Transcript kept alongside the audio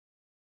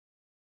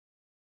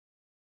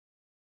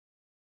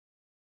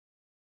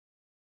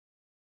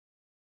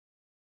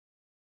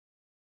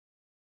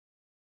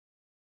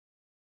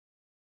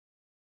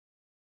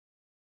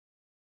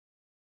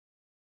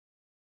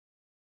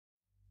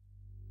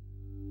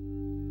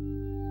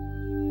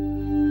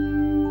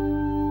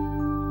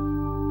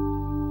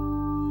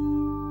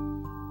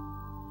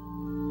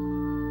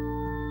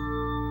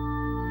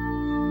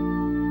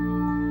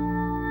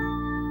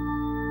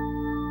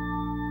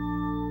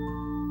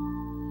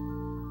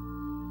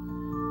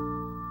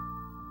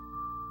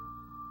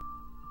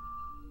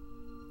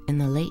In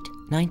the late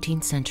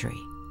 19th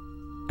century,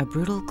 a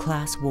brutal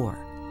class war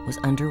was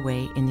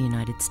underway in the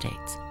United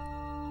States.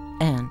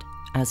 And,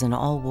 as in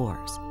all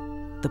wars,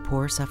 the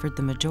poor suffered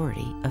the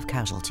majority of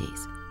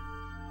casualties.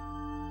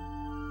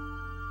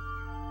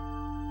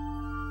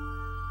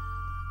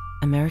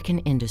 American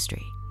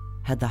industry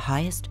had the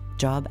highest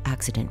job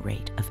accident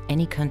rate of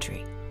any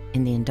country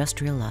in the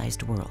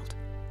industrialized world.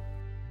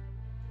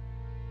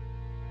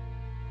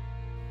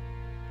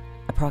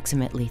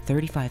 Approximately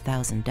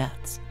 35,000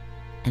 deaths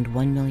and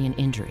 1 million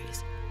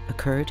injuries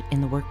occurred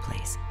in the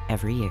workplace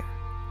every year.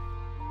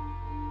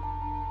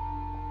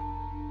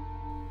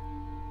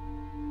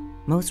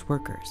 Most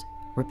workers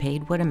were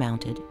paid what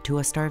amounted to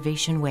a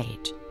starvation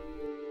wage.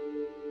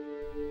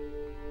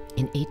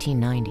 In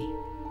 1890,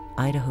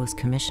 Idaho's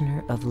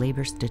Commissioner of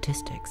Labor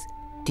Statistics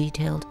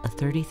detailed a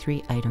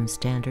 33-item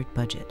standard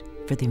budget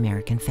for the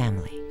American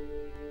family,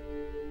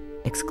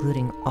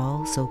 excluding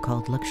all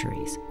so-called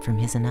luxuries from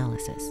his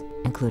analysis,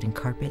 including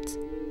carpets,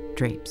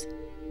 drapes,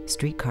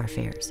 streetcar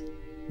fares,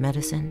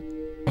 medicine,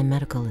 and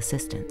medical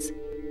assistance.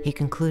 He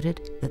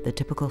concluded that the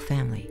typical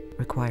family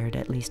required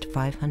at least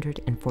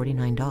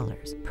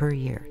 $549 per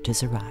year to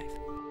survive.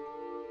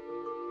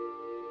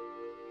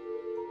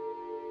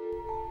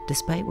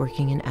 Despite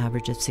working an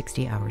average of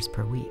 60 hours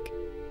per week,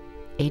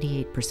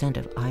 88%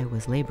 of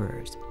Iowa's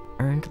laborers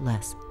earned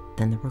less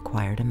than the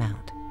required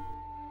amount.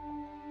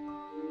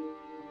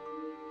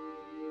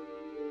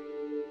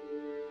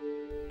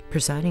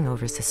 Presiding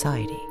over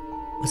society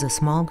was a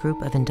small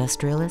group of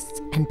industrialists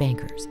and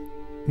bankers,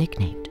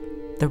 nicknamed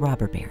the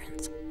robber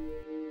barons.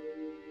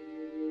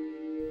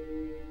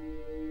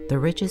 The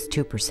richest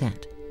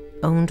 2%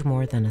 owned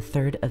more than a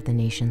third of the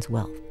nation's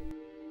wealth,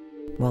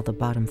 while the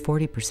bottom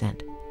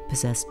 40%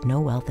 possessed no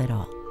wealth at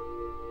all.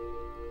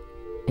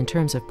 In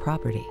terms of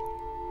property,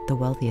 the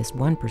wealthiest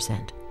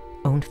 1%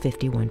 owned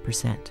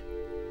 51%,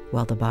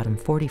 while the bottom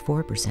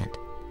 44%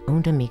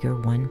 owned a meager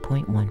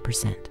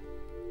 1.1%.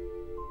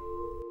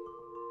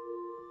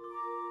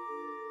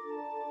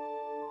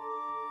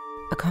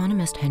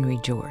 Economist Henry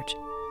George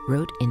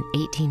wrote in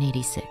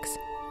 1886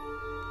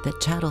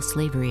 that chattel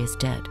slavery is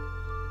dead,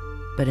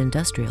 but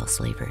industrial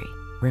slavery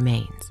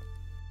remains.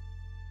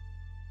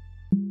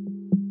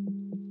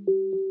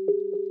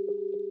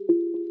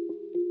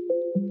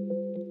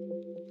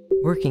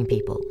 Working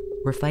people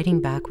were fighting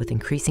back with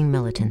increasing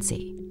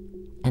militancy,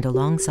 and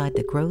alongside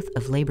the growth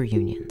of labor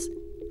unions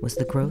was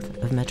the growth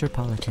of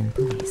metropolitan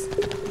police.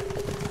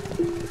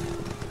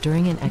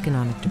 During an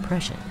economic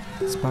depression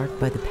sparked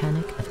by the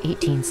Panic of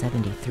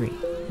 1873,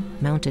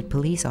 mounted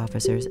police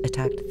officers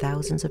attacked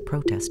thousands of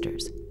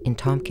protesters in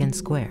Tompkins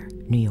Square,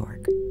 New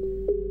York.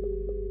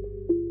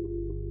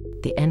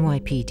 The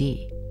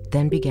NYPD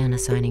then began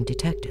assigning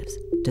detectives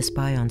to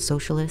spy on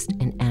socialist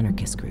and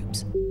anarchist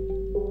groups.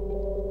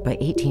 By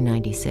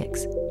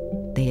 1896,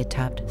 they had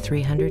tapped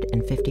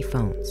 350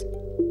 phones,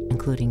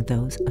 including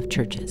those of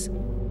churches.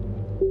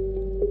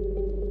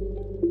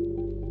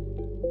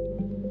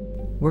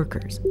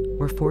 Workers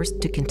were forced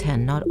to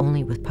contend not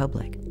only with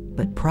public,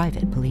 but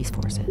private police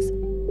forces.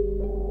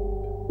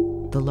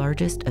 The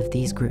largest of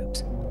these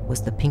groups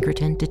was the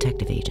Pinkerton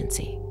Detective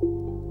Agency.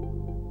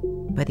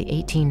 By the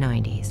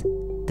 1890s,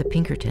 the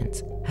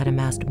Pinkertons had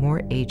amassed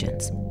more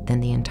agents than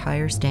the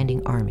entire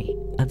standing army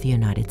of the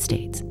United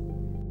States.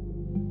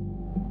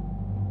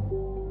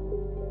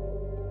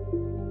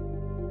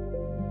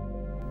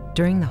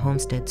 During the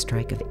Homestead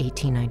Strike of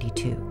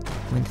 1892,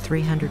 when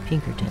 300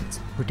 Pinkertons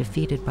were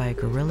defeated by a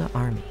guerrilla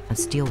army of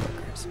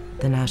steelworkers,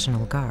 the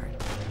National Guard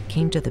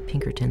came to the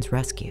Pinkertons'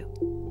 rescue,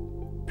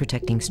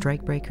 protecting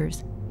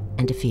strikebreakers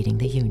and defeating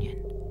the Union.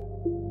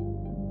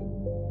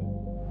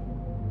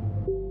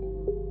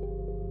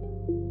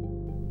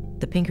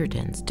 The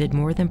Pinkertons did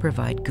more than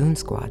provide goon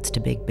squads to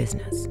big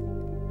business.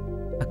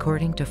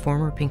 According to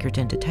former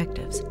Pinkerton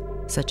detectives,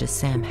 such as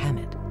Sam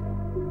Hammett,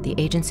 the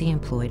agency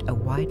employed a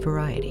wide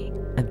variety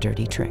of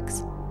dirty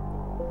tricks.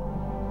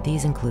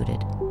 These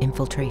included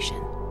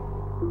infiltration,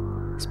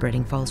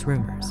 spreading false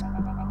rumors,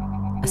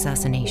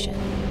 assassination,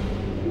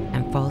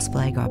 and false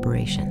flag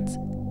operations,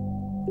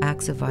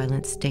 acts of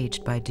violence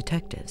staged by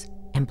detectives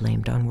and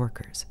blamed on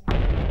workers.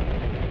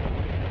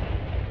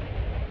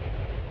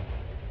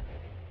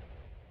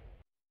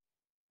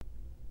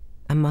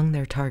 Among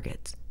their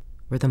targets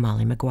were the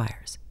Molly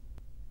Maguires.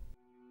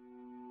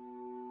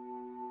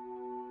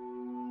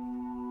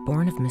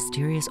 Born of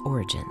mysterious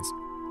origins,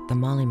 the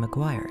Molly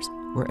Maguires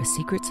were a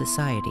secret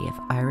society of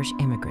Irish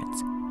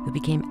immigrants who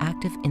became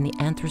active in the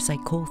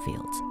anthracite coal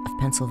fields of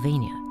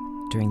Pennsylvania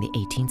during the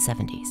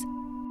 1870s.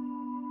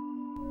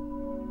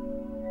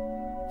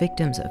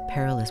 Victims of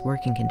perilous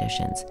working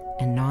conditions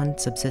and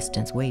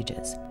non-subsistence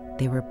wages,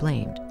 they were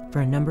blamed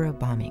for a number of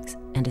bombings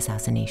and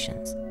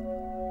assassinations.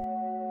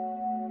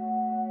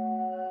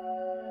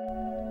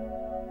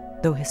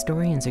 Though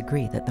historians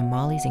agree that the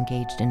Mollies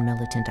engaged in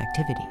militant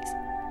activities,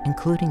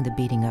 including the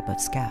beating up of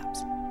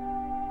scabs,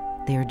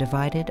 they are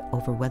divided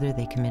over whether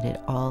they committed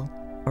all,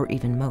 or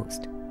even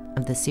most,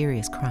 of the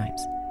serious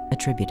crimes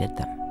attributed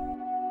them.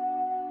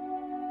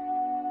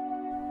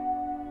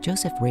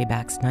 Joseph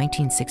Rayback's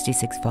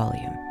 1966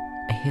 volume,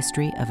 A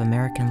History of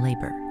American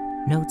Labor,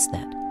 notes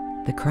that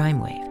the crime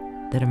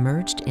wave that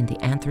emerged in the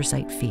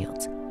anthracite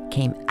fields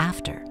came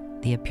after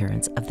the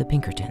appearance of the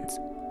Pinkertons,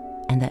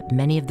 and that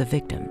many of the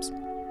victims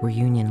were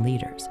union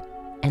leaders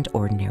and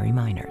ordinary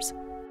miners.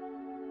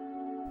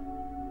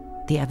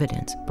 The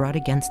evidence brought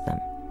against them,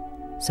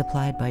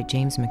 supplied by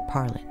James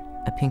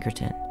McParlin, a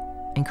Pinkerton,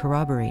 and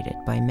corroborated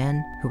by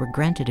men who were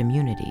granted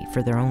immunity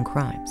for their own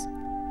crimes,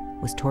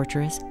 was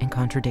torturous and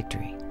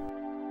contradictory.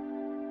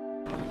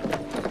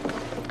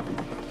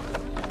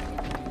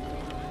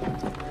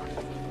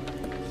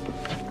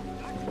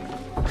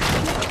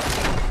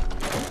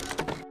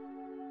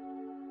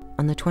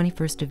 On the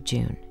 21st of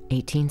June,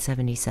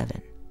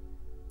 1877,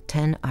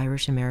 10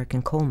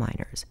 Irish-American coal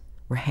miners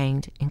were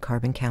hanged in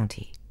Carbon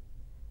County.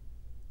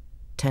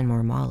 10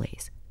 more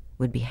Mollies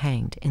would be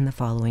hanged in the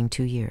following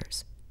 2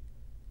 years.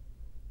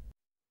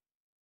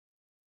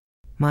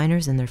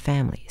 Miners and their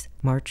families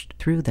marched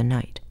through the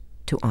night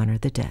to honor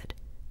the dead.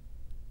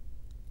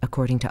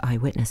 According to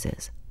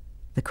eyewitnesses,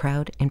 the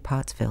crowd in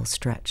Pottsville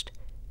stretched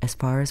as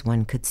far as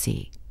one could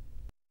see.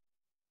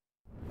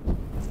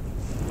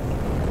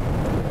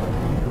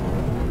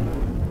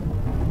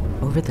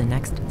 Over the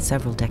next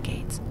several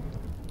decades,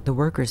 the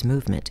workers'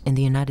 movement in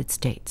the United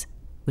States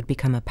would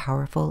become a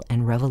powerful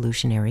and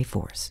revolutionary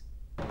force.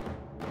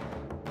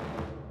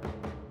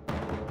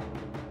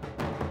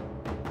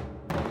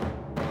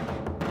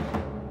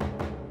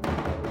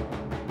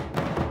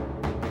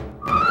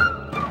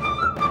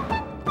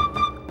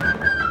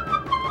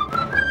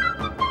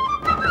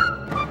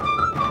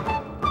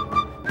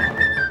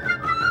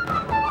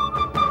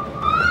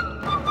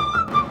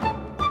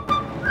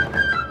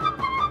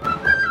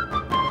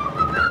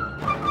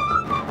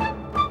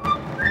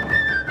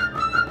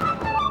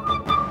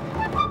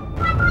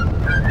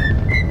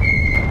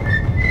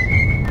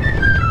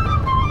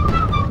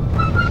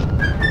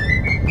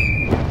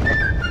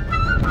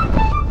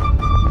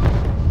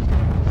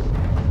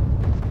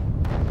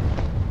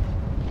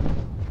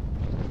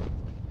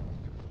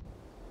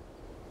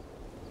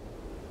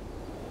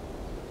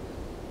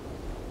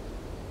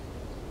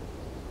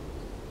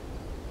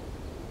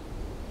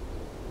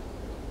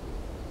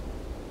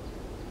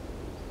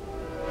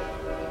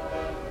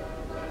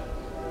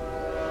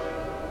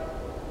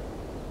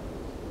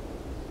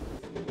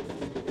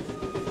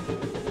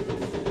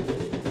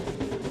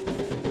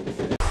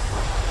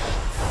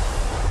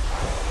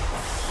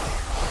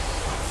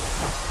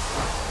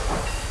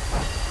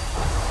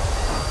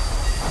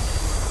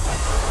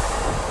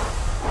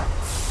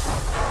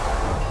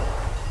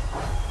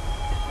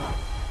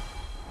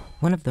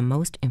 One of the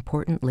most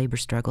important labor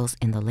struggles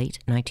in the late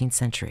 19th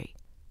century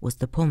was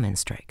the Pullman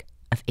Strike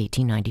of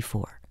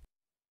 1894.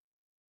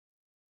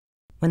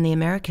 When the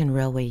American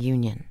Railway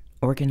Union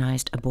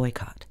organized a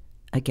boycott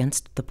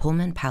against the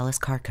Pullman Palace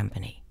Car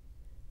Company,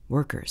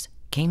 workers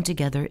came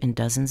together in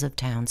dozens of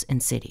towns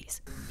and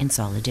cities in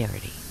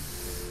solidarity.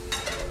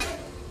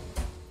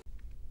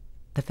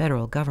 The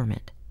federal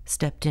government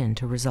stepped in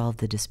to resolve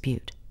the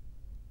dispute,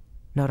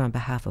 not on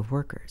behalf of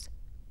workers,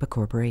 but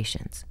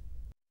corporations.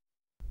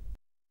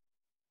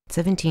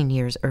 17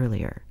 years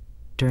earlier,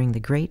 during the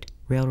Great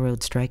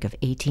Railroad Strike of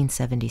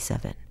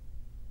 1877,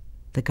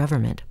 the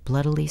government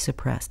bloodily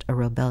suppressed a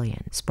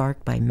rebellion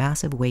sparked by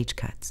massive wage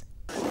cuts.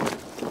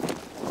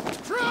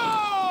 True!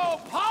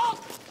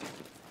 Halt!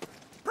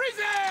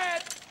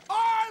 Present!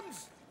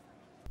 Arms!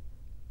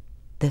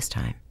 This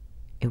time,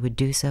 it would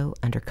do so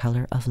under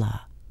color of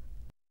law.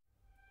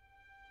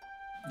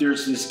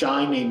 There's this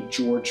guy named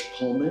George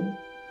Pullman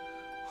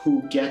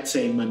who gets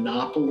a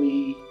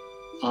monopoly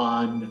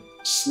on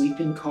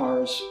sleeping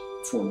cars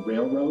for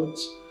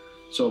railroads.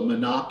 So a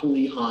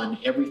monopoly on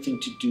everything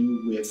to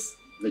do with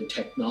the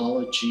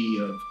technology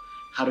of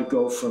how to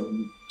go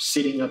from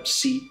sitting up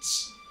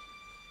seats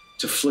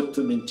to flip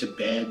them into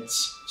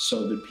beds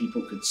so that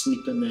people could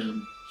sleep in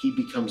them. He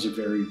becomes a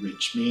very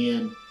rich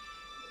man.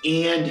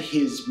 And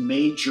his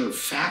major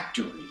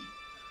factory,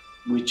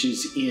 which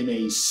is in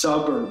a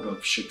suburb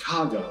of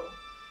Chicago,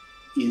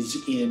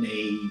 is in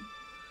a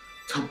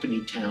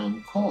company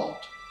town called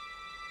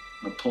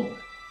Pullman.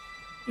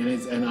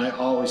 And I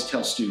always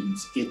tell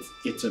students,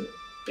 it's a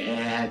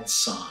bad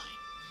sign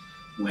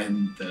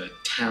when the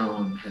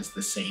town has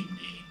the same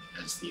name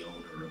as the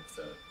owner of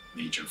the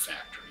major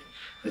factory.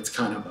 That's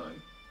kind of a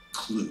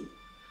clue.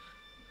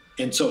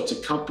 And so it's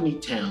a company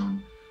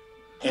town,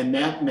 and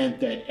that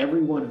meant that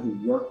everyone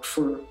who worked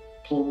for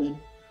Pullman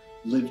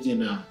lived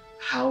in a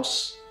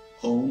house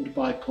owned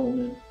by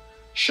Pullman,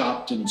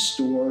 shopped in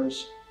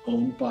stores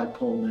owned by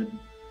Pullman.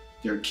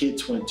 Their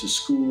kids went to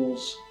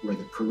schools where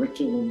the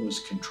curriculum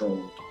was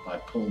controlled by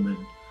Pullman.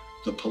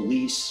 The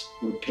police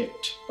were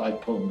picked by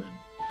Pullman.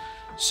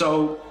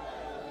 So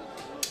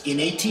in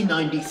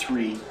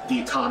 1893,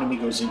 the economy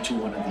goes into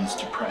one of these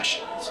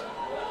depressions,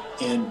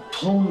 and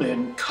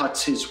Pullman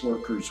cuts his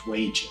workers'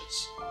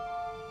 wages,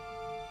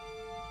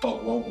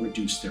 but won't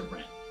reduce their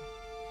rent.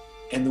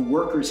 And the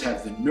workers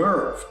have the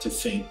nerve to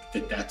think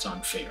that that's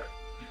unfair.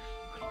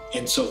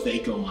 And so they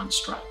go on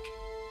strike.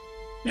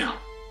 Now,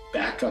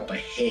 back up a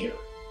hair.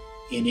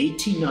 In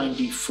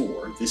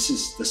 1894, this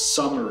is the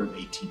summer of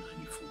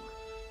 1894,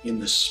 in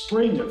the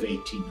spring of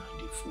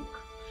 1894,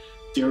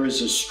 there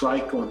is a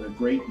strike on the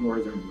Great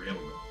Northern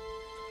Railroad.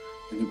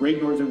 And the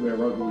Great Northern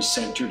Railroad was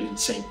centered in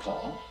St.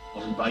 Paul,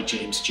 owned by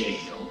James J.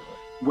 Hill.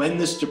 When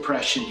this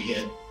depression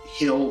hit,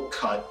 Hill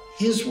cut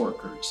his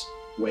workers'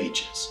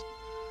 wages.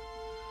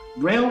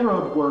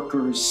 Railroad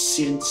workers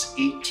since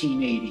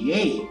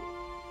 1888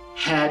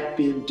 had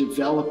been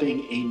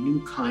developing a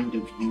new kind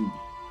of union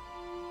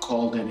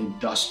called an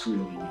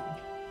industrial union.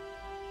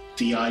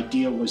 The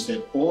idea was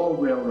that all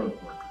railroad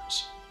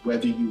workers,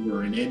 whether you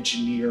were an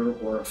engineer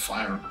or a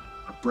fireman,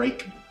 a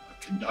brakeman,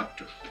 a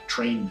conductor, a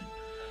trainman,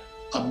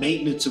 a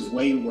maintenance of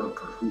way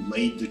worker who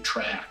laid the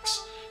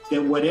tracks,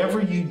 that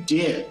whatever you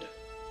did,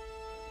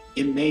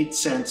 it made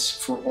sense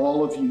for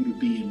all of you to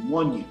be in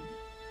one union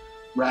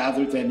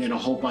rather than in a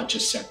whole bunch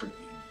of separate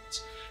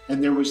unions.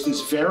 And there was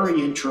this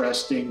very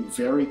interesting,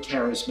 very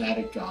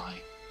charismatic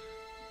guy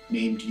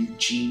named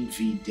Eugene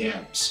V.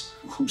 Debs,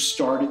 who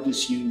started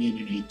this union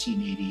in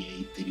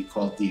 1888 that he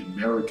called the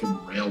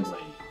American Railway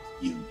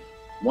Union,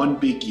 one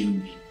big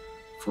union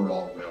for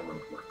all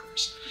railroad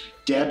workers.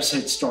 Debs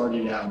had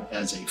started out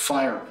as a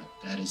fireman,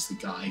 that is the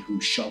guy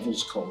who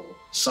shovels coal.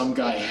 Some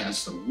guy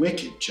has the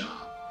wicked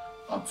job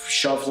of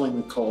shoveling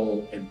the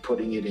coal and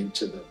putting it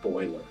into the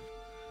boiler.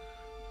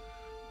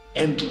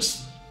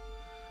 Endlessly.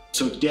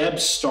 So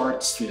Debs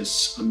starts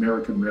this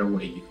American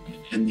Railway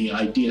Union, and the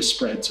idea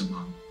spreads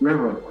among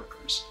railroad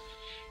workers.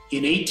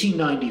 In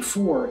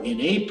 1894,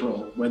 in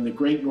April, when the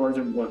Great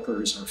Northern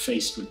workers are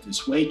faced with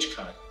this wage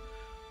cut,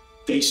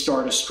 they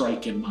start a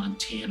strike in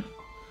Montana,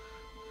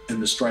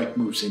 and the strike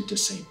moves into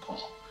St.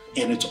 Paul.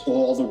 And it's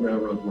all the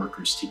railroad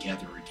workers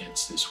together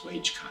against this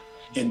wage cut.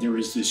 And there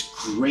is this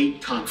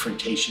great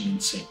confrontation in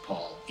St.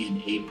 Paul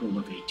in April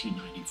of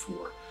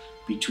 1894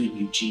 between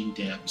Eugene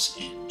Debs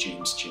and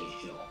James J.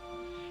 Hill.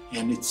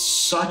 And it's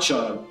such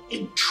an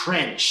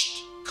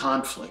entrenched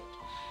conflict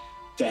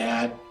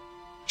that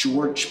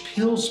George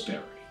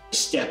Pillsbury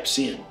steps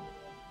in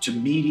to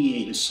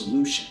mediate a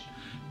solution,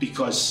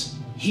 because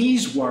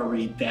he's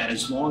worried that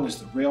as long as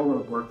the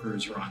railroad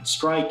workers are on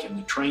strike and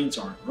the trains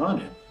aren't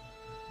running,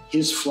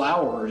 his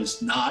flour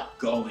is not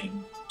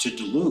going to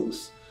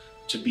Duluth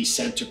to be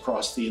sent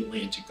across the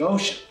Atlantic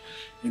Ocean.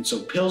 And so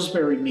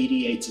Pillsbury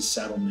mediates a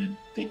settlement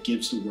that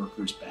gives the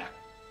workers back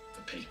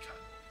the pay cut.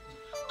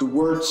 The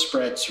word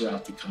spreads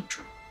throughout the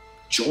country.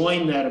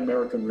 Join that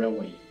American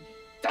Railway Union.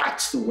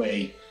 That's the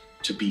way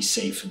to be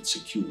safe and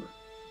secure.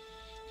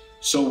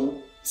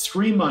 So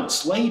 3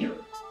 months later,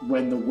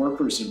 when the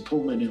workers in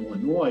Pullman,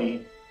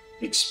 Illinois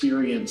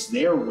experience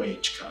their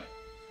wage cut,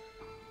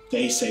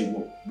 they say,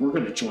 well, we're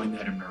going to join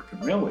that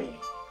American Railway Union.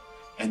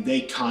 And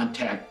they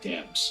contact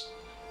Debs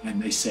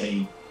and they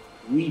say,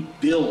 we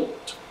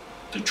build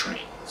the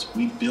trains,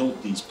 we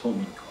build these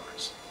Pullman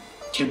cars.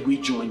 Can we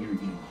join your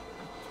union?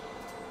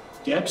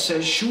 Debs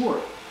says, sure.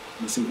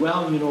 And they say,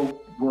 well, you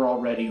know, we're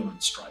already on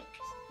strike.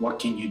 What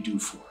can you do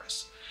for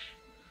us?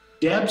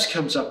 Debs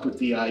comes up with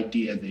the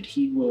idea that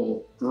he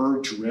will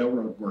urge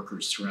railroad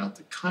workers throughout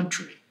the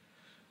country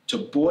to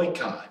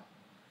boycott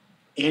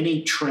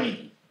any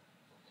train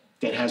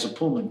that has a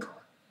Pullman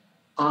car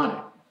on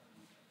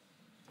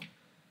it.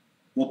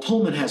 Well,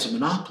 Pullman has a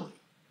monopoly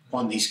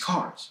on these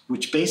cars,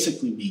 which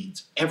basically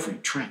means every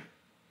train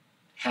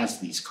has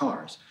these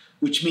cars,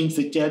 which means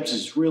that Debs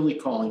is really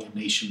calling a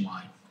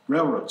nationwide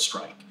railroad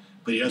strike,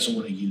 but he doesn't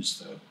want to use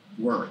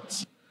the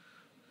words.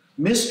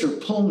 Mr.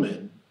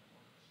 Pullman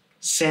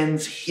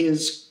sends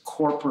his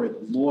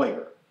corporate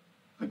lawyer,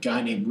 a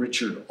guy named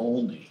Richard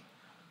Olney,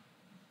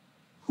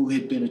 who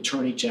had been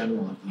Attorney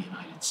General of the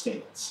United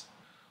States.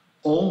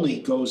 Olney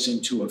goes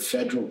into a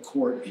federal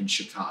court in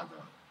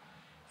Chicago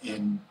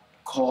and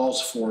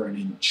calls for an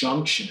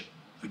injunction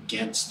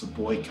against the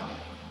boycott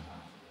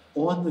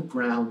on the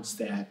grounds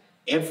that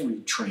every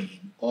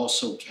train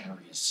also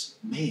carries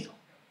mail,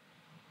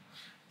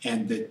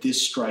 and that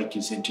this strike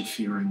is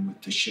interfering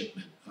with the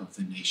shipment of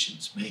the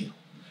nation's mail.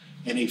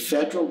 And a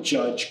federal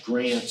judge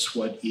grants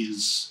what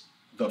is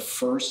the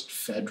first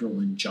federal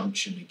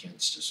injunction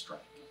against a strike.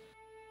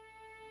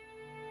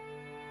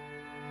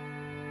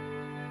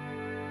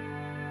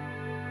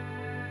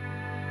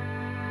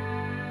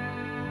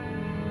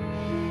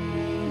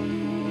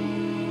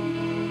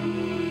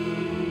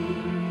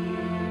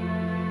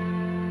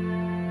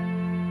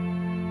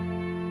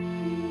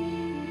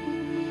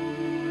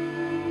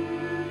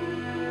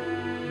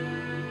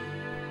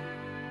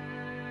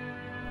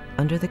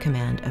 Under the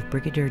command of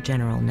Brigadier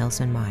General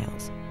Nelson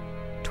Miles,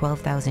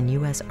 12,000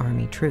 U.S.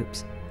 Army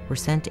troops were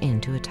sent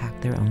in to attack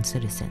their own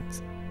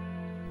citizens.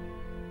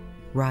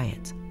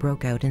 Riots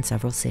broke out in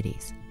several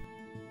cities.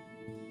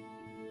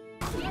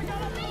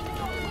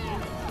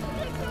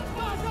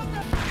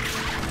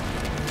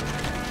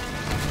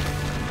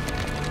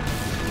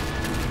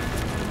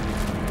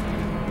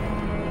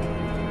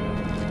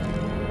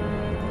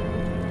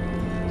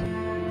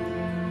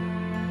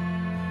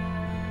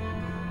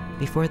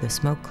 Before the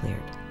smoke cleared,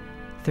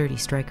 30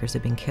 strikers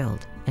had been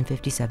killed and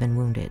 57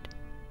 wounded.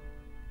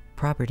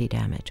 property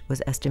damage was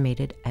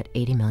estimated at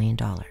 $80 million.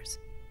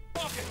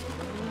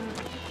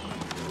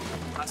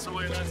 That's the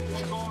way that's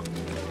going.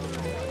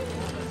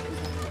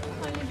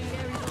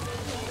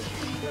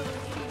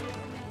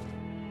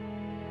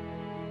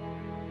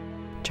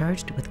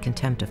 Charged with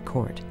contempt of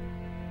court,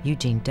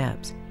 Eugene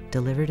Debs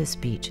delivered a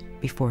speech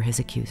before his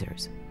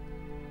accusers.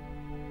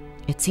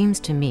 It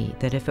seems to me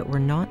that if it were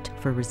not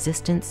for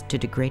resistance to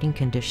degrading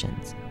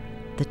conditions,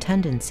 the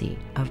tendency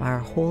of our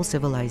whole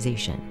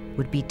civilization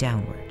would be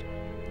downward.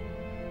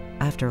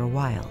 After a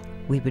while,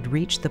 we would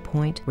reach the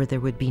point where there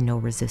would be no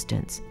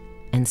resistance,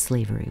 and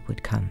slavery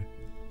would come.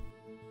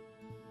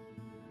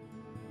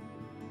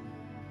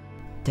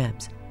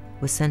 Debs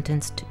was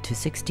sentenced to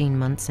 16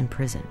 months in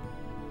prison,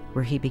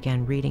 where he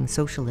began reading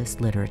socialist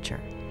literature.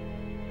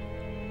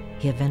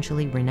 He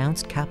eventually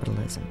renounced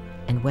capitalism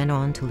and went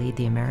on to lead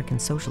the American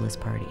Socialist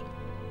Party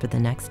for the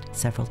next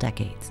several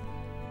decades.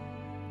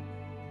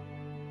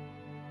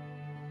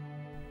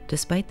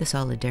 Despite the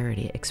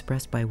solidarity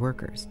expressed by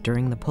workers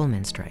during the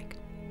Pullman strike,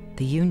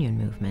 the union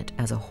movement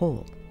as a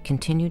whole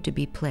continued to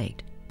be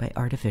plagued by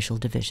artificial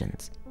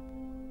divisions.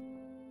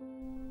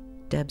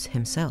 Debs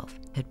himself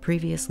had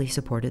previously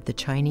supported the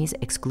Chinese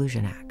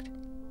Exclusion Act,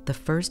 the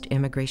first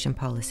immigration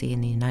policy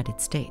in the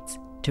United States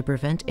to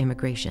prevent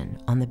immigration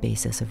on the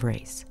basis of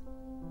race.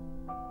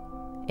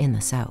 In the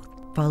South,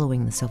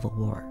 following the Civil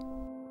War,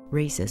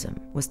 racism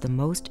was the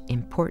most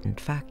important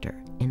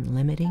factor in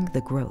limiting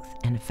the growth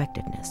and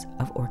effectiveness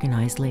of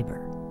organized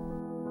labor.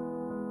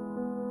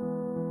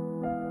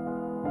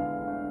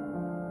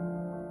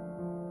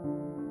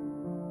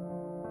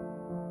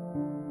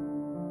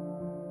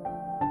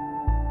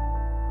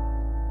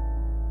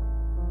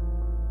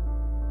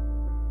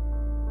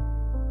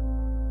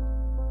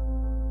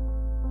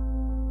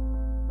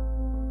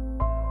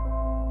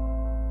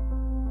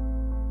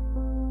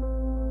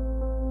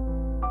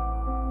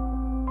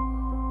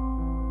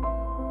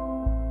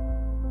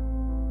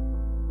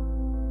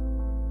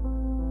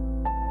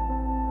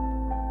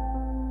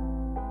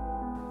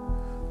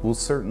 Well,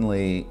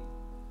 certainly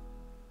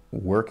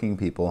working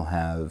people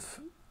have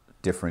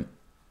different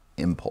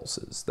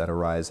impulses that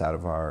arise out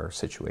of our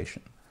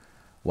situation.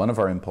 One of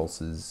our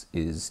impulses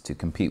is to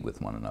compete with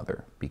one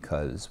another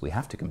because we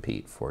have to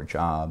compete for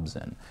jobs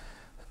and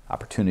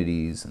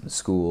opportunities and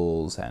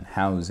schools and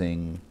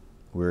housing.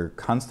 We're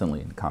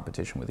constantly in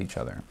competition with each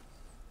other.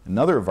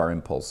 Another of our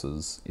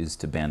impulses is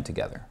to band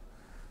together,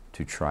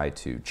 to try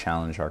to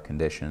challenge our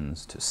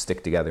conditions, to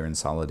stick together in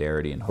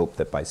solidarity and hope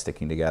that by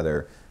sticking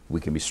together we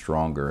can be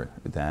stronger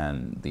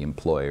than the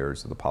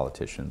employers or the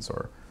politicians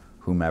or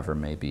whomever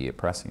may be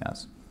oppressing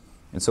us.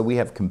 And so we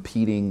have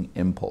competing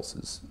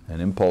impulses,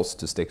 an impulse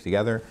to stick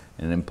together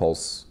and an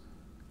impulse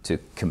to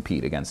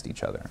compete against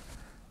each other.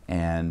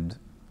 And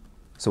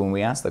so when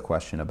we ask the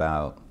question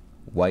about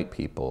white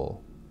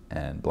people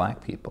and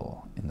black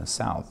people in the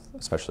South,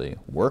 especially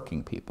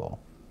working people,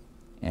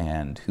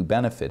 and who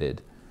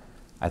benefited,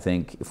 I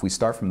think if we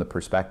start from the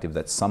perspective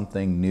that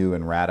something new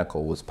and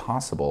radical was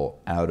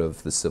possible out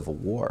of the Civil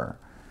War,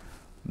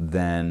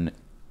 then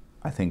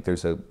I think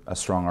there's a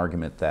strong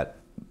argument that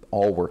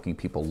all working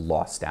people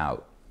lost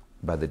out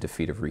by the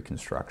defeat of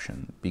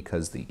Reconstruction,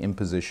 because the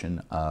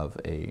imposition of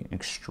an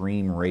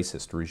extreme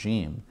racist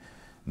regime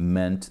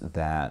meant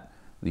that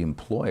the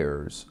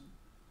employers,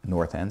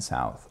 North and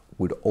South,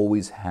 would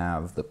always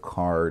have the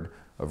card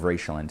of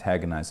racial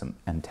antagonism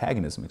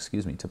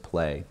to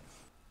play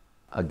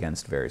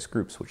against various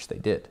groups, which they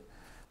did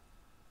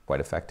quite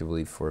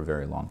effectively for a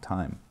very long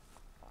time.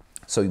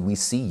 So we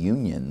see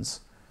unions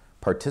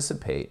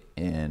participate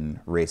in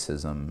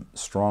racism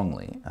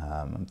strongly.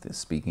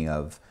 Speaking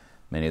of,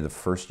 many of the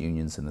first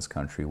unions in this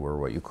country were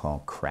what you call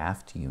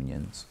craft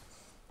unions,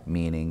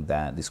 meaning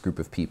that this group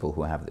of people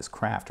who have this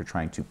craft are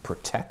trying to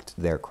protect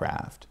their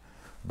craft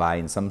by,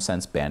 in some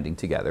sense, banding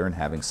together and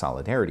having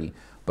solidarity,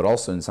 but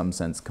also in some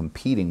sense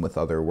competing with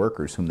other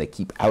workers whom they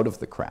keep out of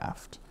the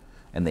craft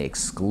and they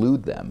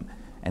exclude them.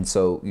 And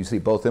so you see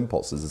both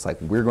impulses. It's like,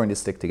 we're going to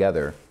stick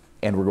together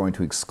and we're going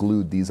to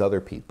exclude these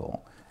other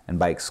people. And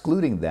by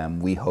excluding them,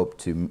 we hope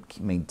to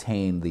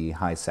maintain the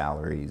high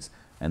salaries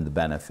and the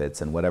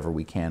benefits and whatever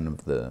we can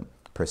of the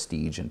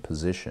prestige and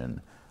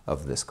position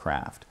of this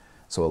craft.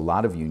 So a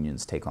lot of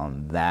unions take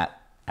on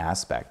that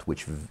aspect,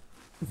 which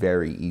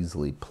very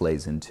easily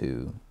plays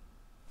into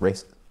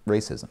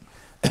racism.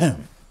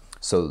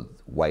 So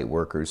white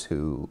workers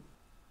who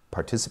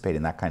participate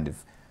in that kind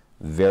of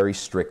very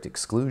strict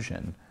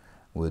exclusion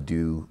will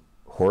do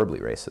horribly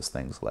racist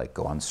things like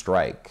go on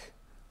strike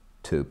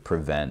to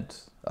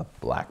prevent a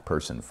black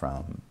person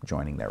from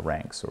joining their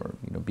ranks or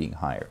being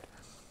hired.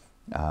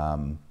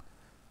 And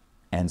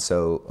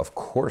so, of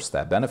course,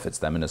 that benefits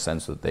them in a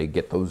sense that they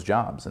get those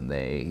jobs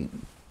and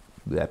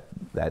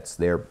that's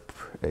their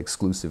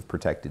exclusive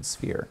protected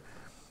sphere.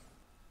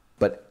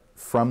 But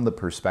from the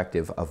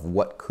perspective of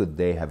what could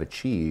they have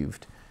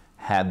achieved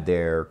had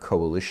their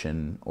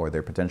coalition or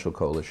their potential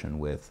coalition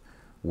with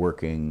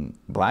working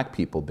black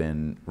people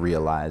been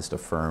realized,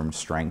 affirmed,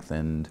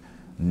 strengthened,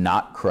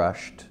 not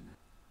crushed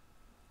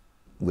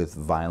with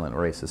violent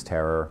racist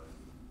terror,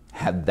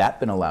 had that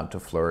been allowed to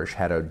flourish,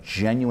 had a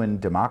genuine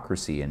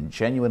democracy and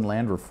genuine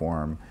land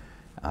reform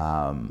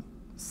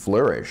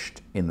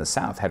flourished in the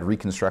South, had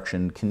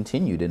Reconstruction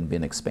continued and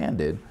been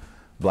expanded,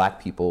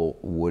 black people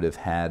would have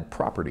had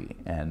property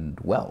and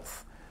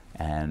wealth,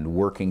 and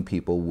working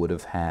people would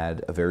have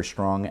had a very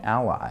strong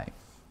ally,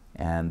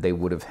 and they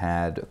would have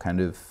had a kind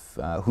of,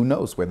 who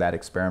knows where that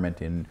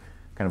experiment in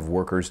kind of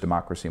workers'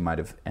 democracy might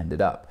have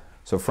ended up.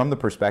 So from the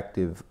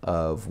perspective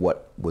of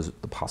what was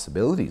the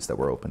possibilities that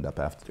were opened up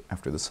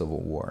after the Civil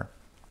War,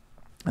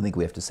 I think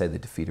we have to say the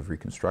defeat of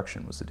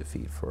Reconstruction was a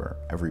defeat for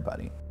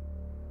everybody.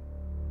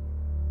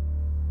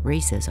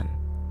 Racism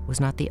was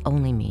not the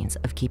only means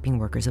of keeping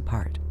workers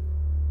apart.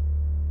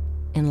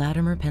 In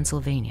Latimer,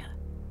 Pennsylvania,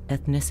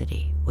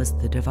 ethnicity was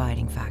the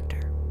dividing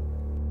factor.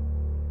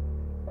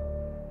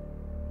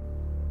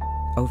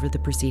 Over the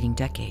preceding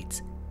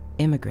decades,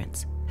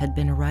 immigrants had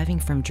been arriving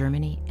from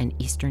Germany and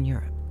Eastern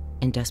Europe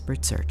in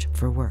desperate search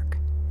for work.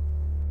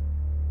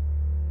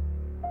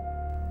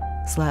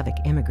 Slavic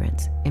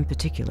immigrants, in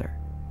particular,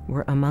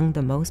 were among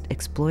the most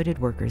exploited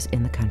workers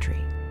in the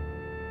country.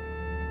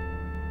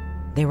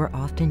 They were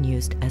often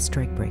used as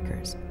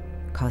strikebreakers,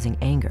 causing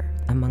anger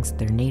amongst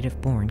their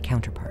native-born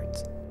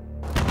counterparts.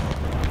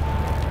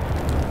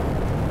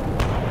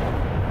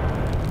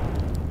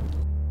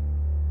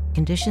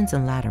 Conditions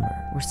in Latimer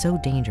were so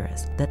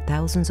dangerous that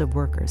thousands of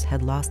workers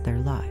had lost their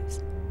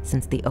lives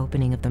since the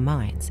opening of the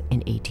mines in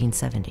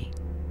 1870.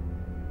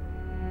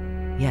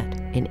 Yet,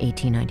 in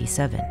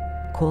 1897,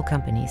 coal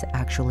companies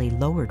actually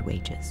lowered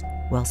wages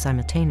while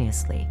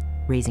simultaneously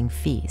raising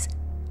fees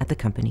at the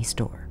company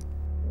store.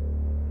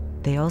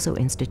 They also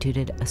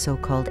instituted a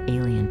so-called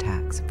alien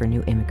tax for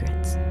new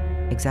immigrants,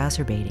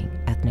 exacerbating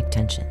ethnic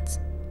tensions.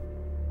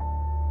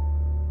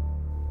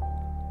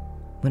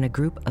 When a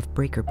group of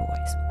breaker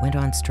boys went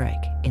on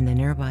strike in the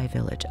nearby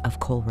village of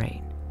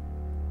Coleraine,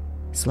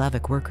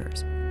 Slavic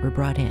workers were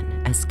brought in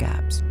as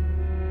scabs.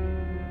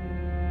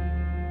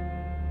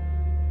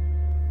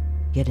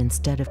 Yet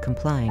instead of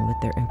complying with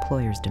their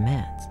employer's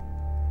demands,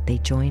 they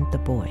joined the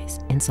boys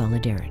in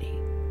solidarity.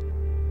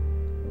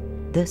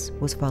 This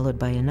was followed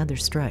by another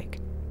strike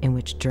in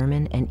which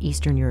German and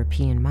Eastern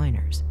European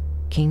miners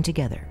came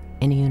together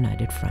in a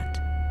united front.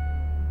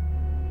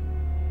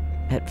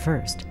 At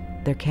first,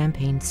 their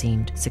campaign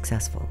seemed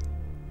successful.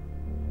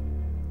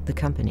 The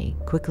company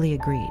quickly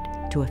agreed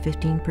to a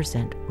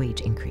 15%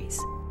 wage increase.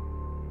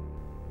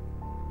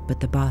 But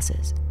the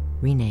bosses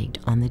reneged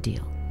on the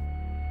deal.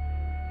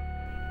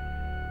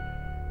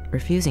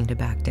 Refusing to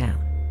back down,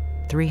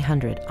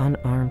 300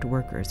 unarmed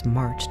workers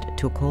marched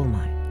to a coal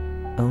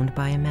mine owned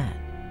by a man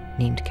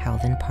named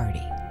Calvin Pardee.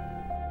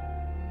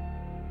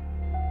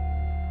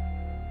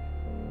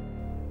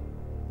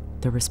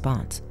 The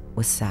response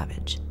was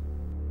savage.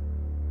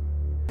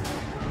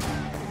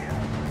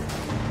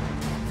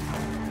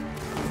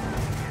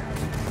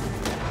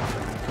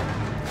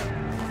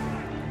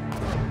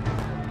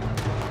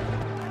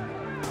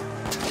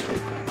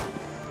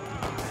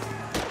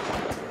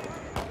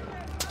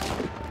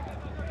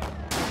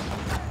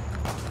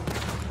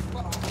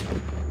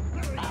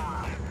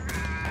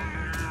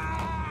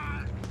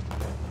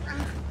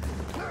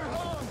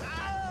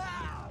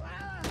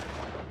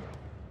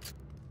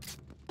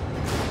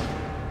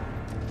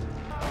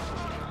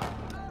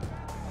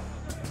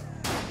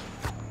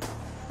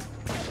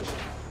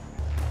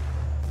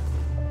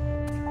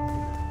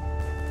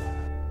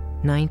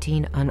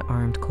 "19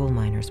 unarmed coal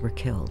miners were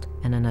killed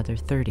and another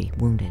 30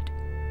 wounded.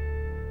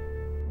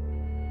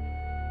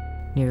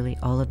 Nearly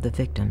all of the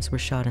victims were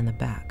shot in the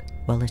back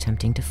while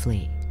attempting to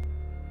flee.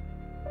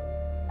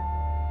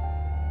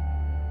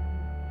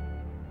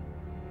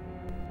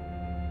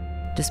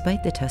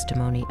 Despite the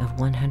testimony of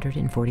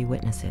 140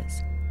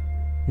 witnesses,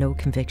 no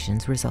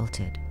convictions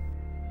resulted.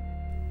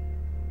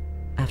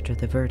 After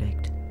the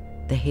verdict,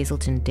 the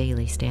Hazleton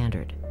Daily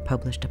Standard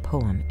published a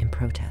poem in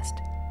protest.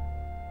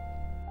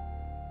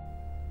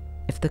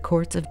 If the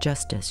courts of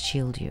justice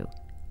shield you,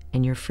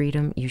 and your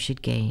freedom you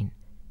should gain,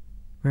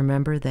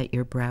 remember that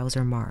your brows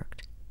are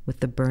marked with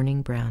the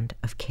burning brand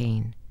of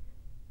Cain.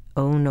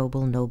 O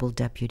noble, noble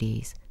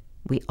deputies,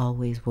 we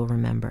always will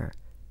remember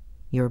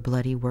your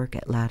bloody work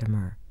at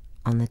Latimer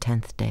on the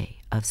 10th day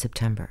of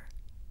September."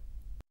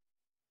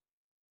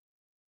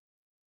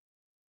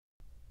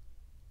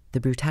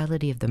 The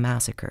brutality of the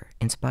massacre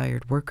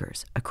inspired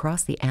workers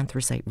across the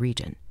anthracite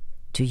region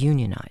to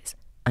unionize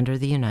under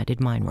the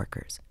United Mine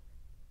Workers.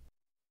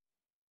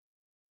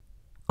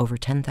 Over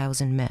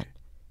 10,000 men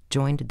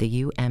joined the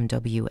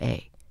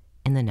UMWA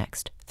in the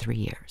next 3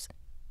 years.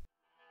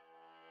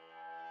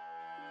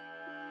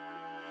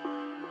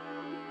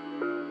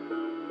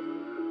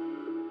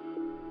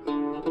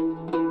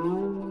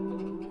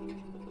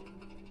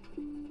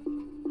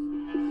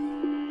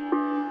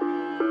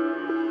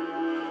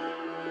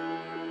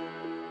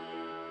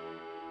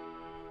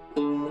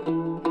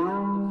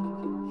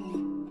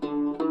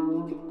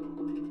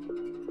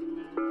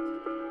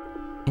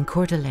 In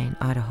Coeur d'Alene,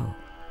 Idaho,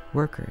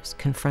 workers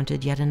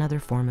confronted yet another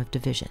form of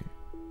division: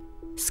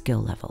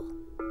 skill level.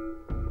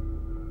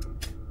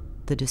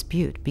 The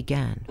dispute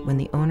began when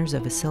the owners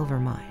of a silver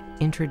mine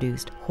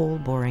introduced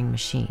hole-boring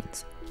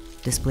machines,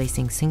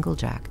 displacing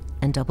single-jack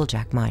and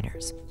double-jack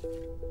miners.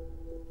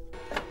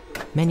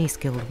 Many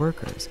skilled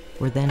workers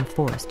were then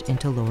forced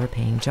into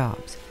lower-paying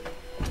jobs.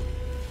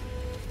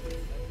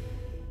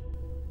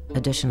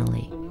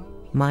 Additionally,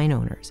 mine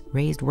owners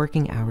raised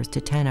working hours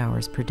to 10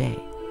 hours per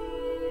day.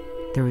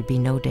 There would be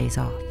no days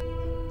off.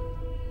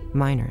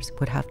 Miners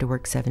would have to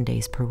work 7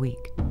 days per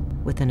week,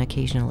 with an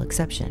occasional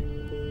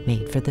exception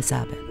made for the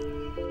Sabbath.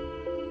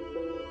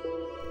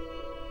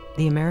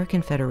 The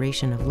American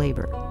Federation of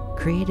Labor,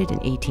 created in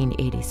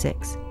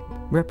 1886,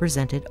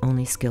 represented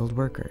only skilled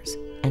workers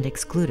and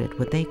excluded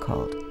what they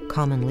called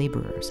common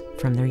laborers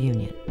from their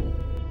union.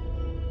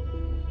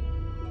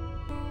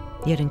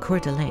 Yet in Coeur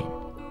d'Alene,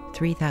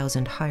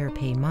 3,000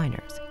 higher-pay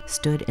miners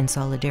stood in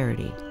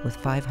solidarity with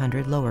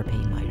 500 lower-pay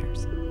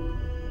miners.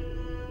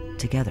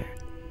 Together,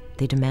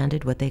 they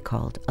demanded what they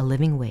called a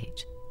living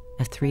wage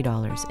of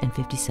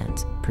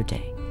 $3.50 per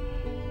day.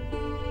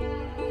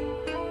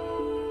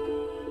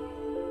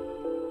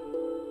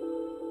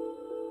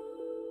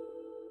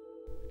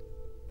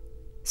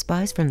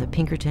 Spies from the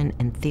Pinkerton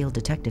and Thiel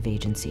detective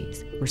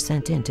agencies were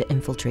sent in to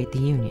infiltrate the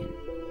union,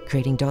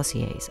 creating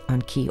dossiers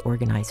on key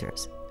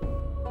organizers.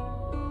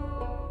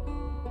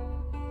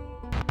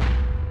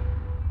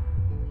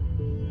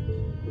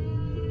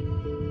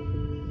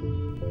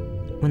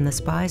 When the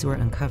spies were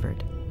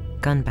uncovered,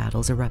 gun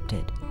battles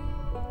erupted,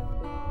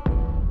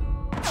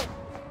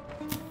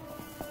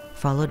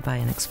 followed by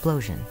an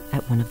explosion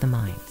at one of the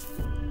mines.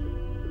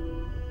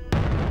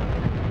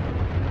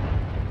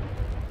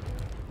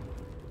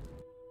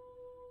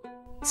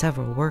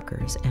 Several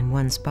workers and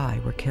one spy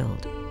were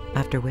killed,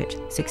 after which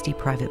 60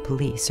 private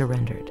police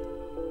surrendered.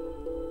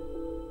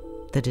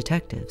 The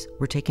detectives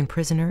were taken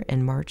prisoner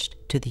and marched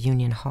to the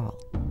Union Hall,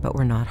 but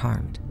were not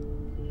harmed.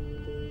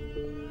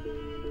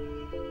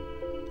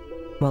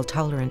 While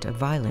tolerant of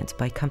violence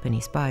by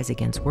company spies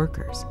against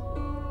workers,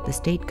 the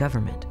state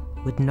government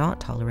would not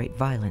tolerate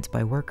violence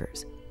by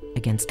workers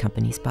against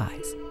company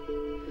spies.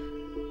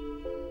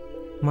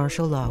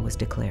 Martial law was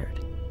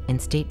declared,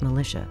 and state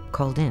militia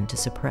called in to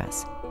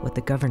suppress what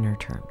the governor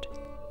termed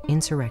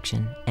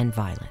insurrection and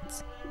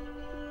violence.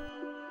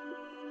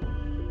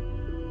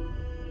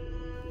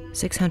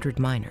 600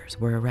 miners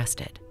were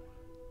arrested,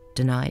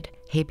 denied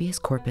habeas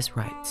corpus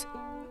rights,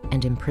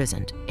 and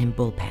imprisoned in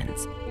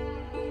bullpens.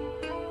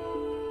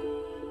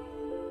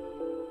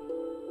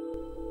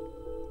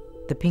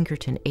 The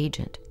Pinkerton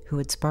agent who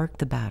had sparked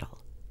the battle,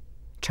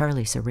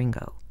 Charlie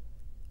Siringo,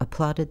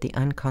 applauded the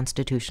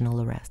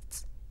unconstitutional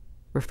arrests,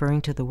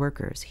 referring to the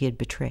workers he had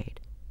betrayed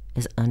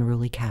as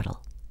unruly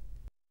cattle.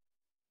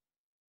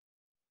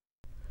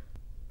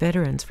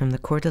 Veterans from the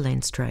Coeur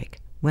d'Alene strike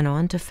went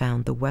on to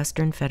found the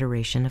Western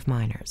Federation of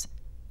Miners,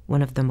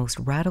 one of the most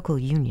radical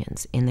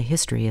unions in the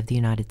history of the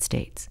United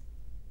States.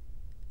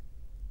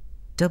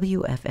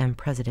 WFM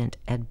President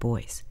Ed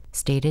Boyce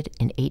stated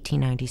in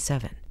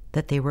 1897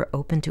 that they were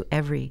open to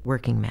every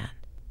working man,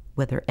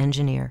 whether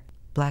engineer,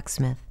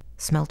 blacksmith,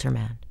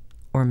 smelterman,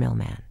 or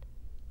millman.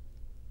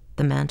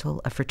 The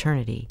mantle of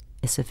fraternity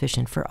is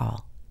sufficient for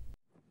all.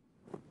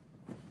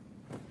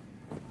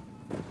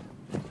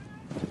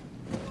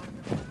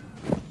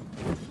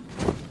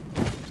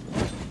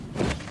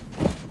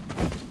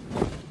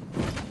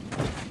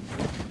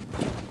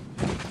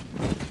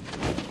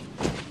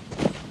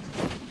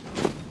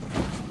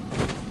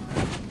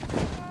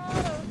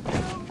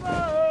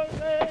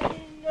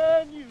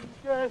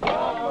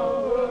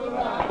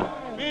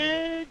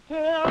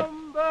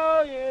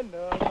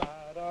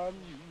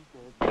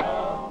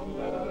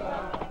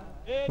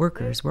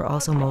 Workers were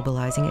also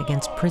mobilizing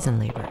against prison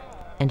labor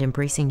and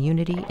embracing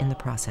unity in the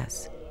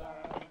process.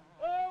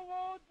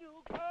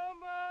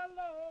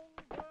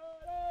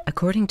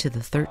 According to the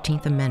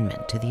 13th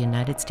Amendment to the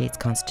United States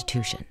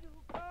Constitution,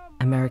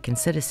 American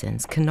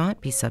citizens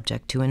cannot be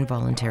subject to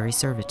involuntary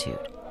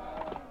servitude,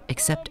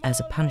 except as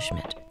a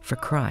punishment for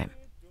crime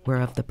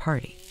whereof the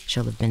party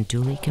shall have been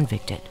duly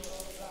convicted.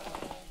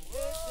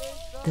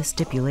 This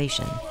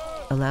stipulation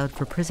allowed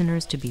for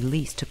prisoners to be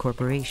leased to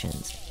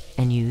corporations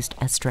and used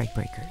as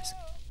strikebreakers.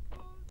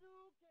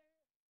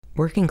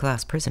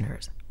 Working-class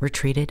prisoners were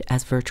treated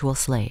as virtual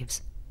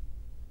slaves.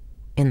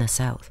 In the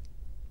South,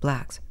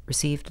 blacks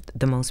received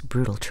the most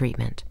brutal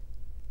treatment.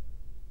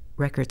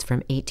 Records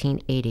from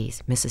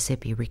 1880s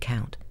Mississippi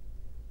recount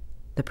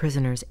the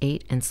prisoners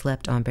ate and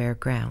slept on bare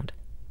ground,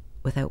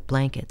 without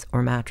blankets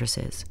or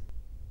mattresses,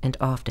 and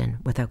often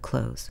without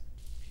clothes.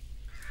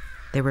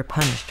 They were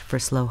punished for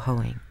slow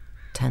hoeing,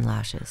 10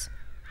 lashes,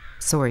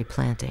 sorry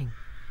planting,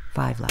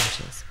 5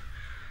 lashes,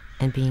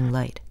 and being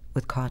light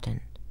with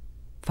cotton,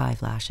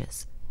 5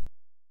 lashes.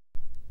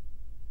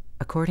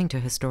 According to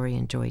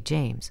historian Joy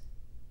James,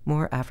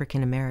 more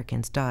African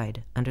Americans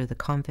died under the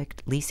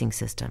convict leasing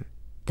system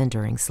than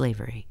during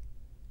slavery.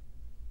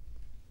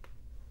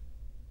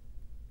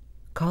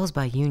 Calls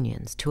by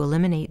unions to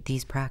eliminate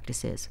these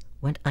practices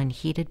went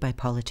unheeded by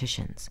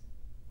politicians,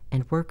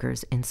 and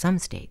workers in some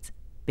states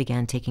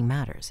began taking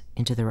matters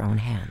into their own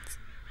hands.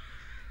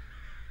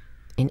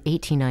 In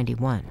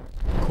 1891,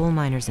 coal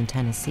miners in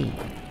Tennessee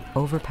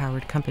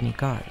overpowered company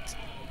guards,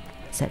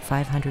 set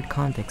 500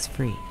 convicts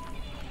free,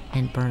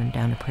 and burned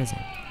down a prison.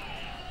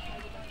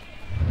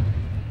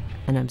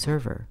 An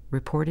observer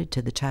reported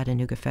to the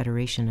Chattanooga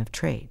Federation of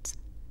Trades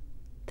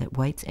that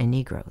whites and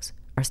Negroes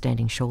are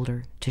standing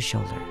shoulder to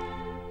shoulder.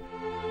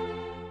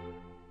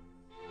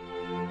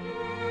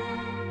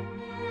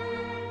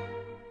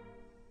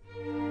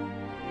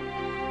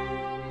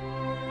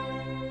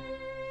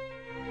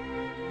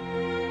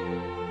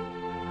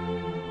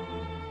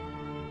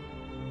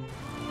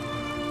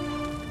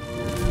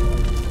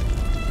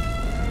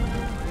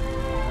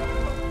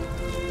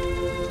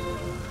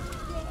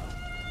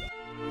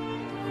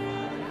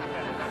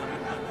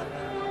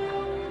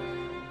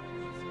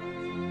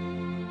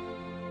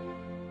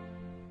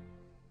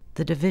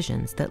 The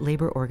divisions that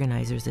labor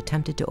organizers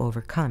attempted to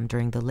overcome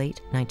during the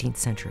late 19th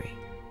century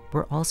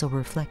were also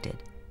reflected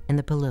in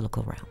the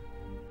political realm.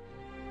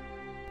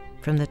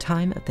 From the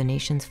time of the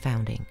nation's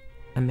founding,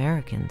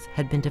 Americans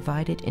had been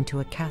divided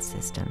into a caste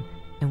system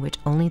in which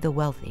only the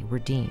wealthy were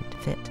deemed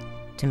fit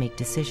to make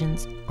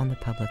decisions on the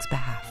public's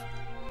behalf.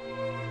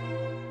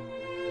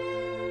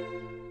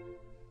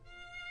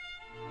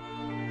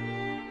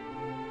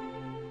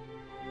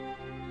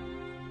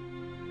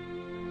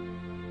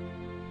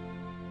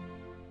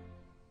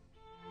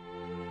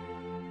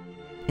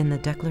 In the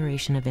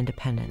Declaration of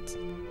Independence,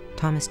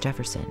 Thomas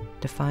Jefferson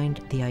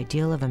defined the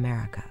ideal of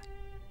America: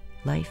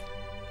 life,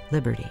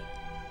 liberty,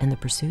 and the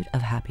pursuit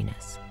of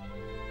happiness.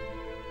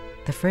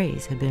 The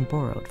phrase had been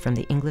borrowed from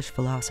the English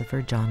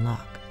philosopher John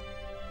Locke,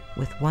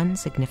 with one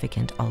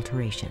significant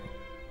alteration.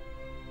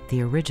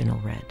 The original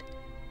read,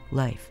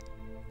 life,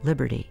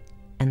 liberty,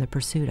 and the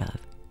pursuit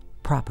of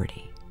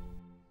property.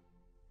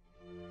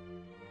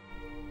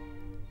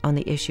 On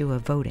the issue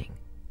of voting,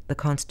 the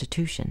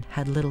Constitution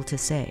had little to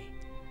say,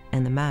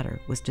 and the matter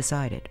was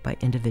decided by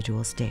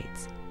individual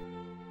states.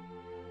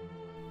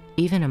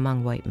 Even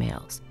among white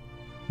males,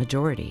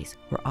 majorities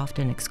were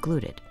often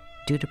excluded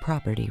due to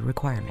property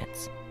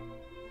requirements.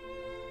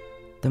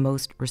 The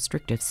most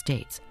restrictive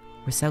states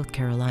were South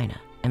Carolina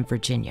and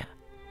Virginia,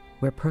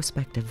 where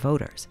prospective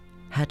voters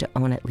had to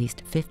own at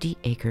least 50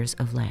 acres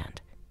of land.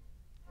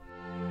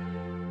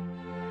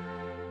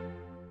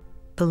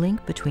 The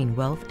link between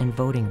wealth and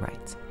voting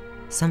rights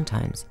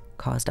sometimes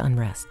caused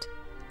unrest.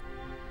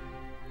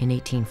 In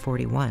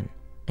 1841,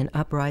 an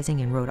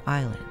uprising in Rhode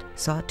Island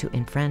sought to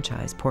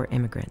enfranchise poor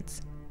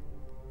immigrants.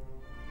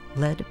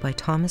 Led by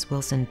Thomas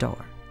Wilson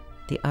Dorr,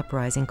 the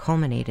uprising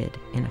culminated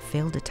in a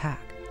failed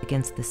attack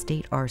against the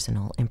state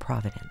arsenal in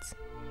Providence.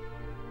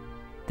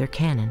 Their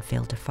cannon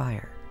failed to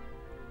fire,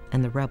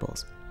 and the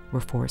rebels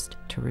were forced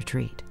to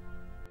retreat.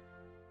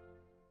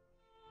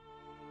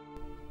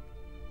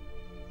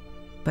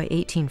 By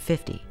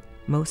 1850,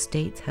 most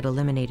states had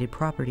eliminated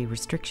property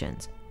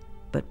restrictions,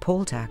 but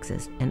poll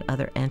taxes and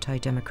other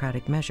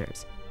anti-democratic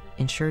measures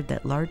ensured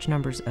that large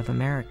numbers of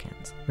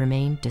Americans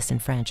remained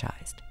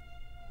disenfranchised.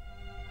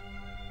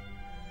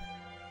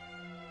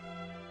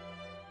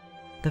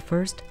 The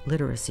first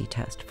literacy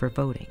test for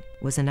voting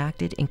was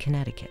enacted in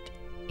Connecticut,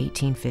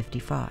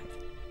 1855,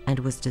 and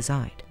was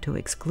designed to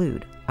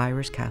exclude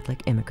Irish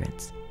Catholic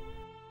immigrants.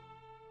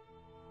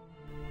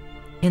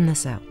 In the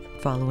South,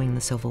 following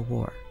the Civil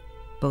War,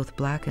 both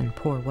black and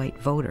poor white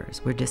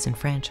voters were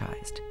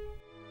disenfranchised.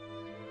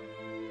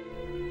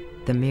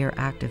 The mere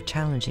act of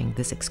challenging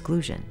this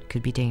exclusion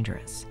could be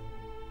dangerous.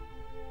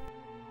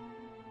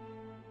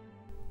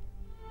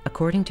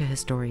 According to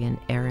historian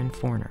Aaron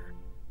Forner,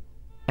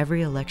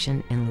 every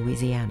election in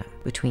Louisiana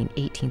between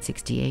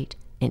 1868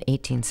 and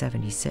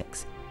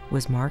 1876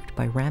 was marked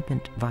by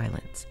rampant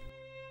violence.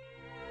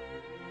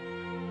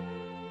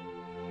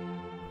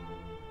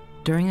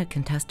 During a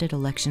contested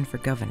election for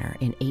governor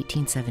in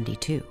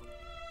 1872,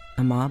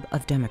 a mob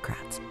of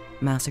Democrats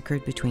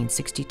massacred between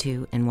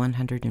 62 and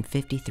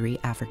 153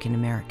 African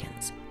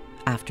Americans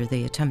after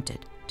they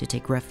attempted to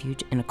take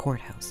refuge in a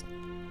courthouse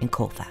in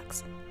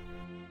Colfax.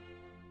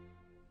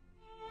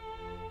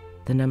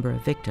 The number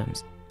of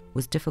victims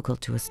was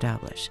difficult to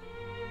establish,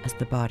 as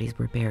the bodies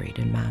were buried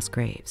in mass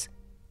graves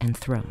and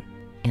thrown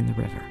in the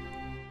river.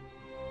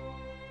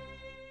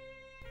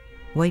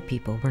 White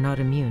people were not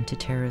immune to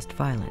terrorist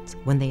violence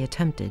when they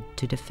attempted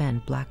to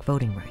defend black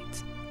voting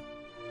rights.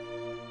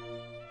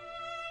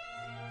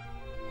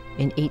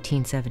 In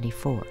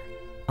 1874,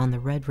 on the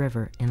Red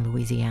River in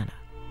Louisiana,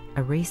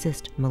 a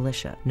racist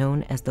militia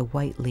known as the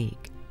White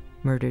League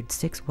murdered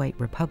 6 white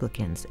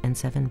Republicans and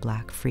 7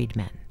 black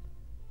freedmen.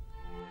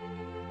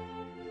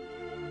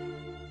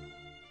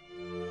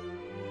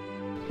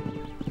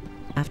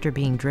 After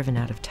being driven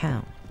out of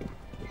town,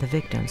 the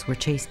victims were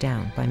chased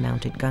down by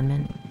mounted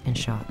gunmen and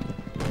shot.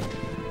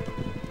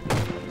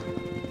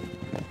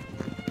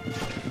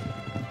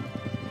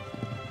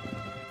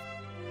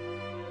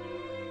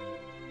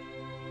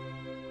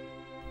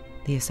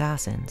 The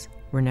assassins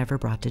were never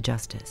brought to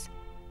justice,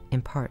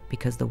 in part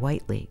because the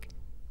White League,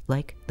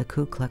 like the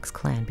Ku Klux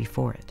Klan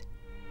before it,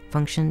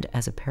 functioned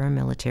as a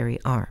paramilitary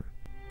arm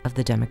of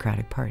the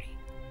Democratic Party.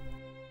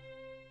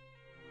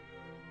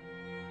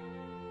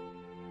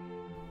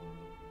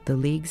 The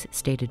League's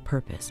stated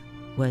purpose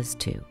was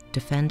to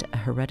defend a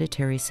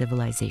hereditary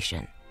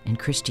civilization and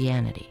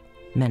Christianity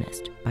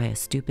menaced by a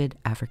stupid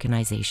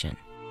Africanization.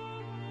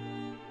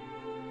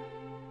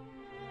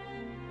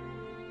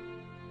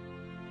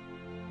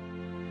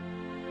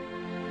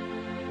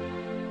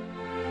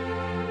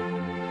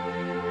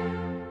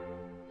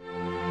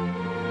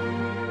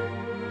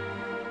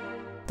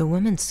 The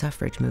women's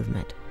suffrage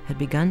movement had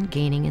begun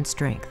gaining in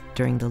strength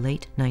during the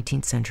late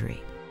 19th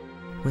century,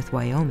 with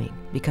Wyoming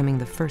becoming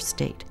the first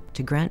state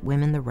to grant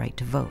women the right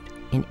to vote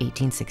in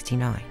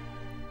 1869.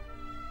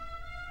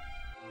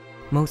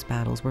 Most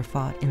battles were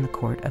fought in the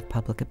court of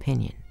public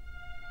opinion.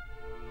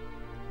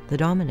 The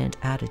dominant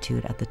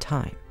attitude at the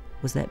time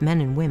was that men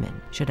and women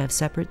should have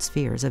separate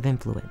spheres of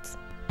influence,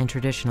 and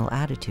traditional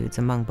attitudes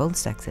among both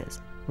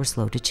sexes were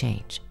slow to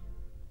change.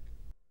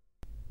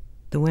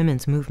 The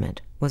women's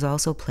movement was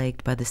also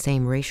plagued by the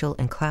same racial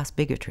and class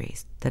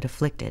bigotries that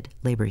afflicted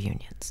labor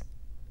unions.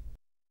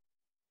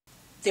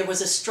 There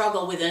was a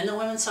struggle within the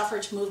women's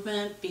suffrage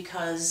movement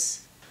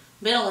because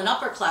middle and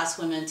upper class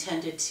women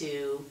tended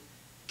to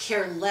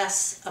care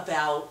less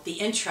about the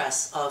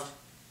interests of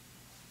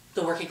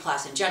the working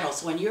class in general.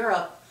 So in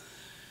Europe,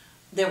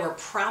 there were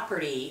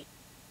property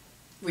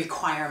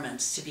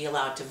requirements to be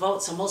allowed to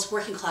vote. So most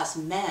working class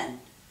men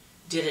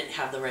didn't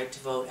have the right to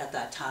vote at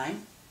that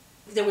time.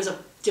 There was a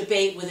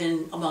debate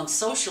among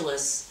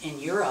socialists in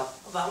Europe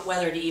about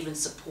whether to even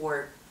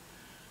support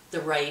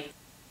the right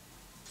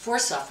for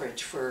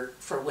suffrage for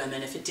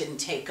women if it didn't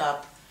take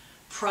up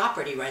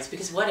property rights,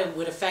 because what it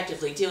would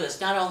effectively do is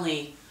not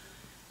only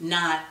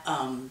not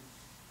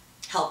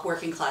help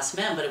working class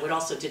men, but it would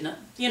also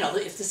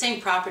if the same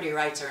property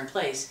rights are in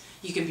place,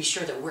 you can be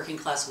sure that working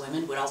class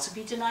women would also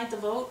be denied the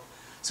vote.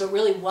 So it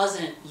really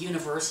wasn't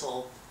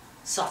universal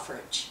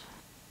suffrage.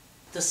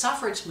 The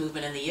suffrage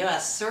movement in the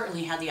US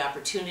certainly had the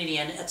opportunity,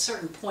 and at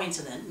certain points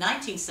in the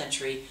 19th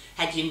century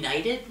had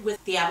united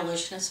with the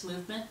abolitionist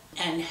movement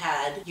and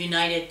had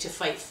united to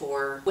fight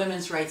for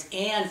women's rights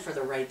and for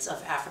the rights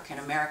of African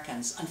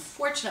Americans.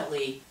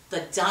 Unfortunately,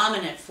 the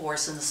dominant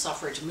force in the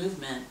suffrage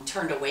movement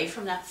turned away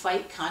from that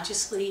fight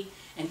consciously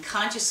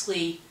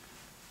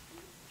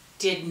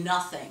did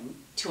nothing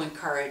to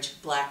encourage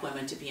black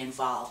women to be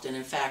involved, and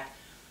in fact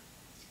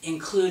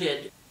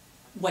included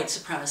white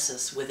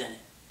supremacists within it.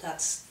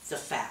 That's the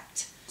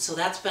fact. So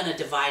that's been a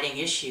dividing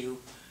issue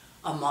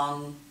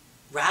among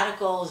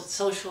radicals,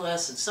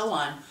 socialists, and so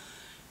on.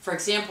 For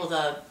example,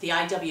 the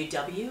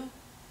IWW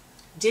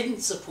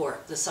didn't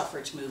support the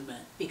suffrage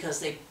movement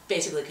because they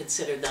basically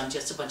considered them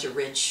just a bunch of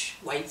rich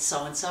white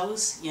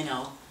so-and-sos,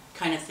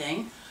 kind of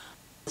thing.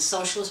 The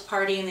Socialist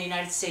Party in the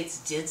United States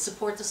did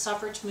support the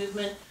suffrage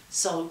movement.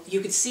 So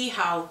you could see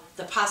how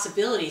the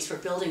possibilities for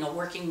building a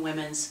working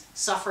women's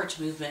suffrage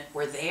movement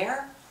were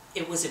there.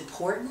 It was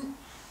important.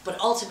 But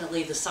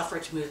ultimately, the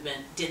suffrage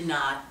movement did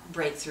not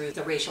break through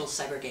the racial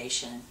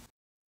segregation.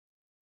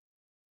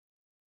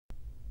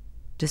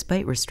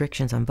 Despite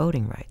restrictions on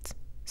voting rights,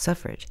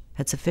 suffrage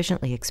had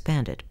sufficiently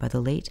expanded by the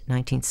late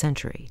 19th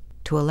century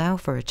to allow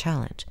for a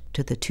challenge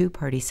to the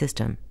two-party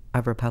system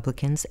of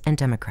Republicans and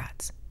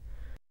Democrats.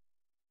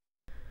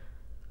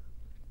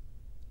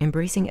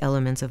 Embracing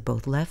elements of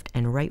both left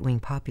and right-wing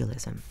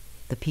populism,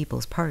 the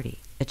People's Party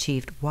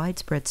achieved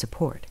widespread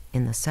support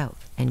in the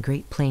South and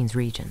Great Plains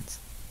regions.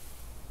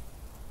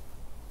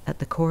 At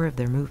the core of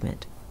their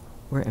movement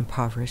were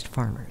impoverished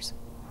farmers.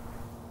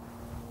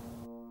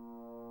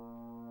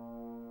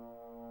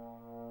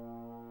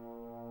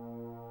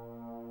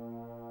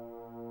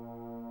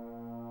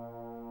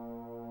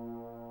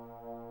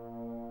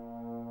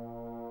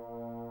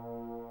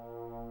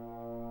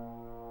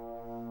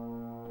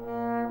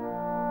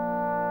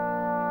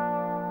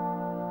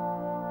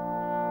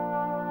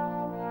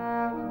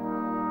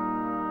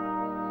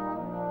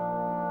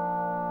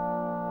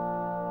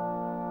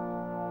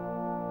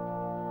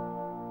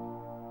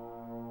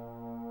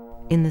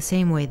 In the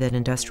same way that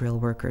industrial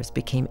workers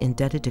became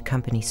indebted to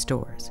company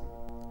stores,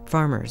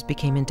 farmers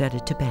became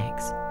indebted to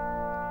banks.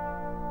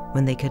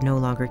 When they could no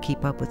longer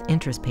keep up with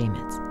interest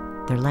payments,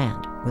 their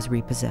land was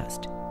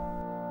repossessed.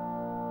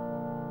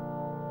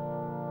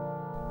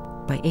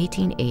 By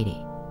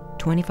 1880,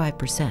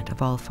 25%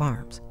 of all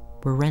farms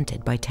were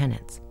rented by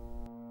tenants.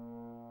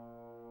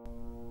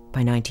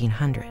 By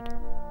 1900,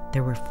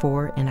 there were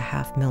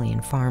 4.5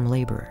 million farm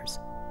laborers.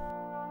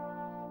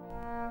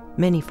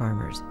 Many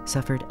farmers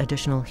suffered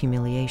additional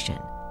humiliation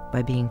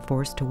by being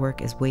forced to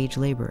work as wage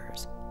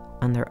laborers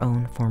on their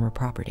own former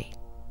property.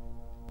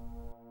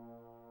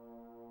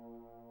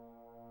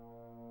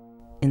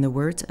 In the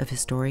words of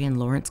historian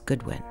Lawrence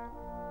Goodwin,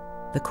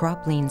 the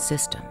crop lien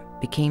system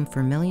became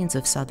for millions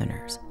of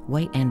Southerners,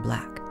 white and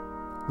black,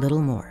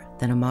 little more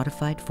than a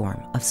modified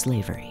form of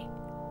slavery.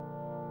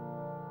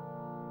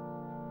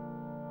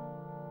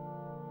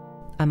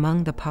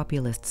 Among the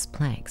populists'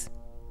 planks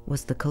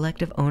was the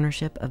collective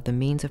ownership of the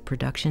means of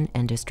production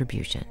and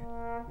distribution.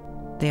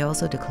 They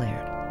also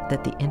declared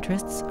that the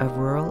interests of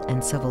rural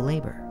and civil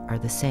labor are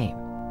the same,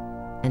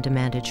 and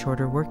demanded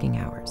shorter working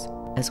hours,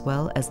 as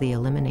well as the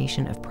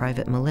elimination of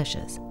private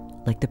militias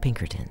like the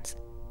Pinkertons.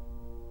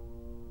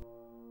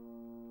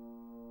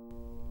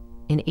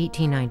 In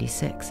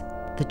 1896,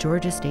 the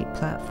Georgia State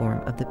platform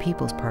of the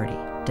People's Party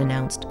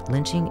denounced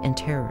lynching and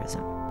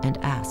terrorism and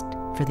asked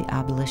for the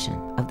abolition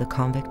of the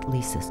convict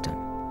lease system.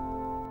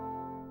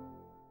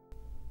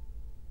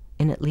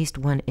 In at least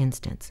one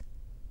instance,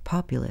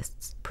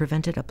 populists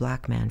prevented a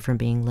black man from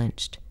being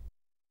lynched.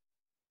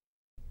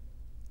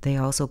 They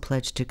also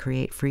pledged to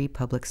create free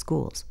public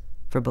schools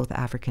for both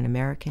African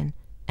American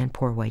and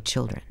poor white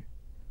children.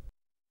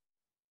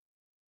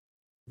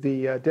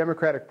 The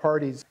Democratic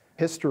Party's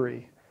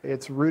history,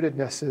 its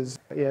rootedness is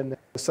in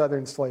the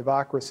Southern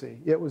slavocracy.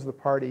 It was the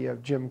party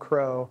of Jim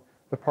Crow,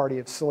 the party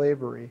of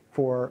slavery,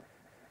 for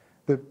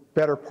the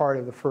better part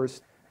of the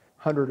first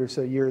 100 or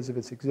so years of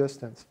its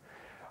existence.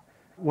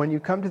 When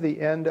you come to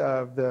the end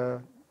of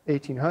the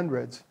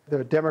 1800s,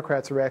 the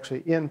Democrats are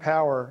actually in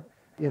power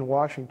in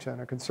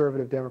Washington, a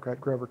conservative Democrat,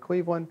 Grover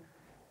Cleveland.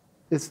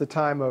 It's the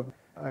time of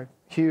a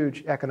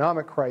huge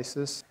economic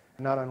crisis,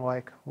 not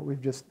unlike what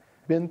we've just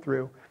been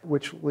through,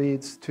 which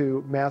leads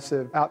to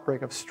massive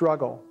outbreak of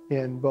struggle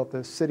in both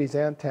the cities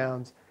and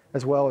towns,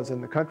 as well as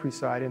in the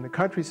countryside. In the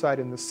countryside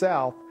in the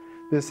South,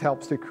 this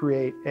helps to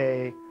create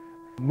a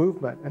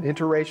movement, an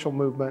interracial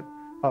movement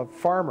of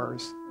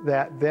farmers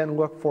that then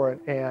look for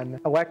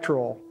an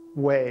electoral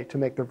way to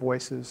make their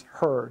voices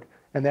heard.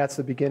 And that's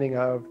the beginning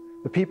of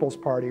the People's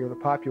Party or the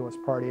Populist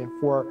Party. And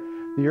for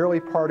the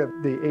early part of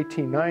the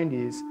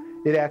 1890s,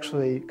 it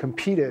actually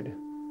competed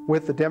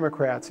with the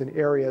Democrats in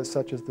areas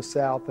such as the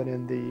South and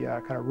in the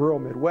kind of rural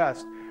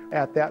Midwest.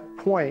 At that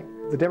point,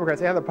 the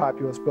Democrats and the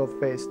Populists both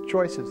faced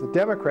choices. The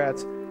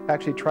Democrats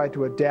actually tried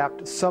to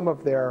adapt some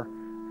of their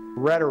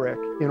rhetoric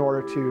in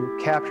order to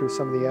capture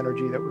some of the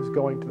energy that was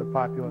going to the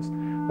Populists.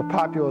 The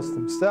Populists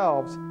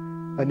themselves,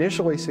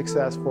 initially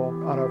successful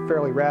on a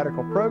fairly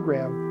radical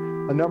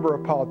program, a number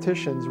of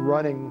politicians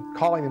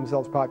calling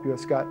themselves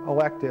populists, got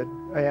elected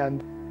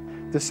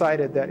and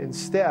decided that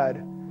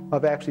instead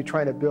of actually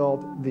trying to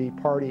build the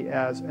party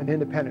as an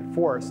independent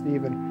force, to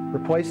even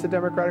replace the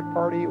Democratic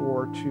Party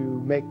or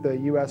to make the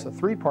U.S. a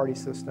three-party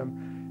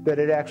system, that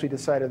it actually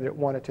decided that it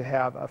wanted to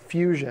have a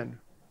fusion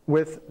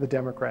with the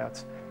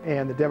Democrats.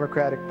 And the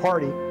Democratic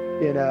Party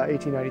in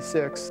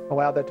 1896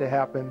 allowed that to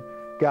happen,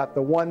 got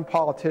the one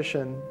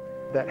politician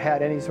that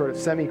had any sort of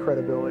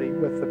semi-credibility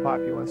with the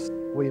populists,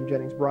 William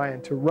Jennings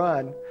Bryan, to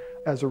run.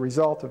 As a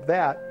result of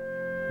that,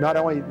 not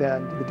only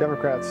then did the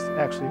Democrats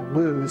actually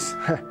lose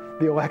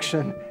the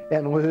election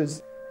and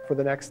lose for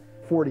the next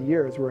 40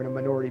 years, we're in a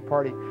minority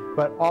party,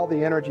 but all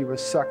the energy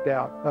was sucked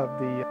out of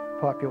the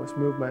populist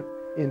movement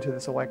into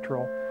this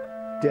electoral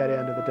dead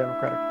end of the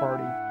Democratic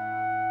Party.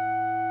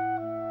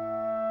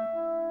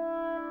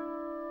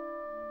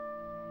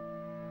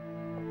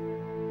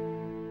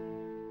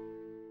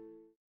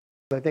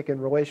 I think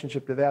in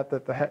relationship to that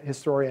the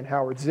historian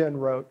Howard Zinn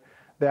wrote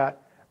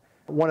that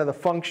one of the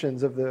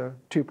functions of the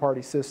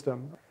two-party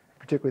system,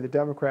 particularly the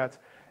Democrats,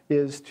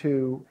 is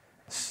to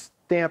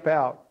stamp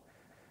out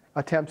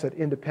attempts at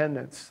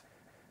independence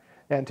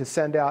and to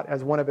send out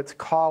as one of its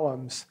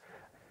columns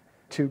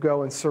to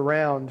go and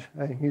surround,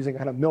 using a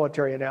kind of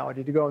military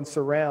analogy, to go and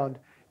surround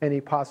any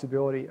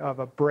possibility of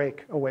a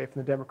break away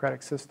from the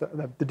democratic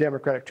system, the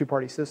democratic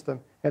two-party system,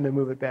 and to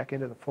move it back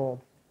into the fold.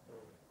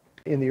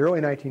 In the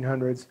early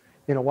 1900s,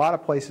 in a lot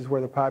of places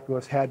where the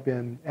populists had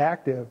been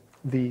active,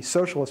 the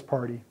Socialist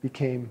Party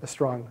became a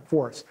strong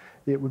force.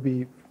 It would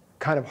be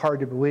kind of hard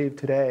to believe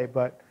today,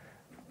 but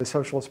the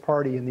Socialist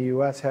Party in the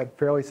U.S. had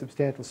fairly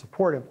substantial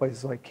support in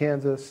places like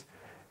Kansas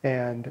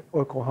and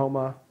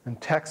Oklahoma and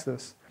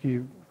Texas.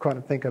 You kind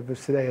of think of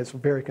this today as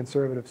very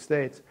conservative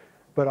states,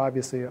 but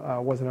obviously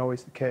wasn't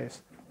always the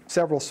case.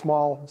 Several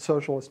small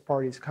socialist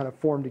parties kind of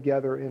formed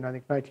together in, I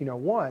think,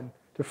 1901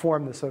 to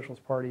form the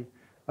Socialist Party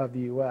of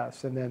the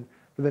U.S. And then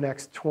for the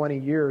next 20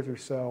 years or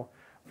so,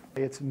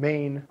 its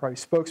main probably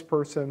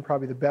spokesperson,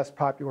 probably the best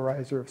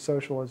popularizer of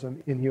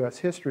socialism in U.S.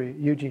 history,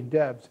 Eugene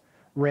Debs,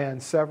 ran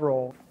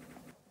several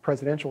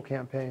presidential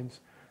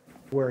campaigns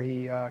where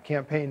he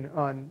campaigned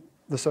on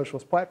the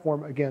socialist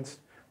platform against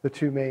the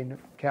two main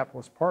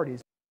capitalist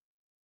parties.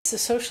 The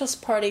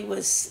Socialist Party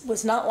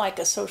was not like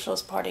a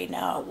socialist party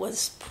now. It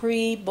was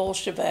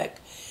pre-Bolshevik,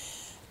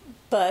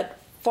 but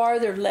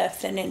farther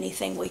left than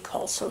anything we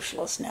call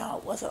socialist now.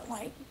 It wasn't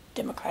like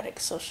Democratic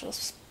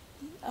Socialists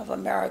of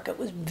America. It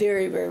was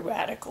very, very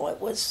radical.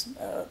 It was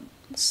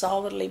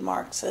solidly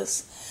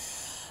Marxist,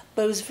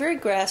 but it was very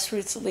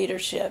grassroots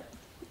leadership.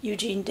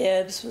 Eugene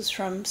Debs was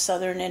from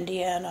southern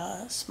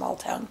Indiana, a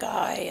small-town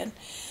guy,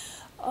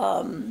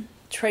 and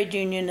trade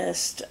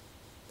unionist.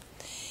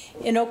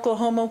 In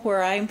Oklahoma,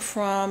 where I'm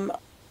from,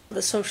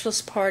 the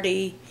Socialist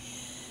Party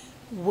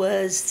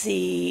was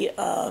the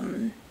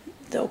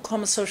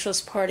Oklahoma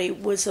Socialist Party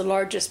was the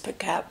largest per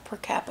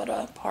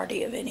capita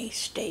party of any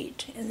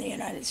state in the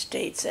United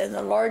States, and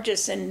the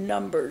largest in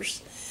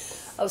numbers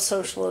of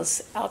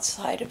socialists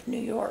outside of New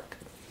York,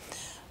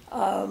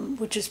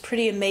 which is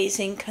pretty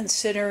amazing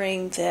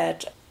considering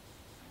that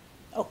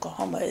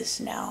Oklahoma is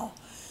now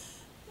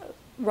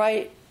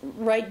right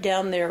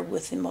down there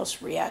with the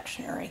most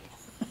reactionary.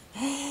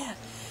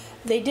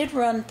 They did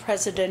run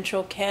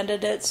presidential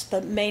candidates,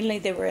 but mainly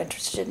they were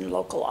interested in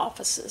local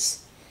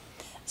offices.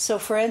 So,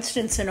 for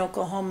instance, in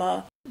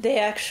Oklahoma, they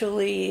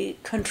actually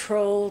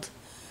controlled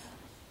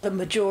the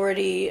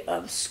majority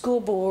of school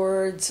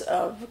boards,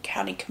 of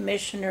county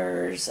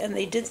commissioners, and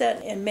they did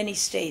that in many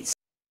states.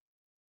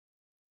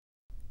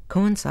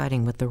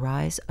 Coinciding with the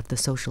rise of the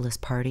Socialist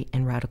Party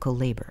and radical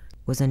labor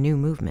was a new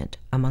movement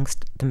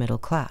amongst the middle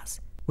class,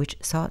 which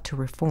sought to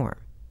reform,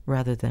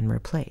 rather than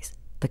replace,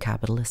 the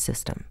capitalist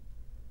system.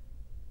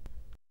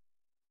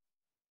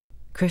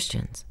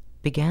 Christians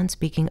began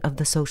speaking of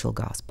the social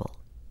gospel.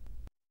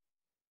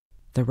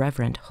 The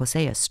Reverend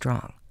Hosea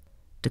Strong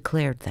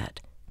declared that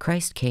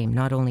Christ came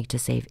not only to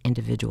save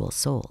individual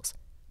souls,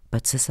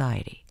 but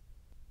society.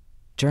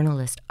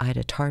 Journalist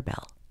Ida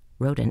Tarbell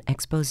wrote an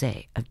expose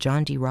of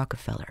John D.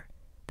 Rockefeller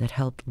that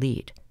helped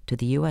lead to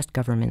the U.S.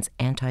 government's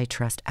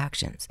antitrust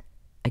actions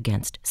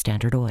against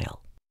Standard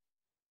Oil.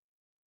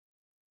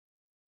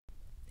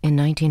 In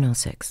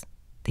 1906,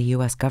 the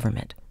U.S.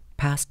 government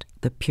passed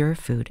the Pure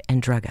Food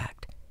and Drug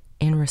Act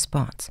in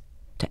response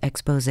to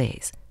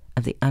exposés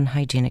of the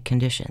unhygienic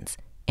conditions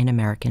in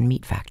American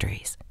meat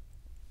factories.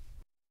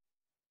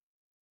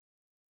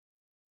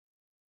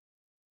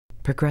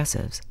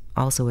 Progressives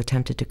also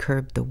attempted to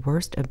curb the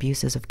worst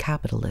abuses of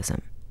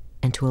capitalism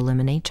and to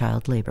eliminate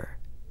child labor.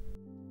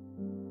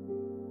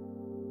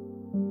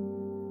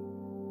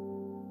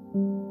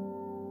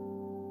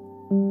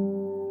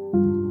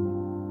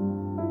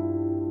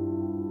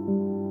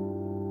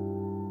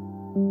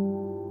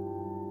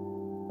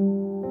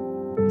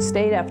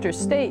 State after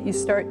state, you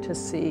start to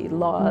see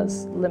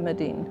laws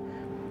limiting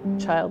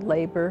child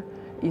labor.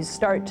 You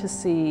start to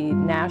see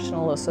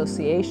national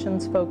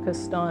associations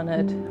focused on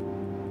it.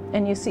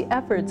 And you see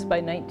efforts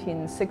by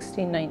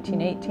 1916,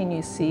 1918,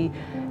 you see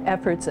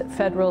efforts at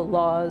federal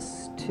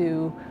laws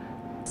to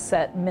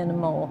set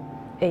minimal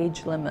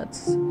age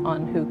limits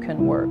on who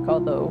can work,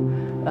 although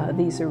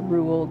these are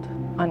ruled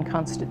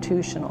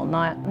unconstitutional.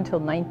 Not until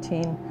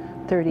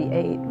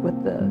 1938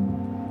 with the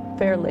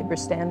Fair Labor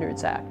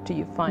Standards Act do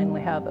you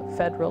finally have a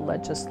federal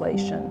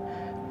legislation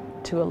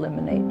to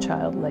eliminate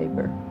child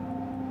labor.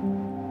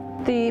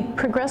 The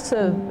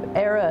progressive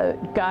era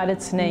got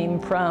its name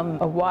from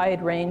a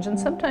wide range and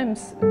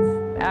sometimes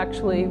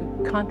actually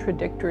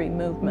contradictory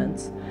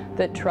movements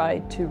that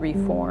tried to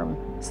reform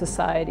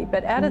society.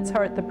 But at its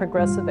heart, the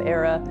progressive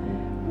era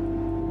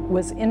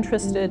was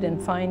interested in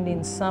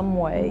finding some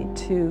way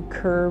to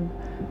curb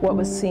what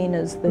was seen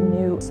as the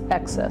new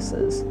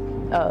excesses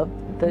of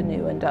the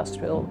new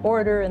industrial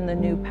order and the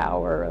new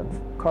power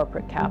of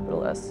corporate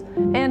capitalists,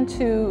 and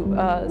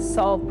to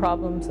solve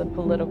problems of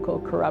political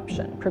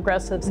corruption.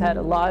 Progressives had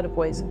a lot of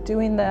ways of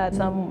doing that.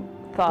 Some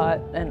thought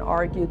and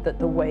argued that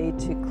the way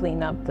to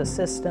clean up the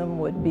system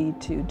would be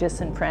to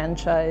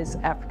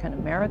disenfranchise African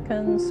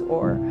Americans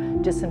or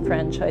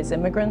disenfranchise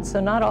immigrants. So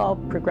not all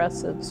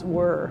progressives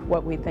were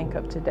what we think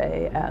of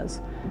today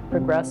as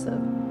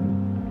progressive.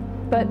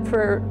 But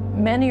for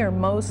many or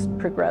most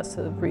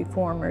progressive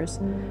reformers,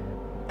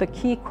 the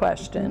key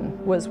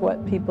question was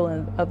what people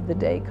of the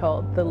day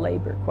called the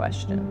labor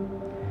question.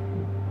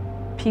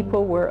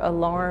 People were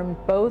alarmed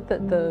both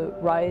at the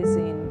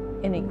rising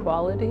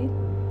inequality,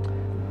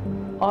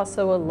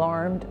 also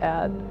alarmed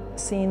at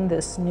seeing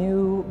this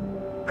new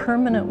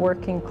permanent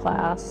working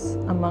class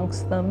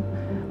amongst them,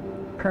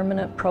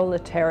 permanent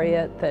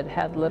proletariat that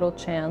had little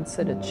chance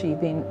at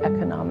achieving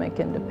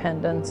economic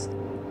independence.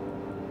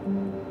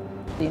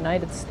 The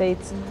United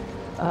States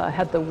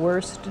had the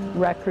worst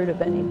record of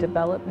any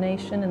developed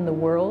nation in the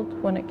world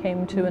when it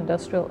came to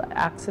industrial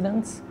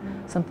accidents.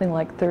 Something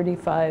like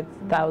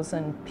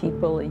 35,000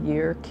 people a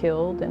year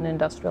killed in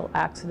industrial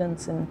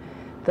accidents in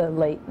the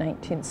late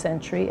 19th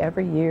century,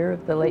 every year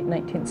of the late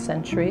 19th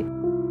century.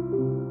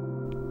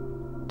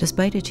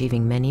 Despite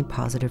achieving many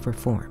positive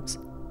reforms,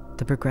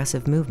 the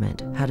progressive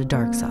movement had a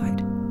dark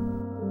side.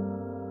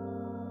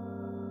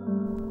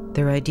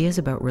 Their ideas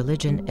about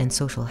religion and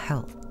social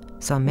health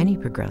saw many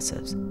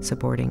progressives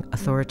supporting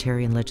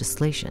authoritarian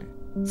legislation,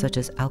 such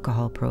as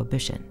alcohol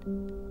prohibition,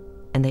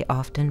 and they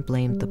often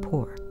blamed the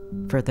poor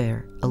for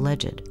their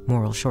alleged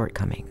moral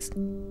shortcomings.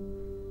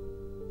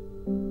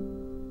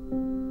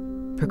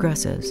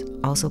 Progressives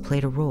also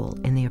played a role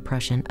in the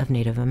oppression of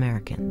Native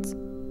Americans.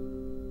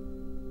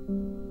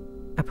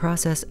 A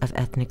process of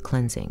ethnic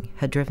cleansing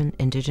had driven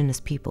indigenous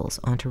peoples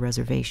onto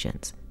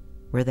reservations,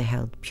 where they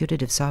held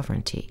putative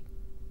sovereignty,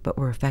 but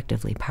were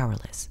effectively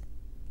powerless.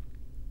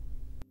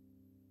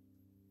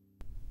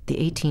 The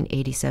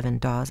 1887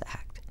 Dawes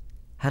Act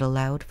had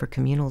allowed for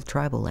communal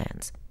tribal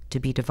lands to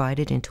be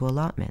divided into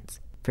allotments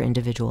for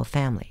individual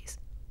families,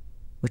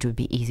 which would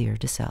be easier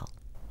to sell.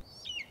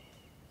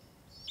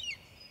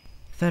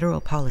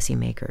 Federal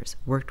policymakers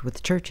worked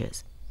with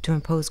churches to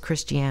impose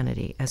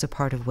Christianity as a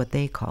part of what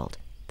they called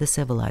the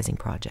civilizing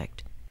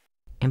project,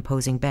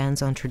 imposing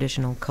bans on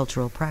traditional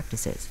cultural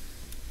practices,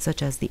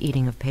 such as the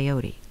eating of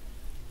peyote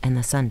and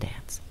the sun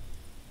dance.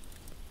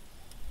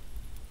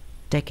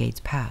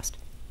 Decades passed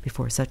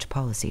before such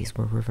policies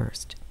were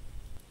reversed.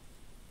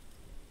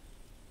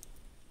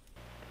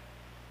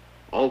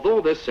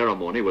 Although this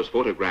ceremony was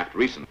photographed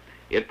recently,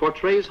 it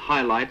portrays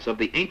highlights of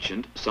the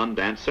ancient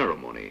Sundance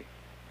ceremony.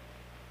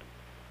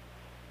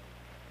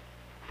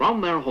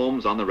 From their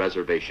homes on the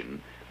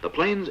reservation, the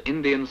Plains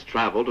Indians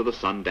travel to the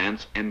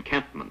Sundance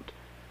encampment,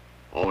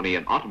 only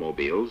in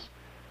automobiles.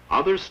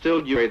 Others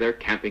still carry their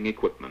camping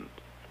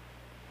equipment.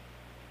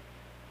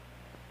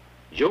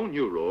 Joe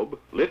Newrobe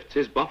lifts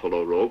his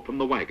buffalo robe from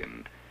the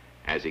wagon.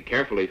 As he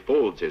carefully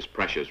folds his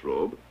precious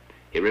robe,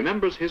 he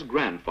remembers his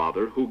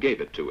grandfather who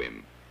gave it to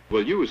him. He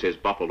will use his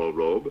buffalo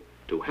robe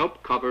to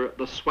help cover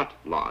the sweat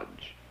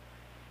lodge.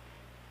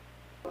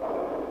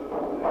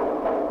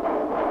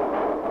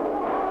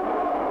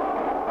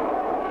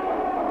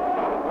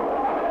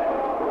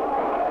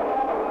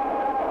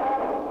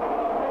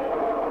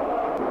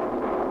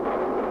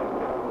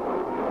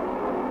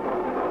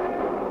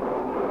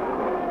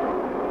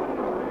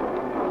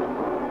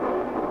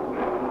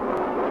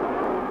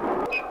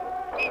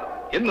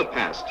 In the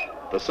past,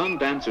 the sun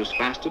dancers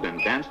fasted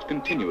and danced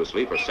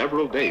continuously for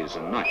several days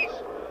and nights.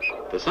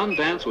 The sun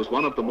dance was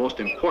one of the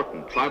most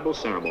important tribal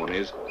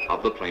ceremonies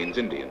of the Plains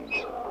Indians.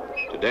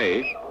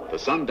 Today, the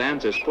sun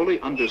dance is fully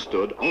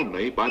understood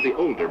only by the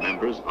older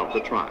members of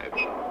the tribe.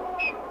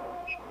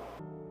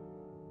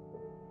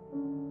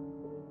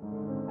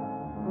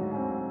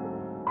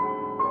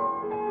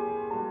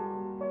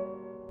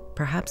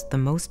 Perhaps the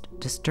most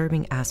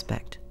disturbing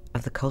aspect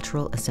of the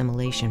cultural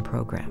assimilation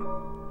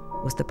program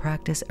was the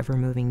practice of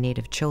removing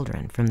Native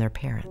children from their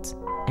parents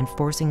and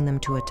forcing them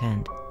to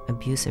attend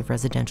abusive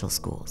residential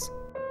schools.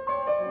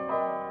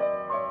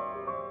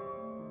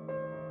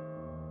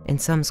 In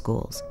some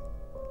schools,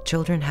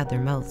 children had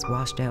their mouths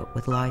washed out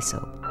with lye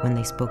soap when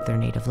they spoke their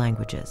native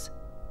languages.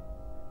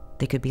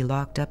 They could be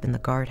locked up in the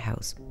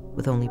guardhouse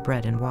with only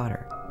bread and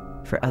water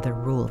for other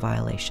rule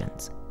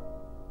violations.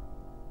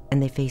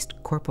 And they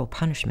faced corporal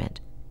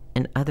punishment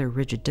and other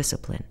rigid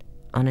discipline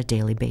on a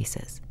daily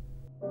basis.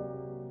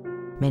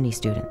 Many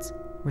students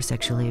were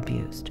sexually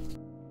abused.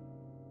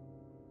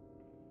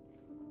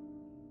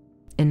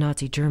 In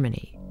Nazi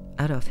Germany,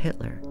 Adolf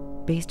Hitler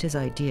based his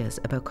ideas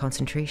about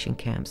concentration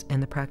camps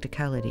and the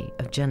practicality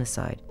of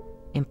genocide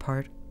in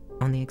part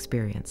on the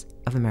experience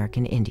of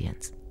American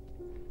Indians.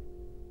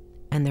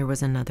 And there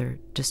was another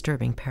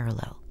disturbing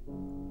parallel.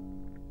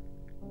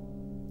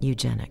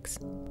 Eugenics,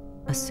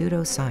 a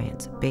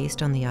pseudoscience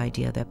based on the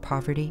idea that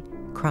poverty,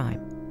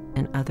 crime,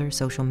 and other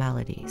social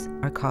maladies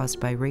are caused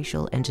by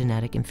racial and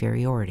genetic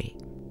inferiority,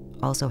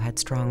 also had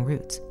strong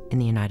roots in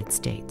the United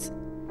States.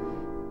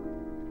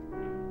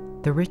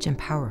 The rich and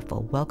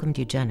powerful welcomed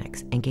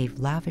eugenics and gave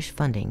lavish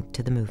funding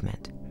to the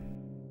movement.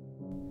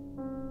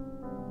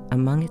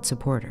 Among its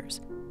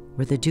supporters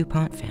were the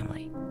DuPont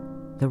family,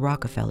 the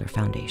Rockefeller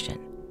Foundation,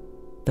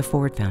 the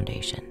Ford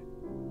Foundation,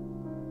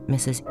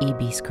 Mrs.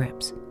 E.B.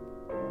 Scripps,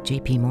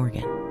 J.P.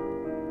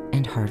 Morgan,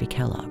 and Harvey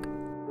Kellogg.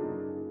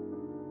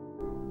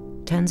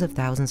 Tens of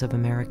thousands of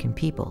American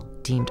people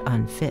deemed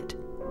unfit,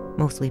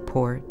 mostly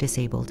poor,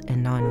 disabled,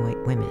 and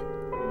non-white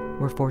women,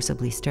 were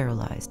forcibly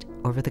sterilized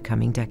over the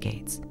coming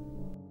decades.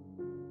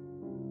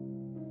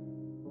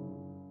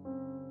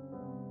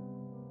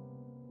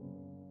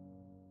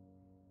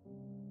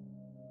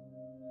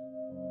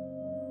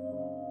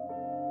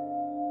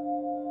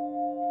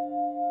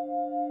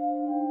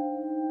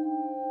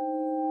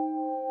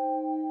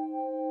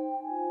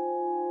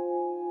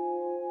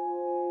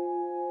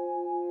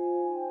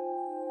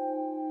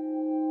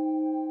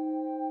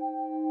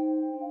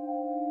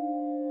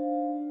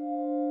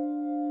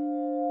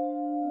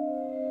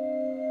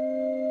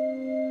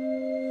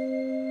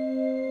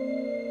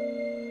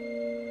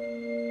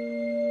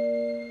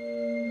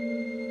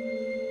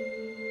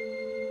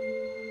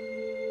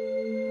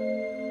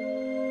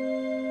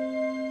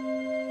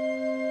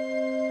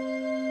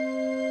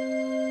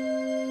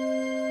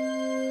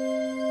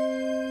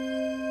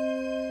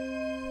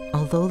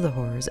 Although the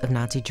horrors of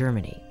Nazi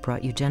Germany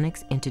brought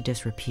eugenics into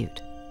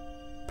disrepute,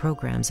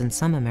 programs in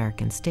some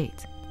American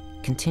states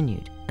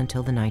continued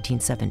until the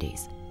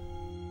 1970s.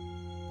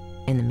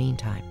 In the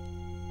meantime,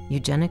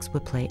 eugenics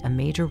would play a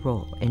major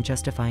role in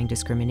justifying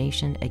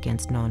discrimination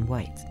against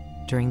non-whites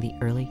during the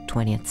early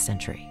 20th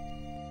century.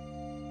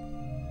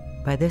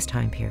 By this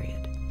time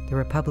period, the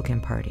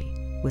Republican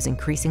Party was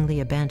increasingly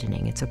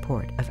abandoning its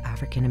support of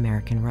African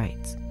American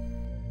rights.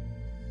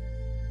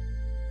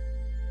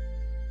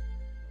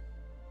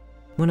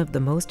 One of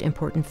the most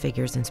important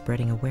figures in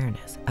spreading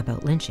awareness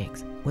about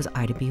lynchings was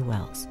Ida B.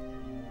 Wells.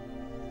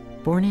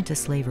 Born into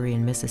slavery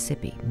in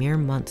Mississippi mere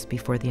months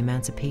before the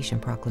Emancipation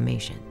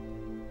Proclamation,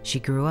 she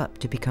grew up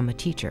to become a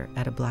teacher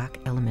at a black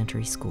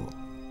elementary school.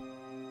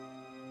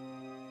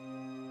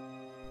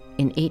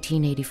 In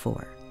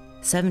 1884,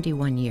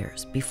 71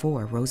 years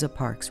before Rosa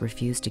Parks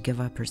refused to give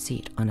up her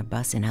seat on a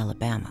bus in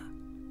Alabama,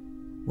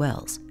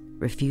 Wells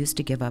refused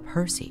to give up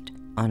her seat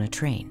on a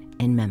train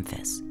in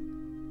Memphis.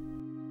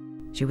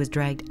 She was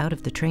dragged out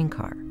of the train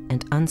car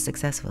and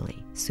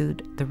unsuccessfully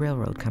sued the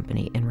railroad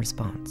company in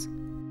response.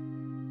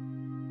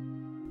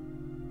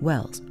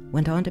 Wells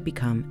went on to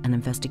become an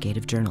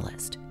investigative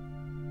journalist,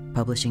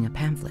 publishing a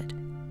pamphlet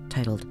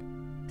titled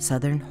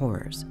Southern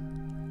Horrors,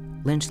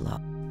 lynch law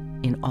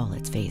in all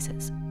its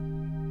phases.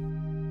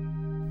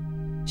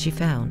 She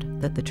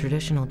found that the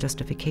traditional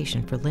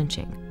justification for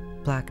lynching,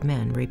 black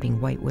men raping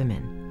white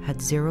women,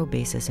 had zero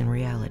basis in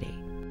reality.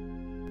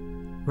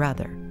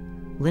 Rather,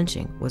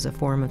 lynching was a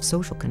form of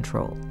social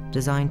control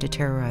designed to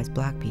terrorize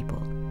black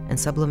people and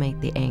sublimate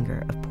the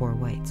anger of poor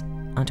whites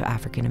onto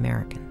African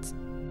Americans.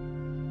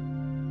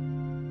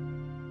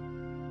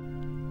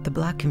 The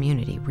black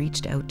community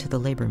reached out to the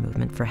labor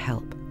movement for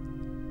help,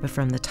 but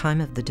from the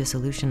time of the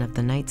dissolution of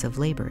the Knights of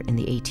Labor in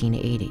the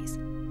 1880s,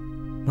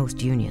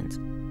 most unions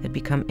had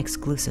become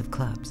exclusive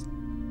clubs.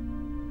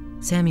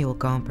 Samuel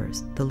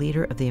Gompers, the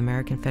leader of the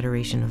American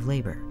Federation of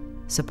Labor,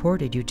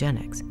 supported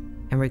eugenics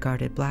and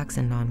regarded blacks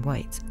and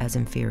non-whites as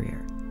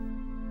inferior.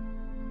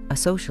 A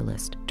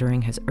socialist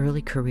during his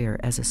early career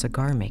as a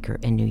cigar maker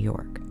in New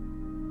York,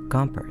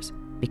 Gompers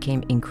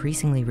became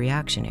increasingly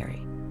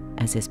reactionary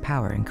as his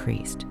power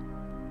increased,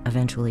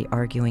 eventually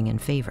arguing in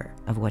favor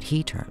of what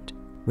he termed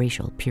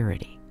racial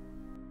purity.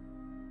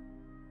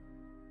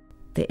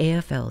 The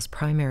AFL's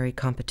primary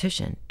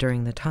competition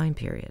during the time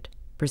period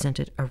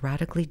presented a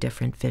radically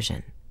different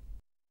vision.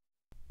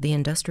 The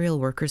industrial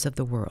workers of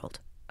the world,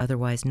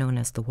 otherwise known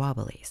as the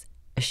Wobblies,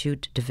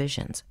 eschewed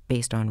divisions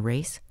based on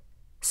race,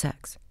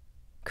 sex,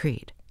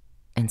 creed,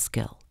 and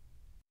skill.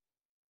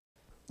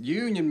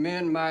 Union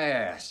men, my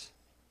ass.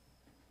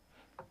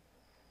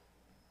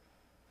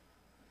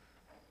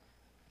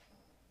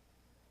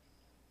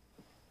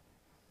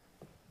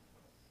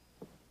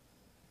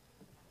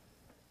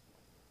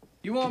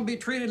 You want to be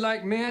treated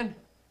like men?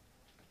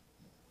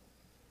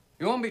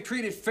 You want to be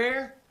treated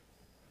fair?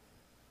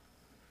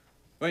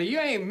 Well, you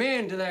ain't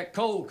men to that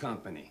coal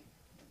company.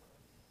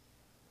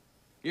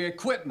 Your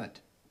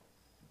equipment,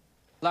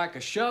 like a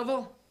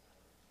shovel,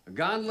 a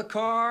gondola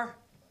car,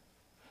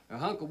 a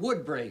hunk of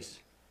wood brace.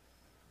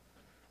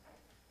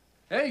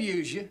 They'll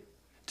use you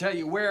till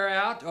you wear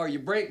out or you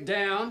break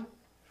down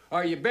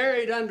or you're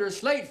buried under a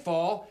slate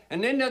fall,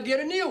 and then they'll get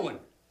a new one.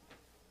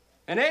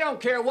 And they don't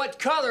care what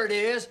color it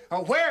is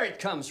or where it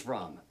comes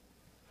from.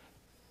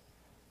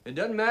 It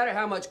doesn't matter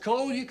how much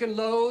coal you can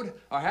load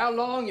or how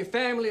long your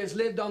family has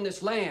lived on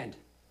this land.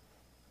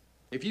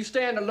 If you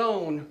stand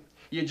alone,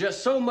 you're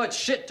just so much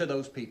shit to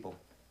those people.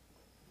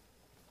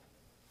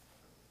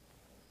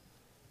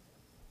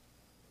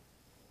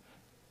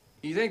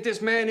 You think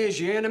this man is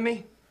your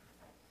enemy?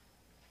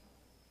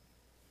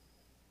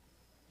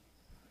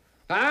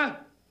 Huh?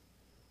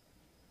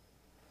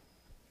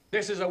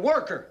 This is a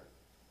worker.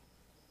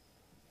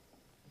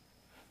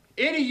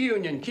 Any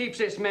union keeps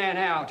this man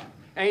out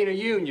ain't a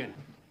union.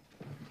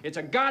 It's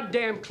a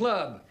goddamn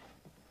club.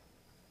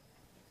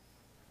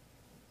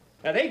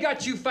 Now, they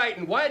got you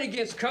fighting white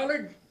against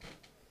colored,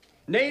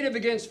 native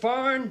against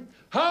foreign,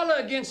 holla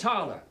against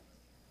holla.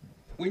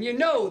 When you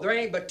know there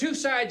ain't but two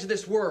sides of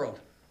this world,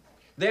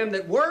 them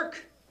that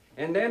work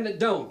and them that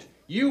don't.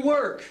 You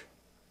work,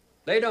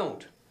 they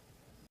don't.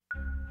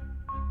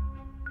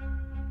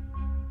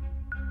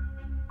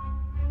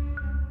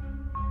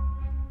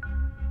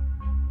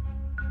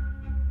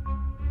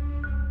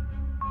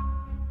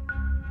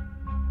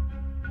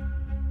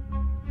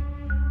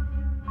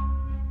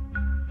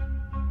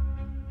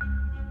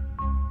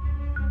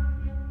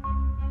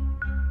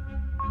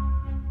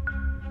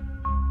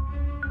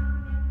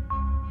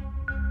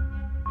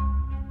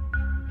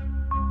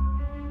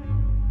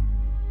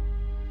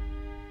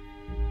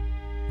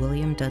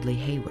 William Dudley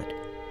Haywood,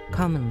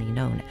 commonly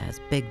known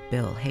as Big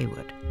Bill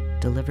Haywood,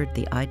 delivered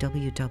the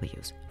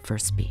IWW's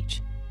first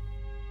speech.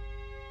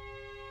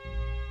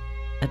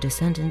 A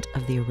descendant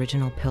of the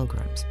original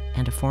Pilgrims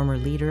and a former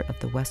leader of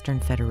the Western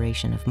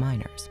Federation of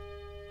Miners,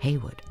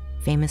 Haywood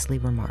famously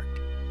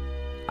remarked,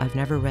 "I've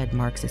never read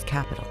Marx's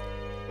Capital,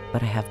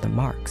 but I have the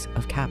marks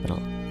of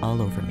capital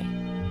all over me."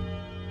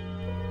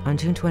 On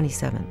June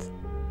 27,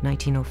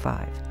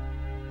 1905,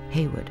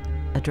 Haywood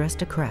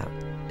addressed a crowd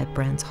at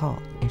Brands Hall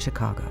in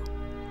Chicago.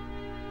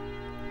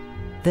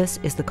 "This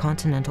is the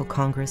Continental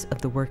Congress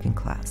of the Working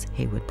Class,"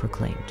 Haywood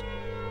proclaimed.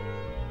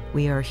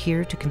 "We are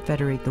here to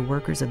confederate the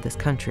workers of this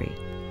country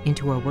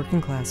into a working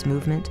class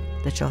movement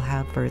that shall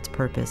have for its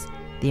purpose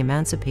the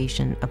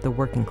emancipation of the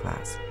working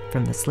class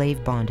from the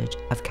slave bondage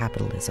of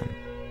capitalism."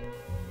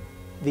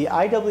 The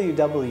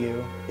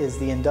IWW is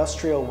the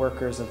industrial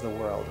workers of the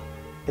world.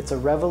 It's a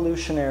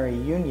revolutionary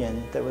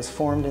union that was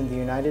formed in the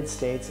United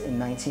States in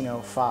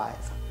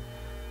 1905.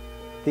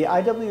 The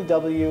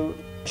IWW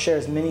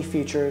shares many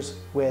features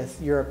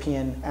with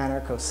European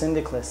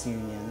anarcho-syndicalist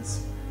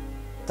unions,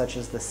 such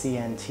as the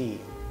CNT.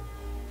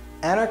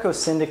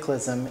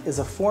 Anarcho-syndicalism is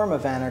a form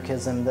of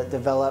anarchism that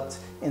developed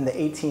in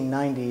the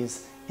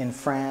 1890s in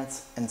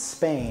France and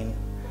Spain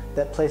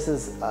that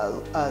places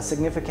a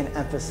significant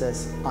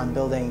emphasis on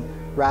building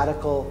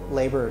radical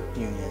labor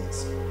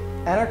unions.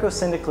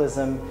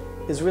 Anarcho-syndicalism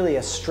is really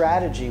a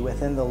strategy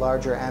within the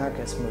larger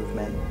anarchist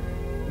movement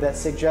that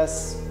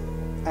suggests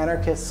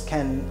anarchists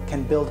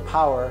can build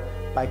power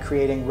by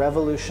creating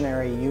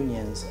revolutionary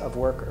unions of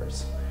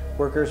workers.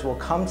 Workers will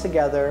come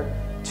together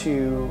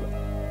to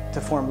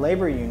form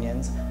labor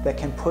unions that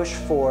can push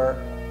for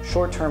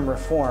short-term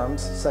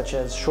reforms, such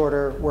as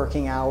shorter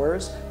working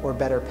hours or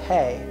better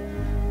pay.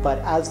 But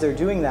as they're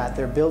doing that,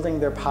 they're building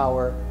their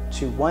power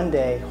to one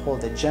day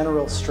hold a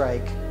general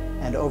strike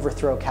and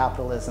overthrow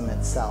capitalism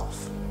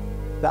itself.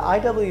 The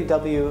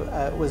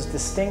IWW was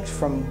distinct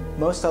from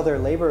most other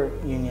labor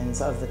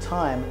unions of the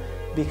time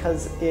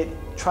because it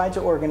tried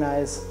to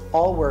organize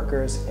all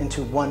workers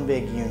into one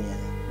big union.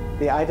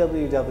 The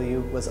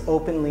IWW was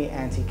openly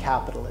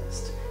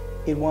anti-capitalist.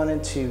 It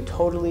wanted to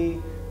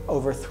totally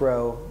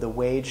overthrow the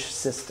wage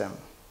system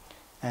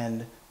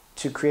and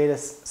to create a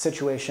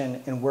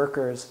situation in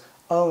workers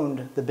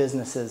owned the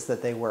businesses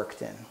that they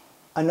worked in.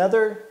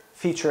 Another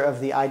feature of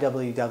the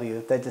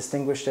IWW that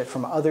distinguished it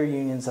from other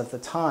unions of the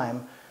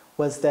time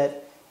was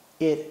that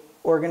it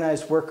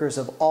organized workers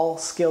of all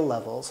skill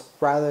levels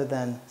rather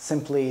than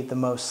simply the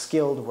most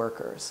skilled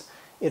workers.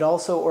 It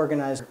also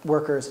organized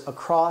workers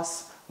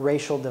across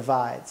racial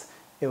divides.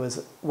 It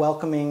was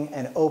welcoming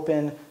and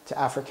open to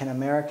African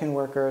American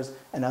workers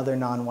and other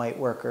non-white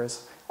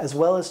workers, as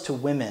well as to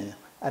women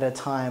at a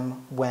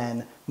time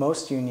when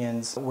most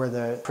unions were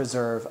the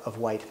preserve of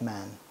white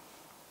men.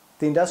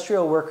 The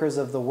industrial workers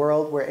of the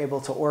world were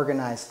able to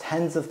organize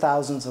tens of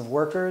thousands of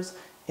workers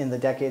in the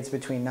decades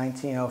between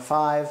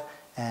 1905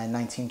 and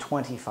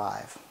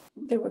 1925.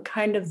 They were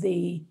kind of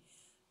the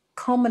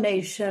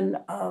culmination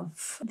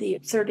of the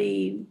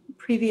 30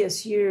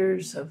 previous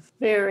years of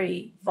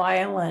very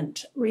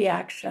violent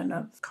reaction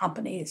of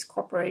companies,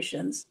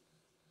 corporations,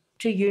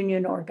 to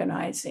union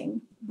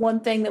organizing. One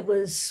thing that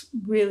was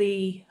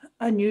really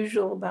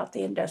unusual about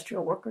the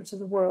industrial workers of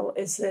the world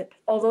is that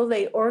although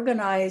they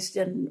organized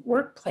in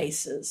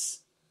workplaces,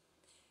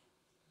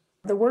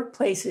 the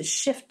workplaces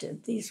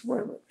shifted. These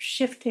were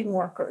shifting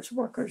workers,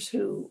 workers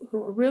who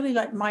were really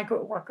like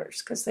migrant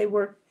workers because they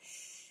worked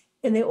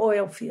in the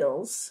oil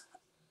fields,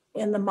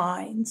 in the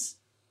mines.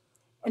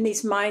 And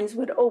these mines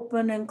would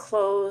open and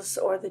close,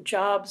 or the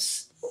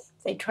jobs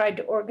they tried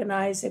to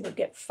organize, they would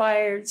get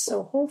fired.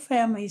 So whole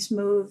families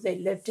moved. They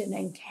lived in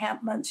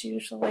encampments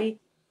usually,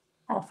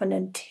 often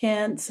in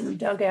tents and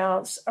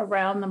dugouts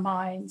around the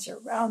mines,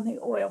 around the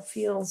oil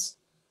fields.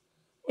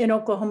 In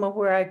Oklahoma,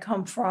 where I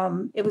come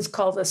from, it was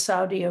called the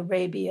Saudi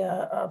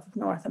Arabia of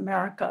North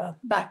America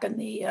back in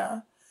the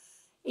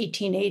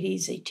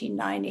 1880s,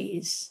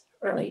 1890s,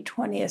 early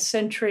 20th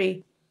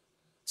century.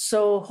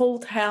 So whole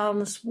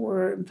towns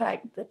were, in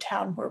fact, the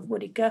town where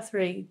Woody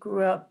Guthrie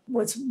grew up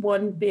was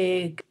one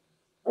big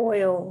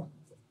oil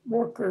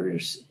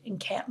workers'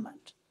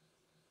 encampment.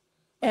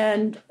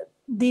 And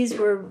these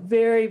were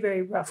very,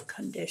 very rough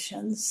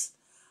conditions.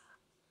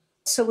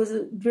 So it was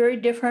very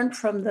different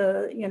from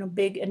the,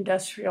 big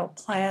industrial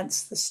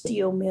plants, the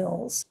steel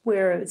mills,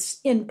 where it's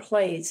in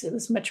place. It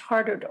was much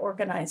harder to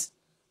organize.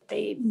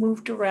 They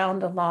moved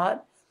around a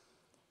lot,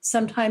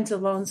 sometimes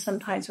alone,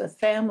 sometimes with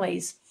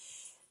families.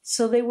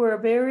 So they were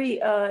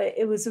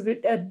it was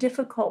a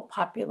difficult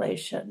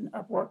population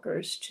of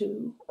workers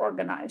to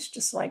organize,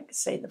 just like,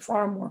 say, the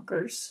farm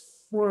workers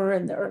were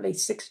in the early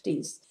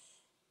 60s.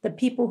 The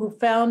people who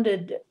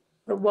founded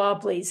the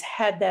Wobblies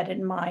had that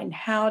in mind.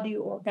 How do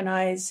you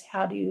organize?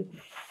 How do you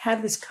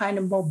have this kind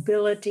of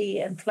mobility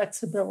and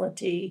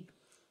flexibility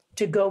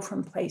to go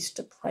from place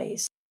to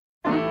place?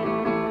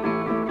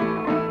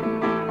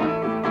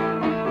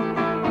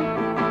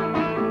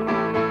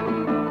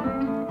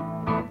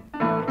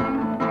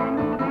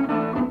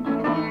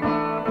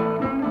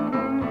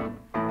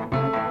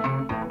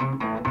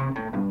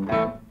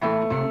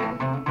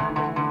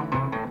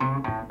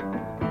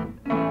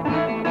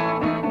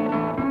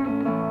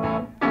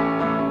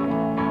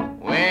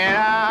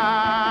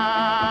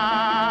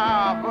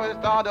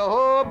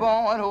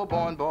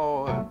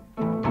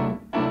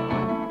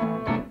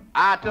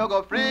 I took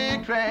a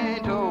freight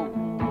train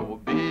to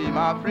be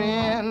my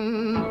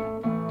friend.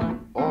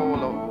 Oh,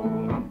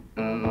 Lord.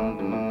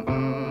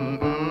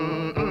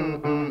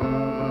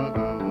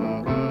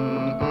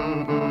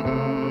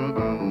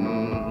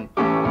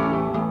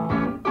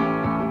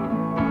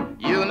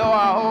 You know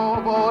I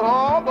hoboed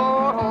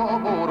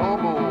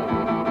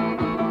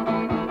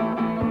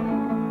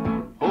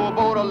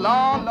a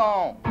long,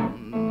 long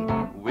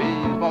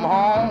ways from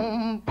home.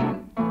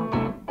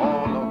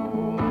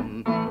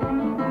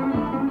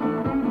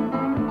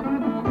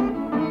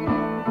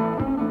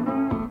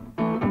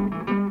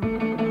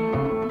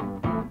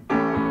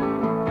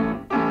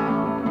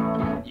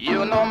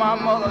 My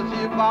mother,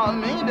 she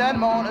found me that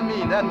morning.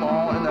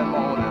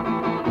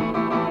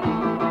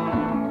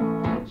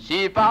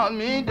 She found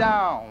me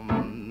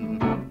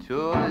down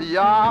to the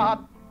yard.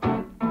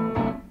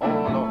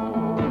 Oh,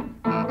 Lord.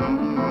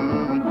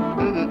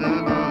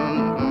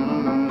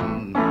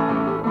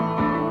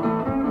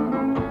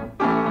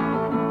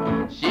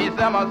 She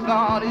said, my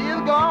son,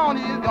 he's gone.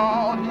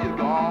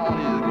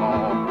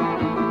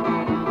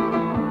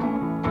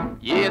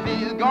 Yes,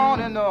 he's gone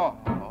in the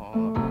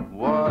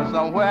woods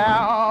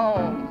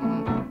somewhere.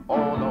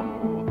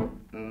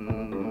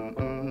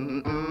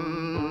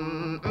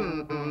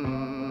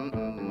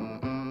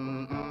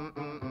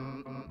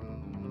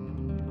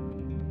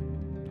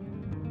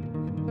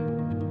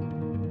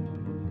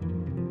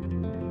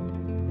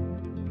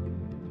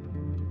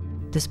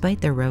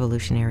 Despite their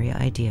revolutionary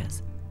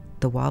ideas,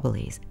 the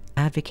Wobblies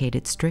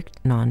advocated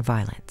strict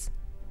nonviolence.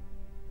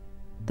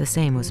 The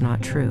same was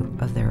not true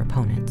of their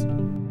opponents.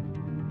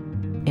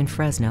 In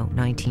Fresno,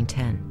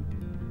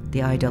 1910, the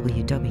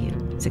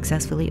IWW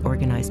successfully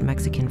organized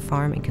Mexican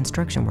farm and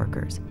construction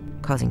workers,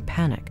 causing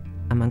panic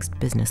amongst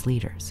business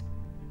leaders.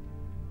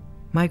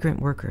 Migrant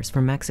workers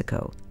from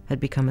Mexico had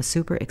become a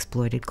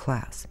super-exploited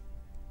class,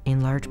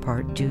 in large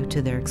part due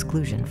to their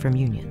exclusion from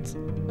unions.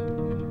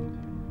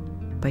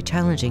 By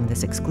challenging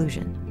this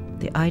exclusion,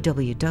 the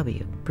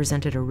IWW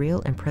presented a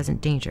real and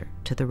present danger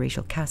to the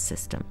racial caste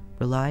system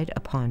relied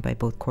upon by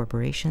both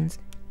corporations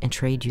and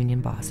trade union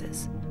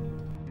bosses.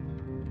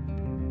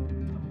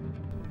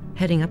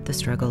 Heading up the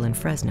struggle in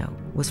Fresno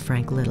was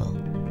Frank Little,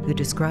 who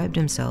described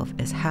himself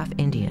as half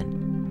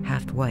Indian,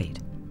 half white,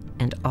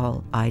 and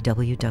all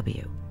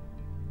IWW.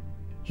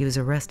 He was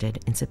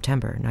arrested in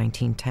September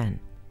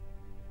 1910.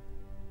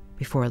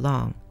 Before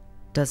long,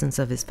 dozens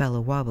of his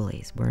fellow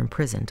Wobblies were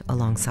imprisoned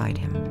alongside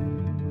him.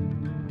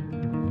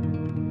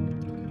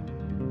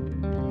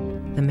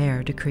 The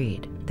mayor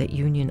decreed that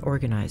union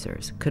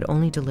organizers could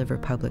only deliver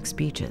public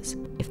speeches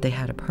if they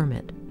had a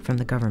permit from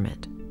the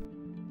government.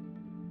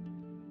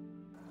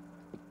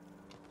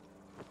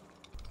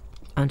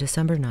 On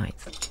December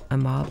 9th, a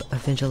mob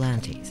of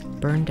vigilantes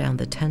burned down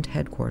the tent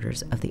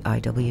headquarters of the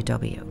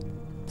IWW,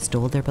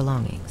 stole their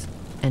belongings,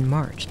 and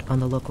marched on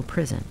the local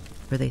prison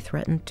where they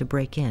threatened to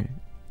break in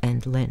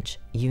and lynch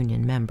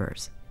union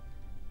members.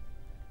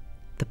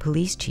 The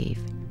police chief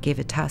gave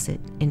a tacit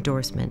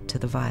endorsement to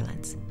the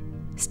violence,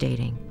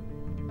 stating,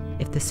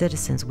 "If the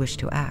citizens wish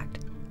to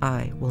act,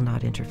 I will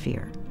not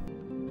interfere."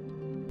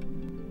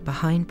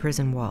 Behind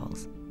prison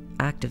walls,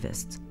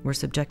 activists were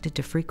subjected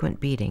to frequent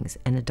beatings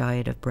and a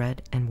diet of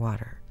bread and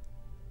water.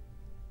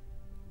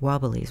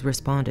 Wobblies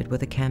responded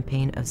with a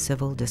campaign of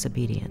civil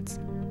disobedience.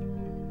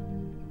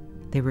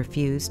 They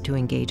refused to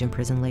engage in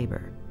prison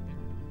labor.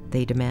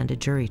 They demanded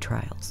jury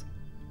trials.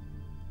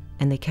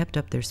 And they kept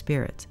up their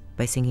spirits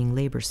by singing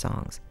labor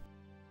songs.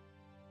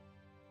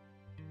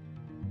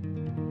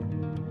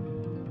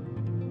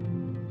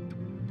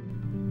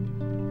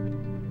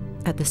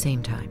 At the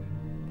same time,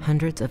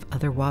 hundreds of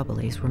other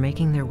Wobblies were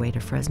making their way to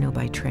Fresno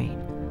by train,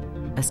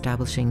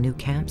 establishing new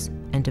camps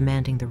and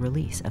demanding the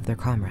release of their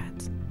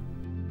comrades.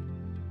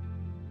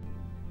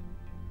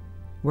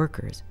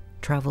 Workers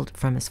traveled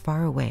from as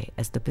far away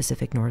as the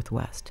Pacific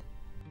Northwest.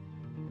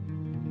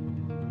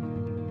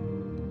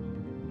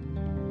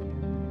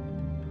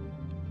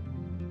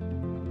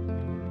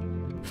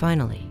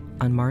 Finally,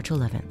 on March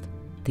 11th,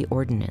 the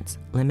ordinance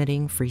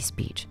limiting free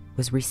speech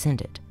was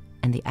rescinded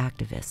and the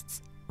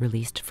activists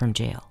released from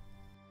jail.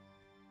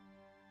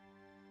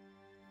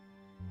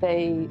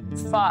 They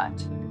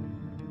fought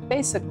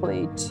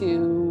basically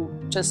to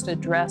just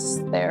address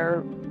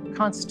their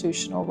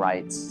constitutional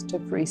rights to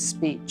free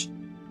speech.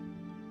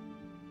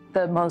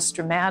 The most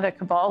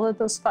dramatic of all of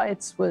those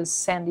fights was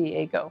San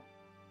Diego.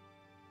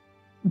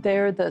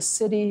 There, the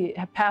city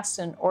had passed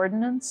an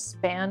ordinance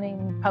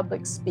banning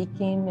public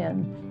speaking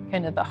in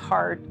kind of the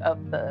heart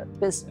of the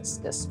business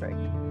district.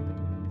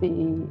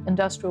 The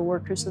industrial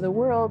workers of the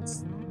world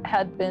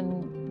had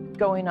been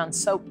going on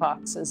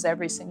soapboxes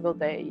every single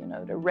day,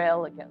 to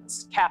rail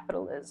against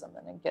capitalism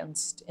and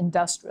against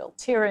industrial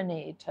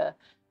tyranny, to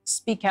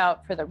speak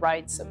out for the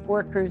rights of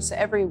workers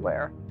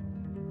everywhere.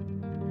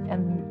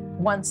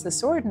 And once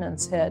this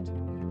ordinance hit,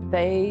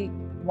 they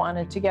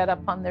wanted to get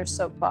up on their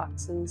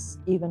soapboxes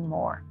even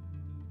more.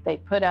 They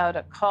put out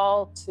a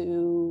call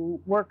to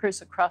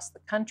workers across the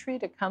country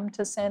to come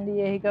to San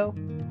Diego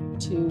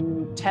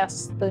to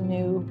test the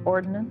new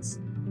ordinance.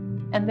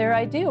 And their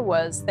idea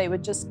was they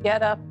would just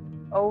get up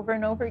over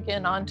and over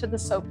again onto the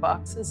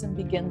soapboxes and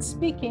begin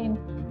speaking.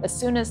 As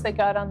soon as they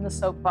got on the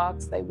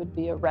soapbox, they would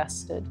be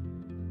arrested.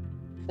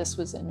 This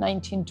was in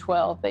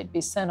 1912. They'd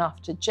be sent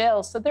off to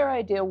jail. So their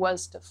idea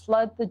was to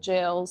flood the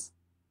jails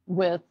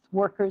with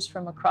workers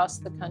from across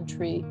the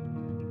country,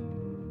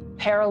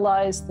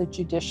 paralyze the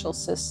judicial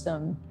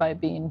system by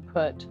being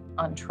put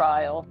on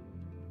trial.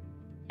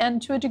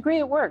 And to a degree,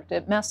 it worked.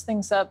 It messed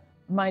things up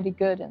mighty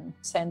good in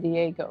San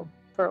Diego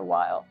for a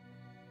while.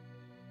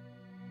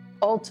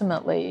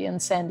 Ultimately, in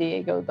San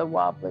Diego, the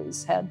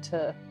Wobblies had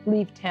to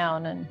leave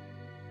town and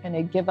kind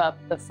of give up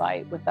the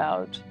fight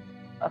without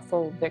a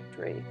full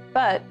victory.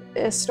 But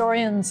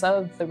historians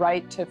of the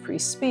right to free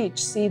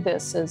speech see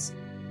this as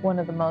one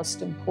of the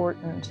most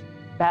important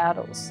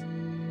battles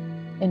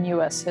in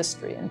U.S.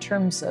 history in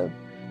terms of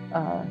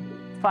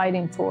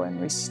fighting for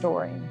and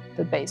restoring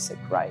the basic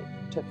right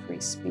to free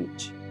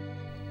speech.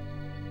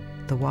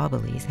 The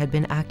Wobblies had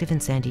been active in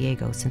San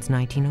Diego since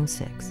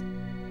 1906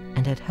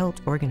 and had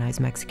helped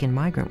organize Mexican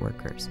migrant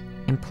workers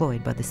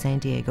employed by the San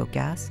Diego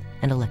Gas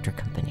and Electric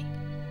Company.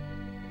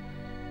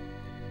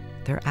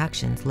 Their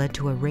actions led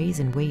to a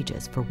raise in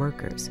wages for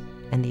workers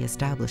and the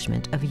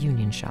establishment of a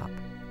union shop.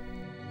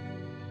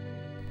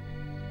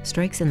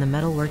 Strikes in the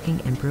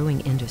metalworking and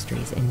brewing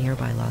industries in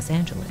nearby Los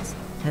Angeles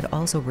had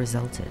also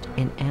resulted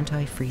in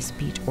anti-free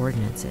speech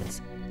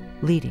ordinances,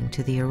 leading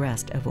to the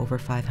arrest of over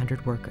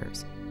 500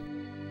 workers.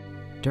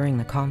 During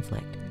the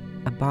conflict,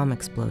 a bomb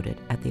exploded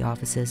at the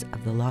offices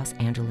of the Los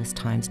Angeles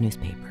Times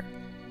newspaper,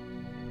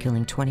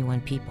 killing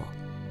 21 people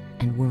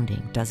and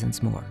wounding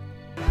dozens more.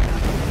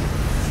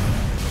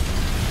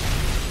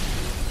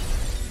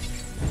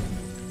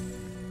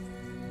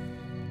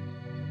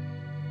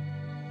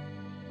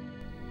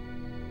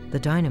 The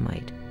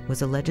dynamite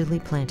was allegedly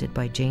planted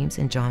by James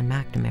and John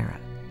McNamara,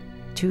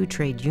 two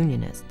trade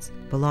unionists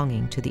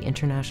belonging to the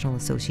International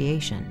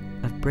Association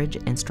of Bridge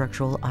and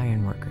Structural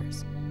Iron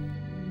Workers.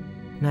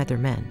 Neither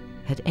men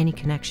had any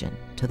connection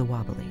to the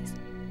Wobblies.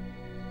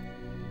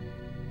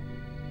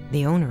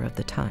 The owner of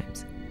the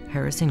Times,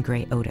 Harrison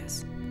Gray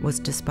Otis, was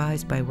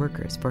despised by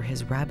workers for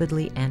his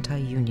rabidly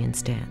anti-union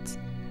stance.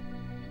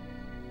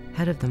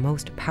 Head of the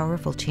most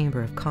powerful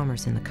chamber of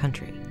commerce in the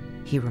country,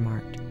 he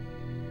remarked,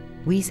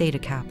 "We say to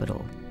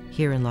capital,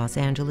 here in Los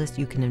Angeles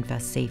you can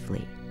invest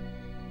safely.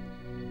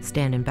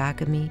 Stand in back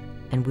of me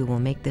and we will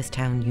make this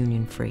town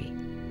union-free.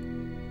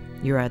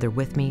 You're either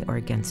with me or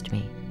against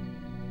me."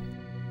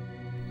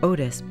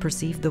 Otis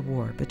perceived the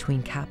war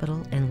between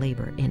capital and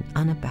labor in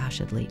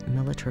unabashedly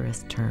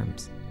militarist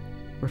terms,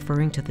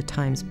 referring to the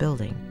Times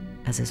building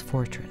as his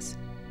fortress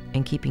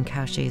and keeping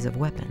caches of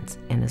weapons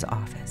in his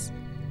office.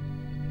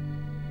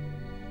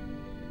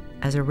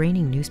 As a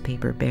reigning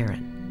newspaper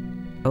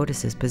baron,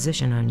 Otis's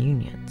position on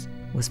unions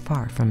was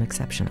far from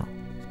exceptional.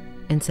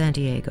 In San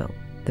Diego,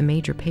 the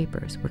major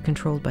papers were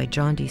controlled by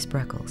John D.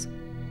 Spreckels,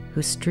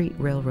 whose street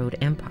railroad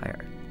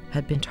empire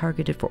had been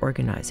targeted for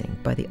organizing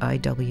by the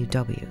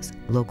IWW's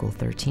Local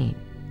 13.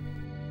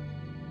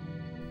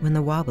 When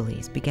the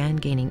Wobblies began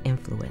gaining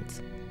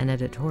influence, an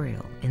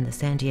editorial in the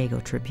San Diego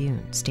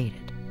Tribune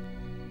stated,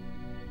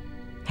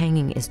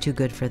 "Hanging is too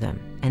good for them,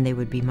 and they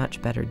would be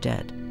much better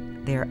dead.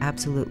 They are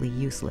absolutely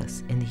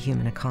useless in the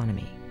human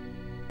economy."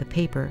 The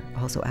paper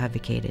also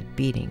advocated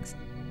beatings,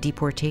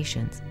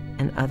 deportations,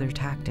 and other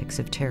tactics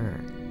of terror.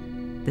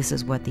 This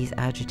is what these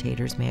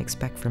agitators may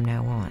expect from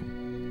now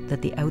on,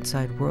 that the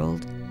outside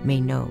world may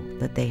know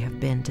that they have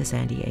been to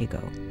San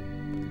Diego.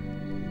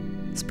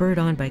 Spurred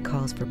on by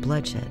calls for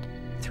bloodshed,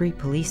 3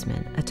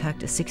 policemen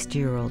attacked a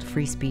 60-year-old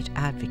free speech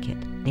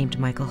advocate named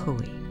Michael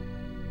Hoey.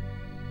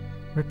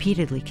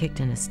 Repeatedly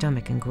kicked in his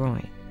stomach and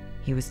groin,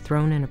 he was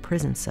thrown in a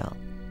prison cell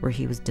where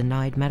he was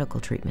denied medical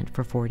treatment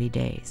for 40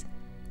 days.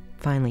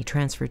 Finally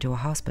transferred to a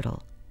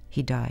hospital,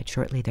 he died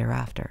shortly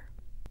thereafter.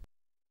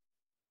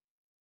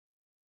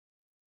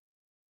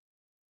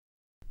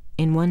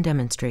 In one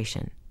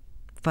demonstration,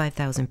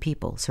 5,000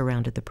 people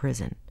surrounded the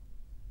prison.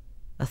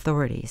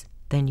 Authorities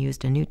then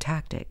used a new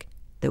tactic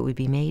that would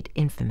be made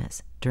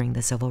infamous during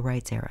the Civil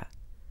Rights era.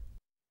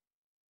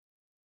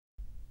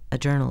 A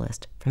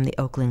journalist from the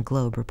Oakland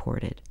Globe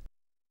reported,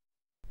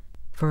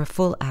 "For a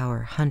full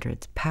hour,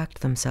 hundreds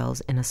packed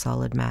themselves in a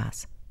solid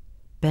mass,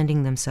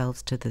 bending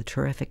themselves to the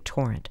terrific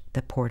torrent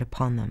that poured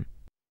upon them.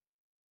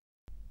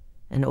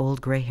 An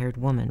old gray-haired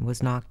woman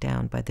was knocked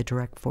down by the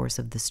direct force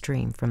of the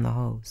stream from the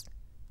hose.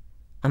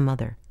 A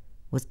mother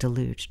was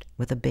deluged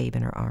with a babe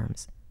in her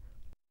arms."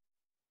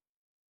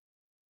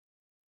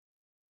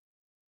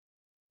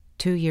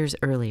 2 years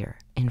earlier,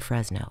 in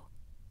Fresno,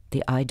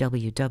 the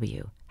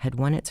IWW had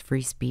won its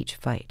free speech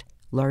fight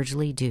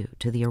largely due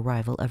to the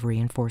arrival of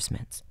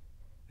reinforcements,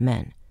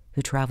 men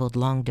who traveled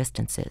long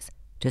distances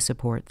to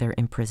support their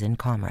imprisoned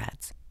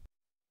comrades.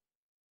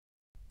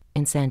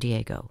 In San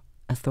Diego,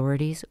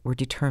 authorities were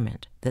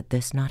determined that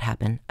this not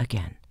happen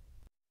again.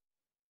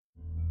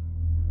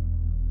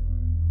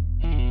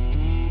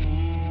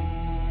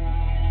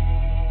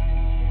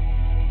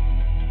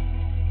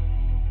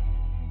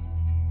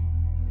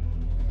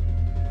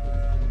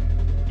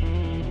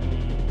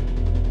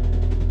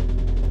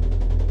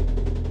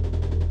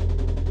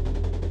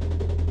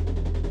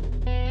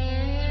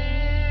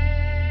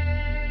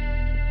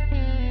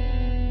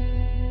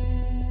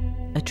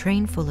 A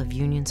train full of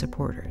Union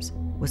supporters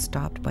was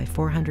stopped by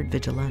 400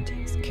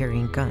 vigilantes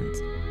carrying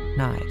guns,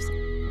 knives,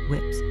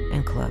 whips,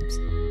 and clubs.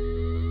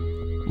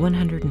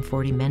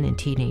 140 men and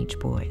teenage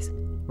boys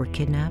were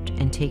kidnapped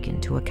and taken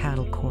to a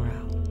cattle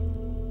corral,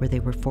 where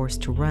they were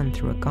forced to run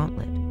through a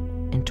gauntlet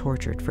and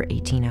tortured for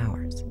 18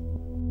 hours.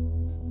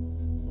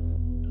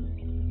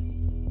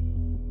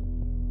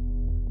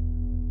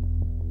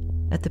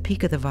 At the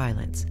peak of the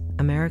violence,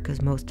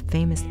 America's most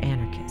famous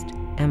anarchist,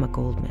 Emma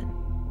Goldman,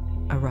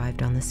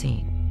 arrived on the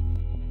scene.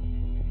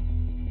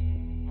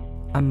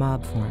 A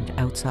mob formed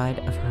outside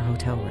of her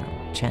hotel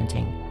room,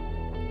 chanting,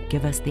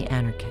 "Give us the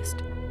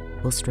anarchist.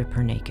 We'll strip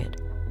her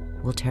naked.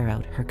 We'll tear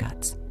out her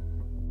guts."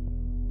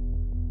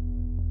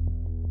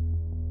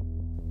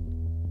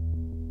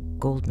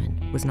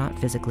 Goldman was not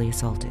physically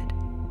assaulted,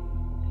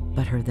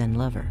 but her then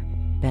lover,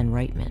 Ben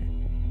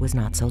Reitman, was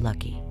not so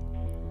lucky.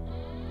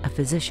 A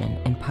physician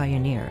and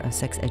pioneer of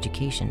sex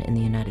education in the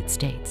United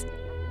States,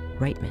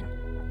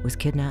 Reitman was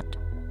kidnapped,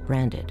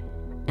 branded,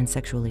 and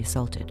sexually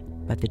assaulted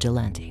by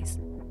vigilantes.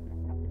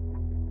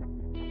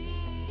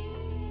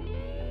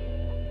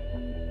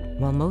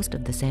 While most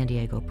of the San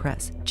Diego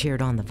press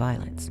cheered on the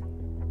violence,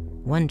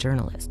 one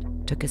journalist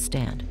took a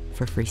stand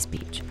for free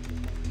speech.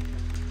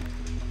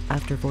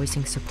 after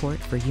voicing support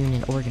for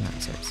union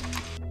organizers.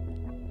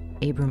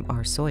 Abram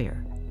R.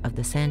 Sawyer of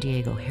the San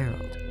Diego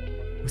Herald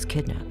was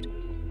kidnapped,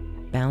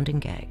 bound and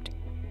gagged,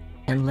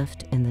 and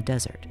left in the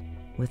desert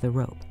with a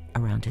rope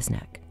around his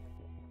neck.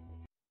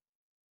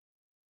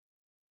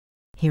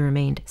 He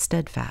remained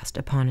steadfast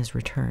upon his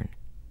return,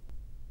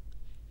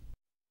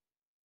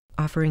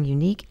 offering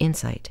unique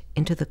insight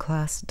into the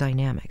class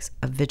dynamics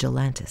of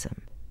vigilantism.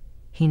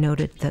 He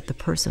noted that the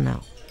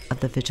personnel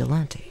of the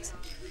vigilantes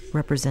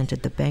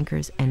represented the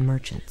bankers and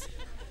merchants,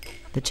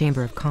 the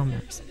Chamber of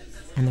Commerce,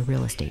 and the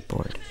Real Estate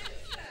Board.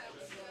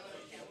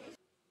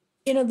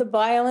 You know, the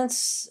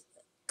violence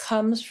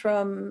comes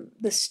from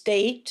the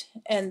state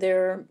and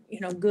their,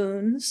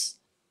 goons.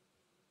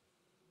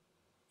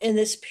 In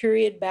this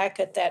period back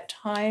at that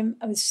time,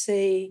 I would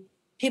say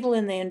people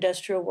in the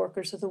industrial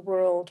workers of the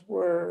world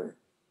were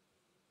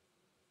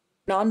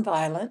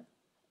nonviolent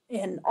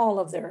in all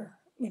of their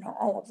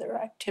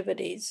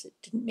activities. It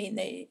didn't mean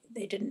they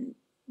didn't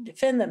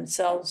defend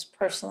themselves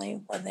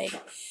personally when they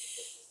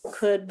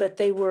could, but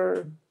they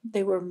were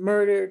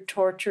murdered,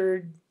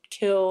 tortured,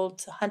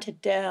 killed,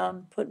 hunted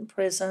down, put in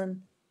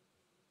prison,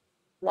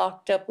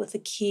 locked up with a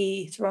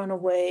key, thrown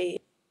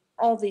away.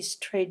 All these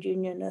trade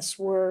unionists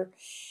were.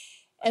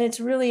 And it's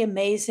really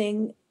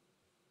amazing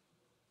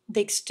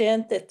the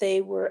extent that they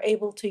were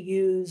able to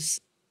use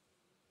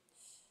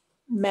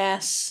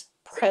mass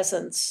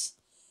presence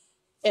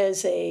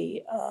as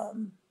a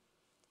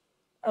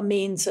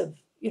means of,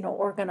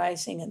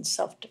 organizing and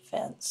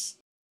self-defense.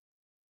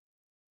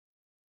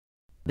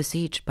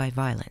 Besieged by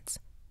violence,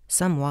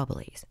 some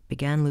Wobblies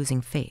began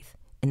losing faith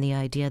in the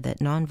idea that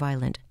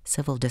nonviolent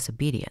civil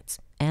disobedience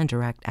and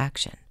direct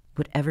action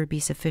would ever be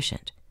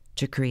sufficient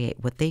to create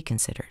what they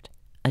considered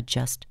a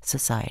just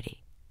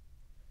society.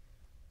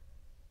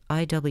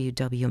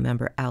 IWW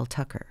member Al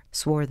Tucker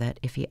swore that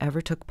if he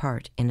ever took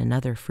part in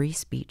another free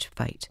speech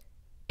fight,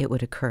 it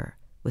would occur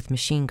with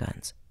machine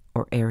guns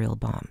or aerial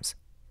bombs.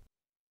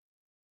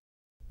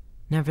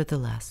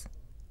 Nevertheless,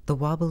 the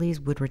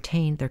Wobblies would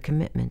retain their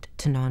commitment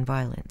to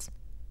nonviolence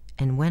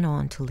and went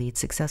on to lead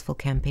successful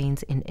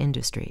campaigns in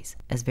industries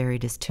as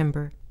varied as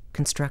timber,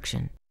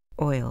 construction,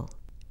 oil,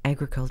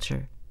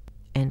 agriculture,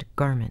 and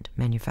garment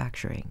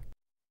manufacturing.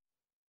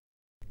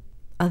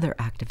 Other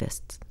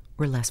activists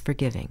were less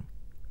forgiving.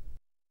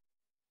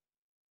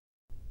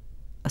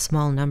 A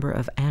small number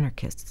of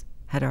anarchists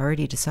had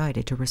already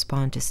decided to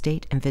respond to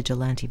state and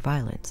vigilante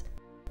violence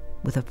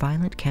with a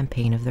violent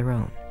campaign of their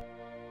own.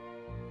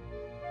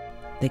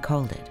 They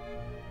called it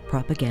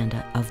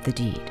propaganda of the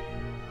deed.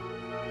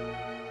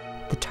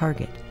 The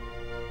target,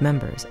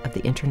 members of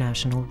the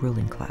international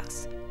ruling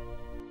class.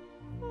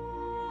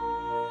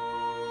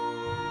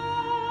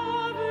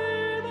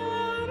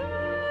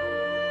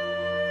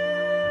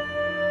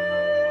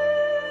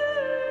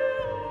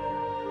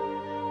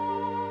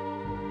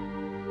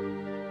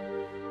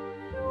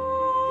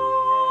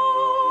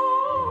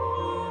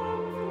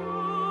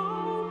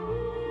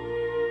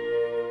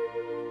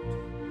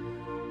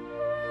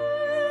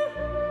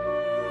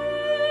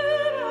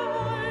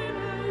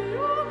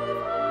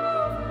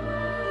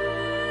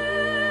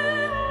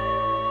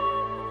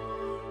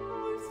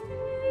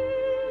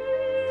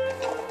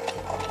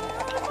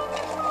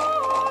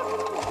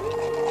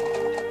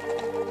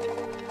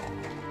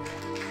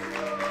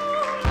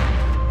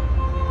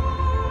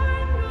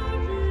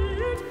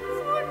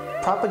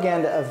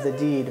 Propaganda of the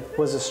deed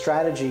was a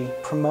strategy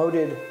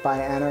promoted by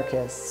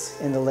anarchists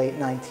in the late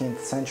 19th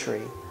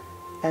century,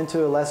 and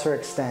to a lesser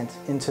extent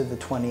into the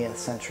 20th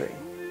century.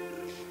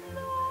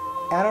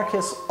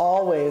 Anarchists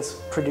always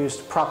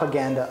produced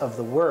propaganda of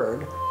the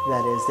word,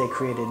 that is, they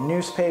created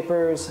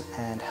newspapers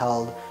and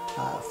held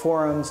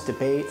forums,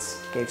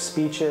 debates, gave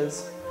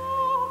speeches,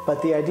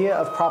 but the idea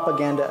of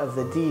propaganda of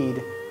the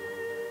deed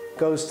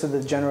goes to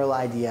the general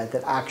idea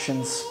that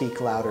actions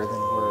speak louder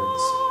than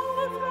words.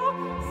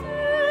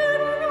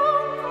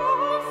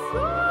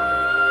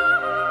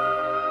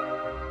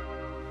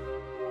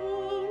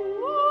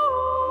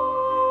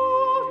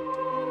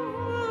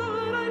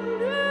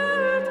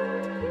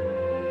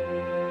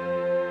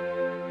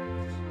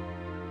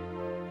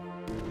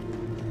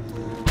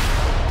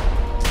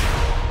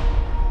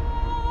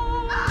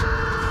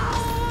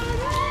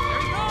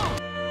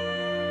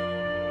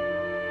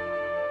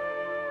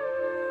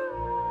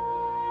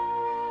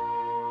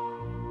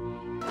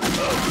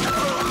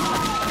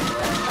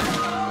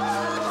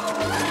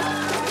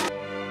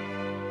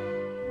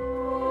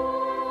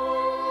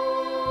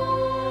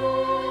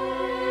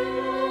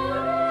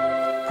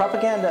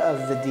 Propaganda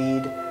of the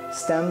deed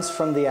stems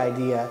from the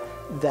idea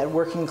that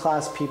working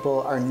class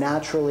people are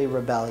naturally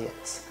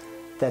rebellious,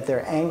 that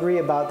they're angry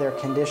about their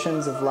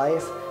conditions of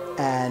life,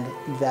 and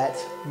that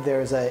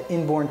there's an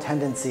inborn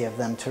tendency of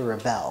them to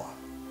rebel.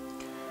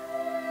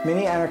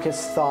 Many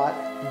anarchists thought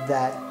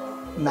that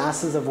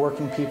masses of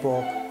working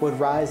people would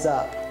rise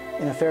up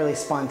in a fairly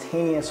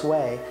spontaneous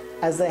way,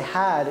 as they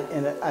had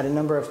at a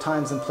number of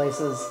times and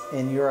places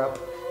in Europe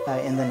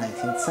in the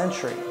 19th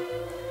century.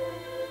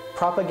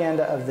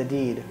 Propaganda of the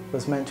deed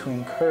was meant to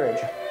encourage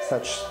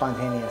such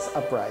spontaneous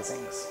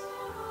uprisings.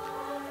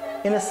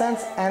 In a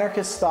sense,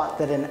 anarchists thought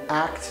that an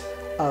act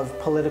of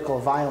political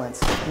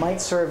violence might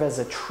serve as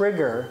a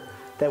trigger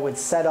that would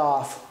set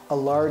off a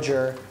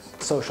larger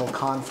social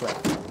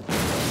conflict.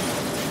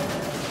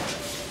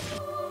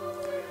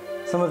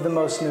 Some of the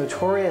most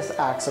notorious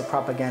acts of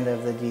propaganda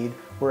of the deed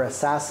were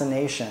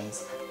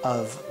assassinations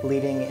of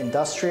leading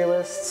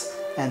industrialists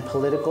and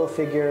political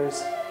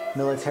figures,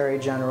 military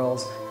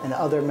generals, and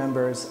other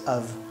members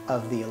of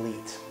the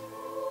elite.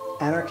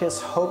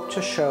 Anarchists hoped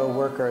to show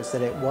workers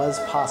that it was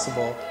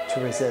possible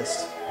to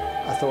resist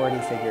authority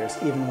figures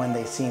even when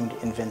they seemed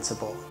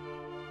invincible.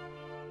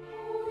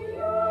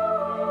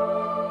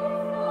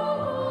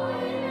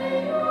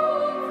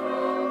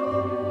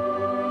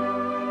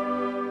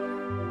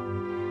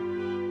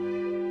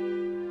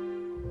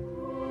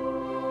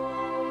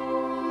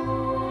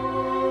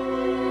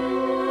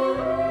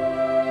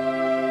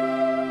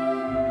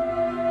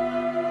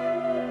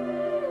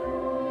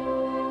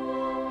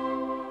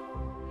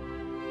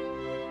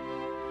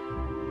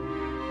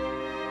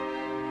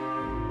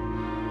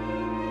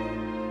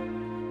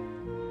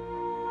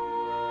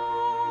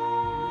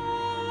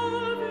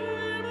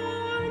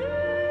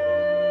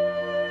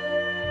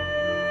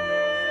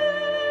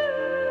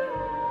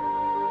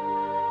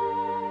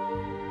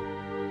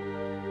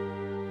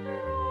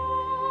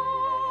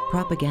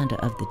 Propaganda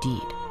of the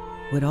deed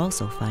would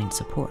also find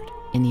support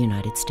in the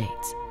United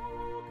States.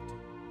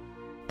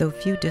 Though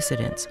few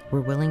dissidents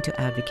were willing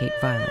to advocate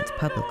violence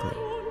publicly,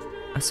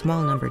 a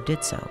small number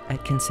did so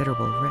at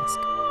considerable risk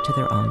to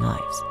their own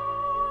lives.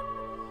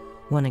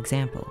 One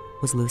example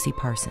was Lucy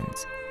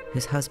Parsons,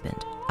 whose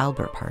husband,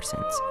 Albert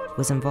Parsons,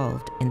 was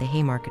involved in the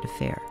Haymarket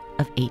Affair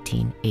of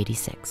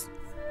 1886.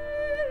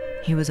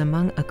 He was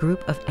among a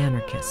group of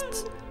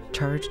anarchists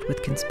charged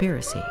with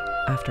conspiracy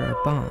after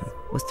a bomb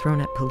was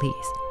thrown at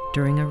police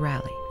during a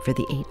rally for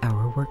the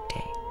 8-hour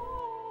workday.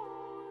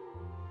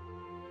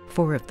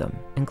 4 of them,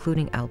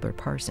 including Albert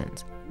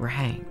Parsons, were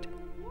hanged.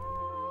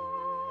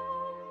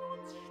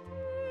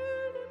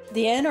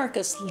 The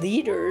anarchist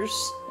leaders,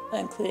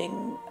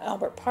 including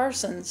Albert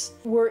Parsons,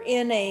 were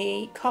in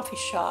a coffee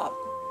shop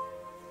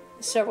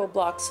several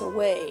blocks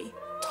away,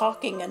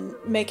 talking and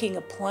making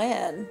a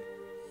plan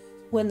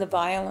when the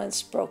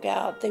violence broke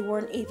out. They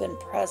weren't even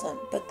present,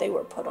 but they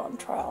were put on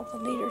trial. The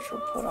leaders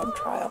were put on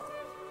trial.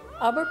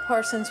 Albert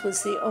Parsons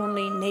was the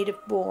only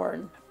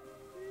native-born.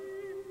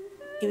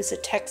 He was a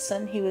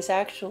Texan. He was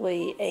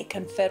actually a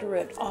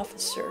Confederate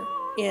officer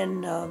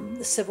in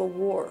the Civil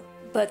War.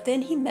 But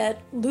then he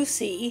met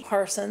Lucy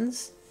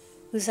Parsons,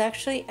 who's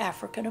actually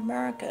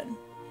African-American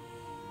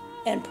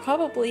and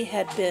probably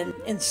had been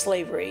in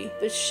slavery,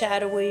 but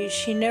shadowy.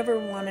 She never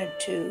wanted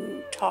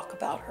to talk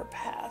about her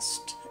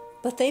past.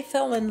 But they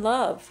fell in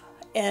love,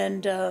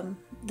 and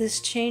this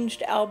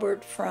changed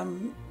Albert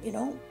from,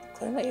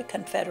 clearly a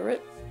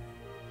Confederate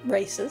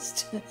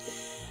racist,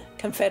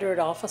 Confederate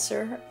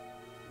officer,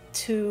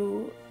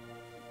 to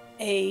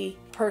a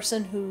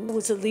person who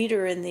was a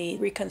leader in the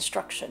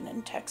Reconstruction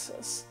in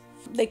Texas.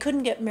 They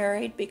couldn't get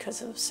married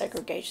because of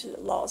segregation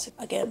laws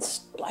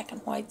against black and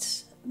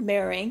whites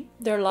marrying.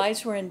 Their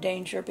lives were in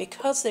danger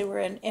because they were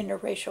an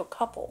interracial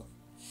couple.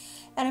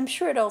 And I'm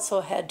sure it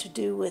also had to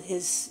do with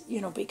his,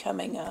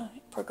 becoming a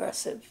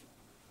progressive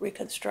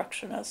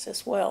Reconstructionist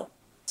as well.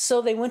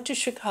 So they went to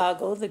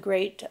Chicago, the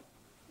great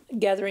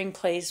gathering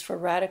place for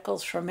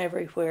radicals from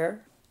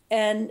everywhere.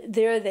 And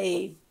there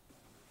they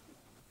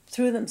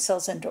threw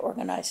themselves into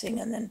organizing.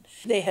 And then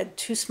they had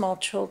 2 small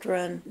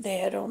children. They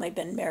had only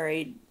been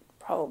married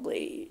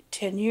probably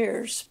 10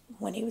 years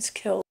when he was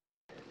killed.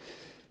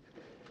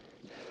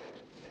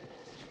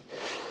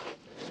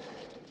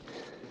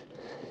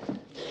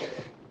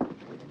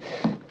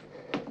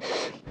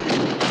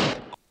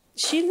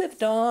 She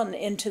lived on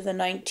into the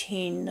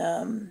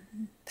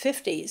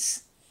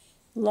 1950s,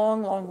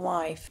 long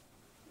life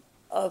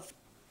of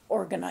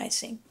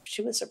organizing.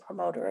 She was a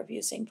promoter of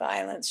using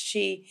violence.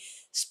 She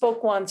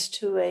spoke once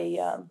to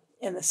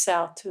in the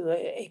South to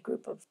a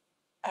group of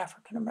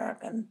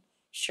African-American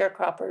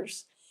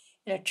sharecroppers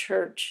in a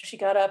church. She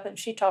got up and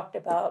she talked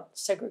about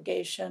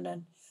segregation,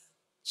 and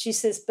she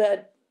says,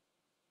 but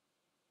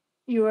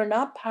you are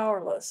not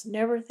powerless.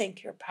 Never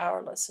think you're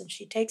powerless. And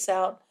she takes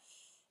out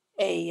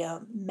a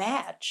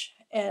match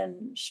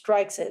and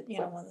strikes it,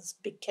 one of those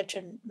big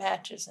kitchen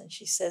matches, and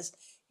she says,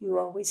 you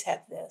always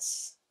have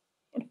this.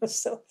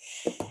 So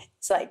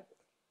it's like,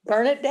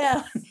 burn it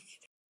down.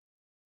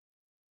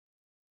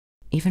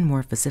 Even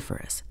more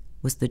vociferous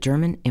was the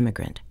German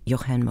immigrant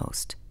Johann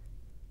Most,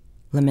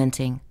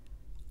 lamenting,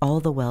 all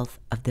the wealth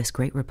of this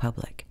great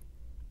republic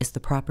is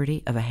the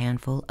property of a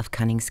handful of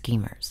cunning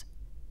schemers.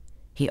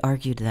 He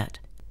argued that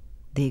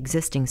the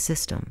existing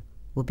system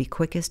will be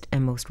quickest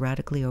and most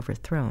radically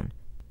overthrown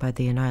by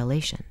the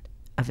annihilation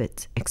of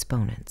its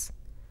exponents.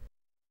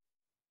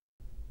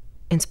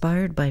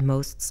 Inspired by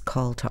Most's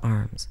call to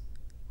arms,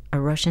 a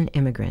Russian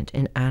immigrant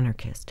and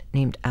anarchist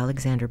named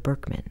Alexander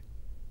Berkman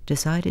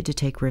decided to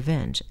take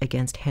revenge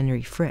against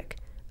Henry Frick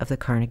of the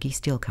Carnegie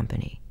Steel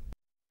Company.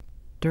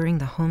 During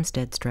the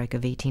Homestead Strike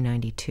of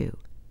 1892,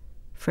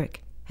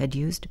 Frick had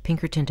used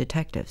Pinkerton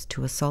detectives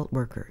to assault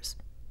workers.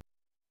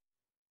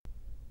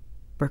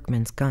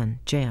 Berkman's gun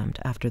jammed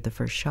after the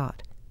first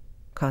shot,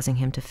 causing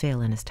him to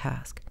fail in his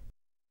task.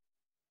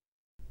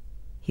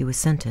 He was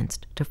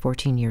sentenced to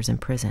 14 years in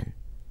prison.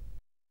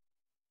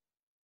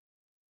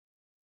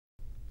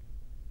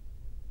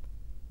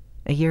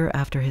 A year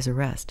after his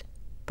arrest,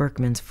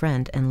 Berkman's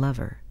friend and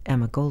lover,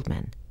 Emma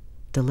Goldman,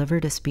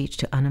 delivered a speech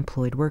to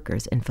unemployed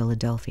workers in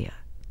Philadelphia.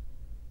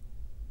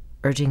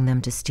 Urging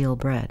them to steal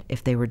bread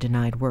if they were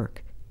denied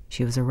work,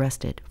 she was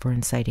arrested for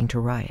inciting to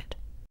riot.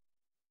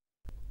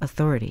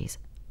 Authorities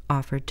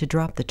offered to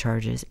drop the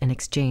charges in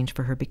exchange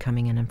for her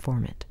becoming an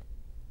informant.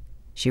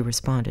 She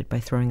responded by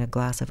throwing a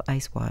glass of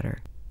ice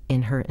water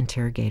in her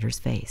interrogator's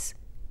face.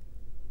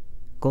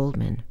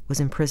 Goldman was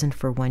imprisoned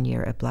for 1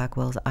 year at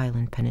Blackwell's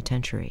Island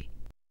Penitentiary.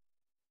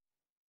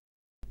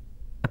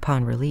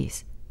 Upon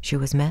release, she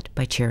was met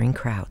by cheering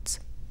crowds.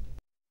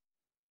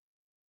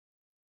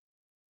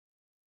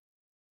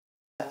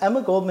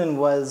 Emma Goldman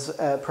was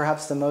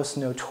perhaps the most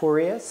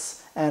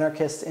notorious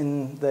anarchist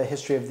in the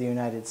history of the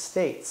United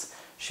States.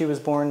 She was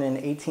born in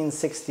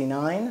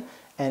 1869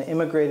 and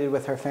immigrated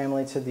with her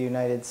family to the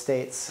United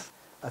States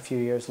a few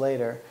years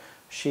later.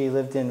 She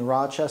lived in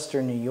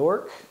Rochester, New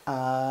York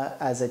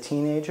as a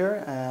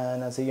teenager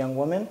and as a young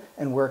woman,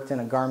 and worked in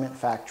a garment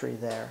factory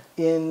there.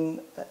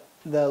 In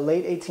the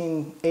late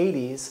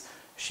 1880s,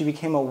 she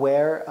became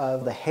aware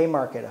of the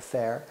Haymarket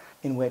Affair,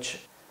 in which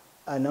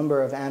a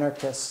number of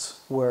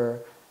anarchists were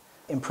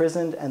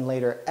imprisoned and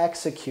later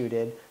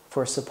executed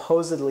for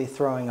supposedly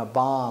throwing a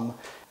bomb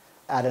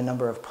at a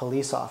number of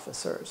police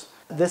officers.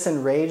 This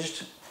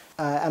enraged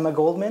Emma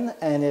Goldman,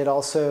 and it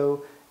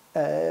also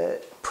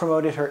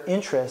promoted her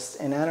interest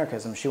in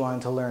anarchism. She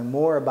wanted to learn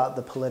more about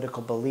the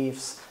political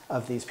beliefs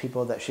of these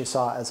people that she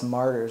saw as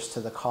martyrs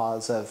to the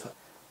cause of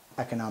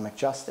economic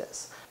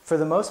justice. For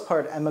the most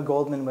part, Emma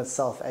Goldman was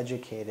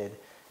self-educated.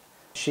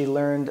 She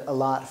learned a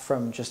lot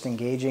from just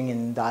engaging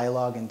in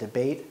dialogue and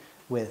debate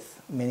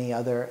with many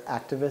other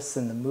activists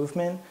in the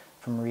movement,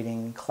 from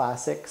reading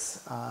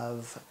classics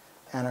of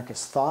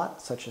anarchist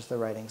thought, such as the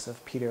writings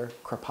of Peter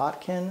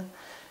Kropotkin,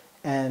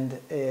 and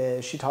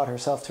she taught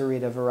herself to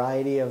read a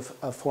variety of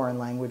foreign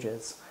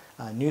languages.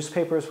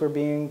 Newspapers were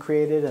being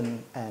created,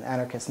 and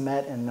anarchists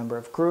met in a number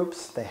of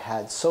groups. They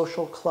had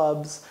social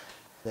clubs.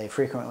 They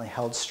frequently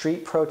held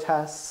street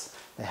protests.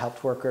 They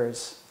helped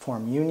workers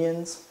form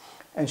unions,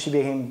 and she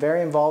became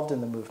very involved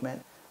in the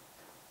movement.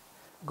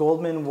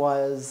 Goldman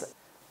was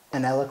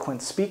an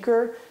eloquent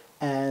speaker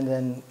and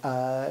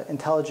an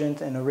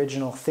intelligent and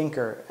original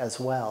thinker as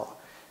well.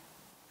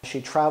 She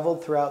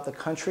traveled throughout the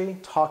country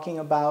talking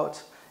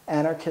about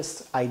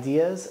anarchist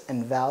ideas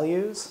and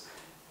values.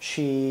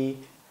 She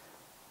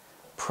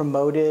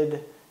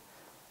promoted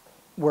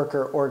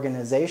worker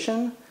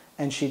organization,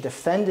 and she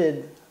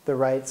defended the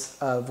rights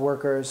of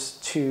workers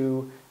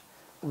to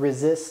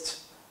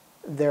resist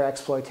their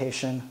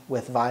exploitation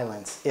with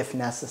violence, if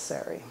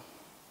necessary.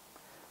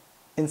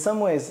 In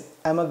some ways,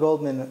 Emma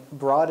Goldman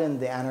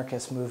broadened the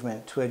anarchist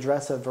movement to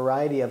address a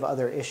variety of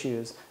other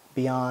issues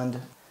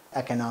beyond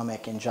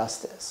economic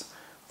injustice.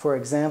 For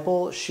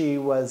example, she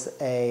was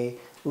a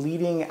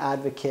leading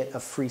advocate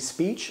of free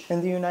speech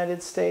in the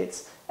United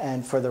States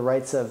and for the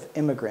rights of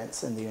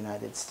immigrants in the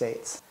United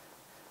States.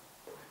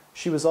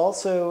 She was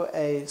also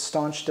a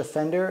staunch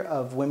defender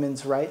of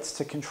women's rights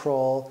to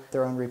control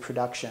their own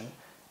reproduction.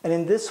 And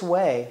in this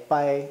way,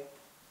 by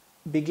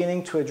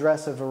beginning to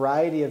address a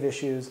variety of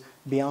issues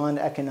beyond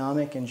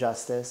economic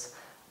injustice,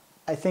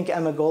 I think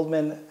Emma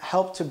Goldman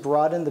helped to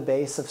broaden the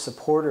base of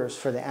supporters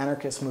for the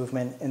anarchist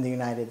movement in the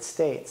United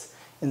States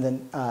in the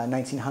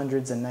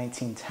 1900s and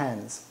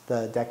 1910s,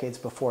 the decades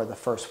before the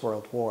First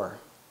World War.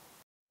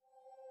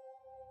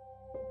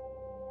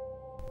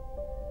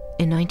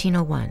 In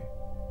 1901,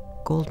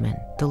 Goldman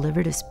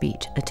delivered a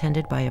speech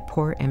attended by a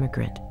poor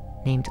immigrant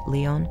named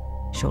Leon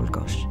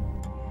Czolgosz.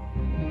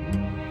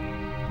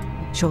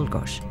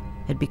 Czolgosz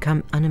had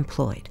become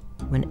unemployed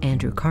when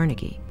Andrew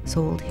Carnegie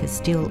sold his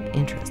steel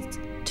interests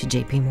to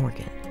J.P.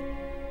 Morgan.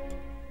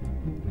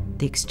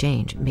 The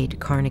exchange made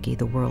Carnegie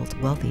the world's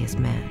wealthiest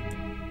man.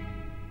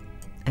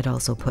 It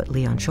also put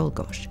Leon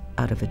Czolgosz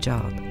out of a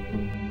job.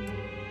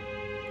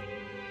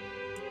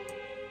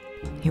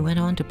 He went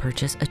on to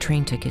purchase a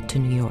train ticket to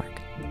New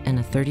York and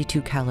a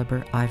 .32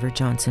 caliber Ivor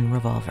Johnson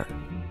revolver.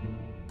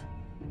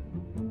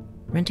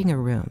 Renting a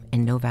room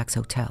in Novak's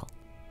Hotel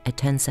at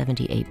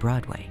 1078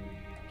 Broadway,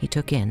 he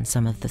took in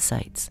some of the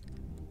sights.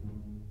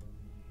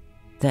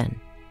 Then,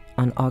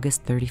 on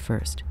August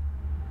 31st,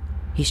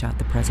 he shot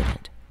the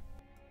president.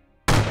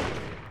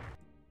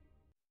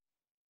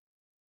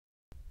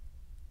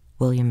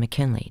 William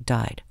McKinley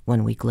died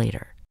 1 week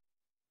later.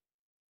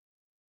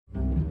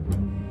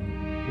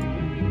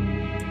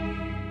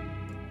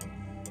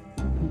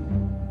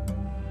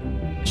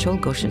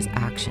 Czolgosz's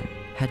action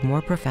had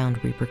more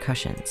profound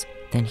repercussions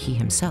than he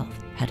himself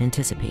had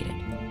anticipated.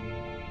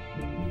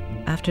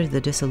 After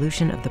the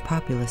dissolution of the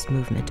populist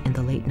movement in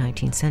the late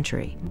 19th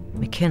century,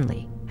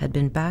 McKinley had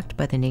been backed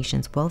by the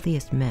nation's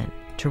wealthiest men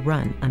to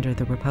run under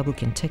the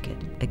Republican ticket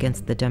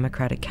against the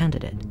Democratic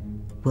candidate,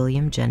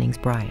 William Jennings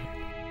Bryan.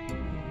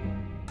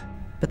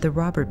 But the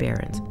robber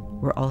barons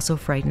were also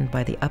frightened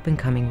by the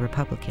up-and-coming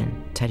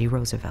Republican Teddy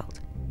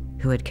Roosevelt,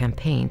 who had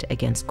campaigned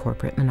against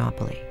corporate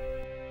monopoly.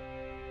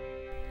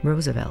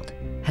 Roosevelt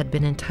had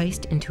been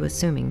enticed into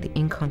assuming the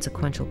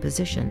inconsequential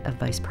position of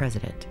vice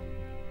president.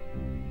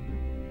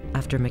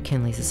 After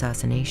McKinley's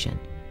assassination,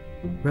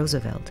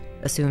 Roosevelt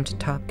assumed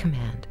top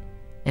command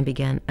and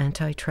began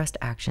antitrust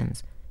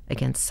actions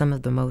against some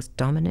of the most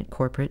dominant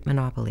corporate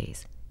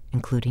monopolies,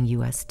 including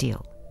U.S.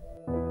 Steel.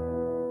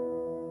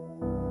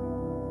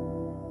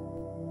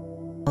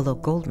 Although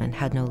Goldman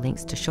had no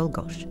links to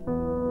Czolgosz,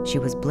 she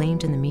was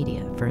blamed in the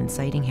media for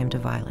inciting him to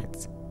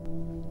violence.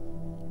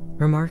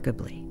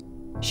 Remarkably,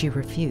 she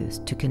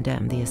refused to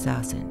condemn the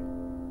assassin.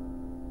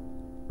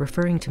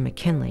 Referring to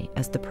McKinley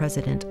as the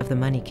president of the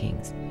Money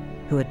Kings,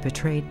 who had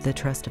betrayed the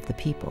trust of the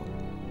people,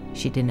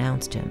 she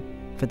denounced him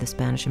for the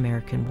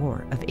Spanish-American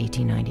War of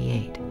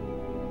 1898.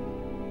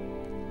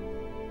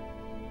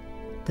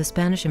 The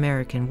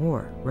Spanish-American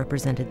War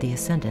represented the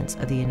ascendance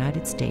of the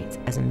United States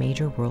as a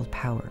major world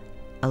power,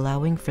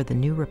 allowing for the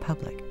new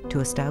republic to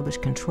establish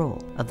control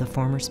of the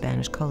former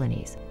Spanish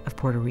colonies of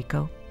Puerto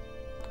Rico,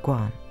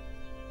 Guam,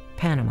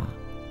 Panama,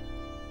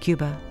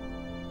 Cuba,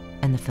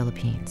 and the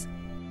Philippines.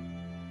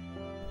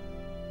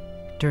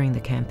 During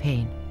the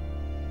campaign,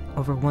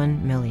 over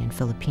 1 million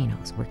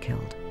Filipinos were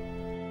killed.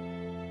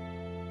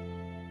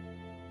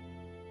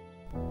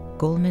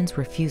 Goldman's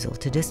refusal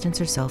to distance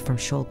herself from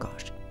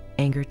Czolgosz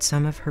angered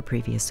some of her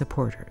previous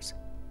supporters.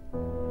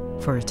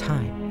 For a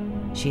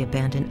time, she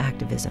abandoned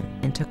activism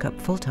and took up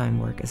full-time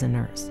work as a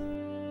nurse.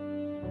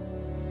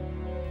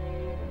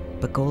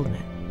 But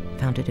Goldman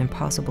found it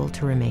impossible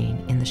to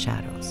remain in the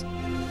shadows.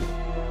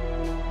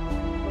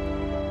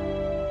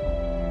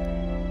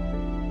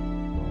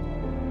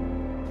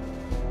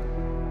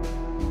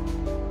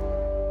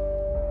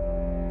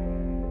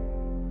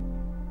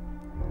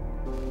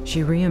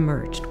 She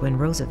re-emerged when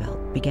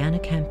Roosevelt began a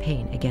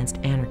campaign against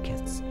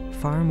anarchists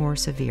far more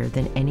severe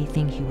than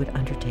anything he would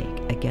undertake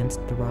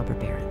against the robber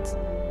barons.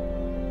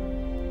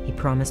 He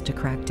promised to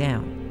crack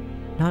down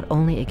not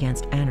only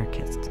against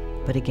anarchists,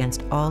 but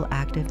against all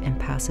active and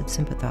passive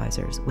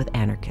sympathizers with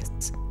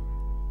anarchists.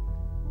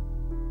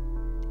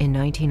 In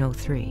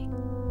 1903,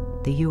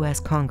 the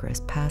U.S.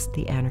 Congress passed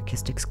the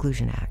Anarchist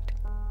Exclusion Act,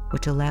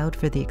 which allowed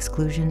for the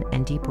exclusion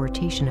and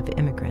deportation of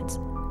immigrants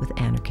with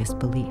anarchist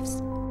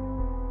beliefs.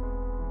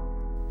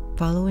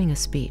 Following a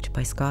speech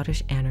by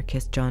Scottish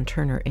anarchist John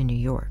Turner in New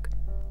York,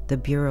 the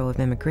Bureau of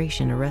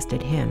Immigration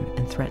arrested him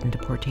and threatened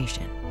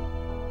deportation.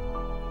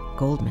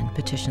 Goldman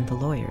petitioned the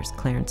lawyers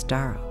Clarence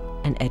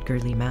Darrow and Edgar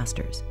Lee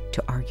Masters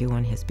to argue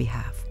on his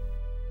behalf.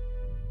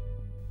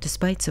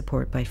 Despite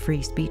support by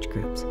free speech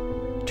groups,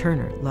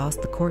 Turner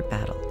lost the court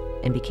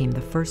battle and became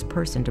the first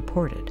person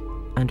deported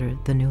under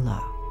the new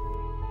law.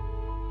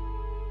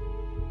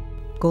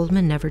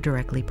 Goldman never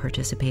directly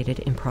participated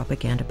in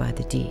propaganda by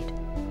the deed,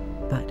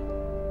 but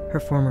her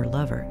former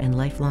lover and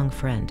lifelong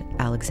friend,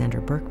 Alexander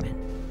Berkman,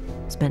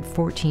 spent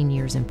 14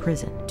 years in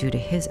prison due to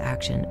his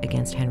action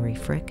against Henry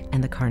Frick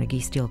and the Carnegie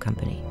Steel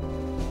Company.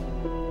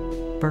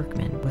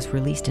 Berkman was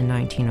released in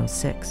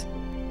 1906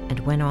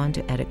 and went on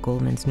to edit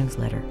Goldman's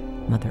newsletter,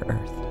 Mother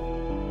Earth.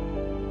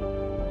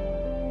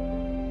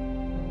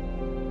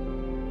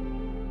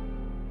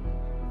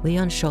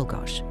 Leon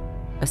Czolgosz,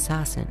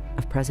 assassin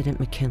of President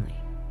McKinley,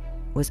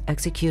 was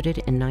executed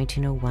in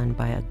 1901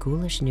 by a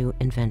ghoulish new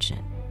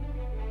invention,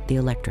 the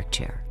electric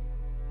chair.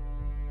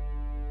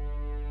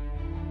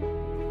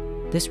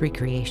 This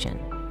recreation,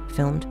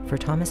 filmed for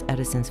Thomas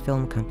Edison's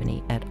film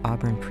company at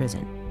Auburn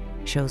Prison,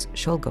 shows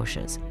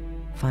Czolgosz's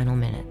final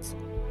minutes.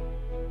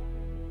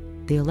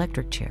 The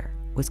electric chair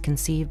was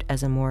conceived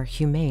as a more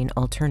humane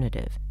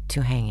alternative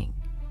to hanging.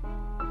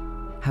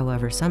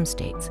 However, some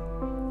states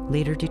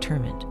later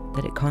determined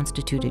that it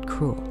constituted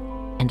cruel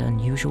and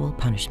unusual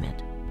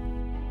punishment.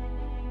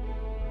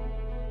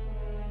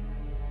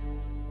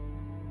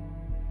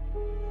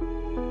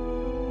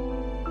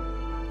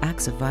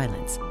 Acts of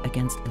violence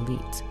against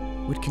elites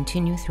would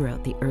continue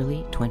throughout the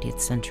early 20th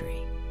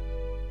century,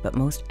 but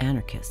most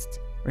anarchists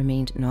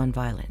remained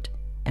nonviolent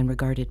and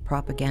regarded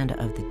propaganda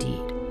of the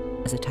deed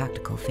as a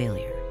tactical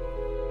failure.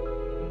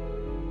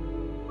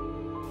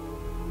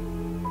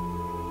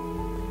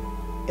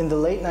 In the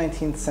late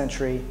 19th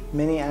century,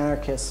 many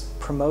anarchists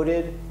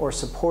promoted or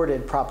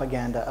supported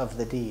propaganda of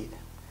the deed.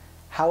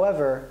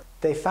 However,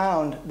 they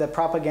found that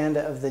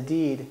propaganda of the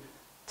deed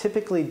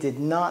typically did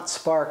not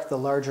spark the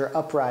larger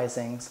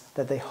uprisings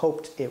that they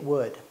hoped it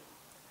would.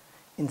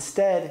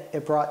 Instead,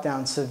 it brought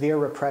down severe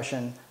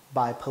repression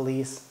by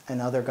police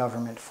and other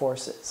government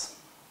forces.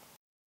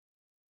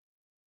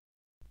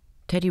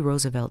 Teddy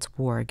Roosevelt's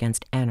war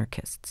against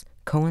anarchists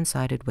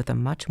coincided with a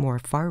much more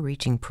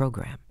far-reaching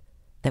program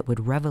that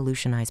would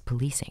revolutionize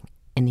policing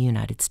in the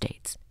United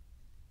States.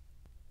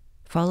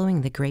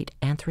 Following the Great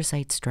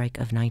Anthracite Strike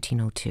of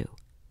 1902,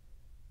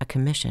 a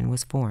commission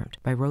was formed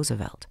by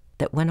Roosevelt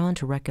that went on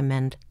to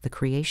recommend the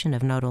creation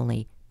of not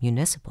only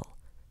municipal,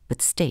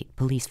 but state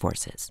police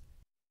forces.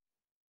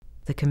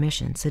 The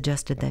commission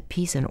suggested that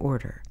peace and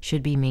order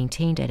should be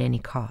maintained at any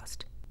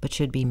cost, but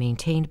should be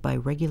maintained by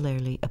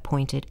regularly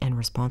appointed and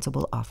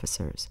responsible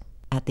officers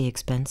at the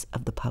expense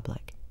of the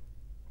public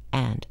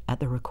and at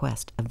the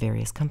request of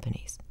various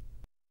companies.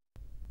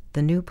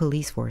 The new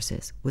police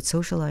forces would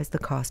socialize the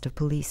cost of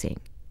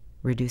policing,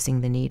 reducing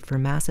the need for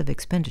massive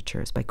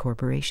expenditures by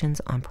corporations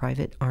on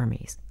private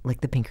armies like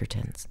the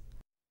Pinkertons.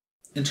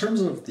 In terms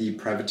of the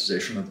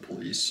privatization of the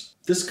police,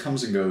 this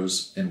comes and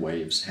goes in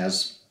waves,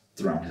 has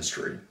throughout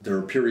history. There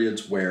are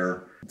periods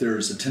where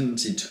there's a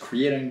tendency to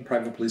creating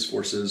private police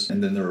forces,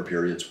 and then there are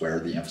periods where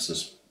the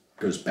emphasis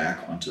goes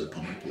back onto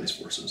public police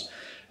forces.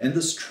 And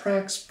this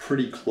tracks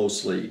pretty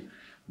closely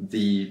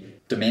the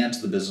demands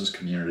of the business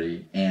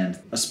community, and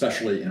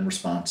especially in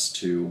response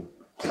to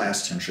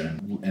class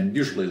tension and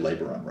usually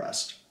labor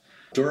unrest.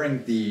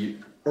 During the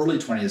early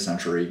 20th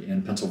century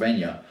in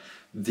Pennsylvania,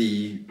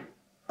 the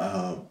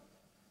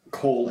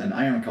coal and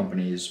iron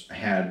companies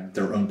had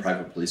their own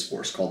private police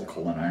force called the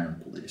Coal and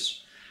Iron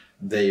Police.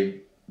 They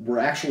were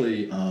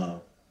actually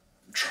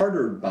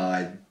chartered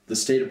by the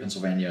state of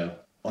Pennsylvania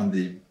on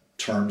the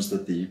terms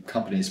that the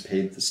companies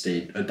paid the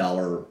state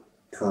 $1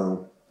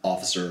 per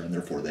officer, and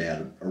therefore they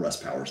had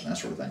arrest powers and that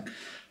sort of thing.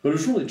 But it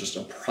was really just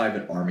a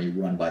private army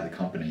run by the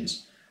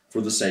companies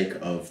for the sake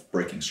of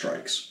breaking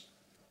strikes.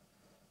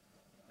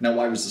 Now,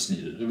 why was this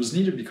needed? It was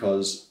needed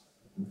because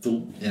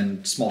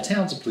in small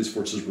towns, the police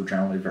forces were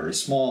generally very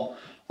small,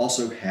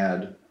 also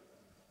had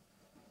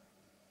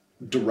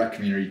direct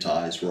community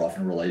ties, were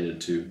often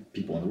related to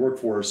people in the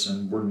workforce,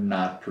 and were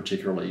not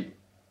particularly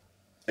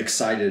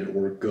excited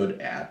or good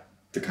at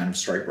the kind of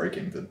strike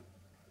breaking that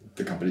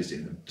the companies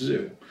needed them to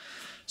do.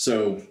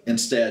 So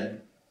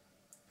instead,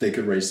 they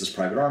could raise this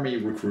private army,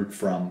 recruit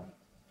from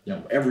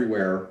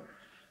everywhere,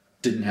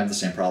 didn't have the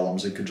same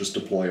problems, and could just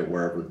deploy it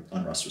wherever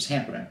unrest was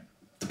happening.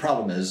 The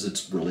problem is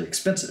it's really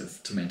expensive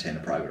to maintain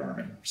a private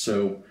army.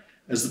 So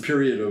as the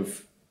period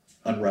of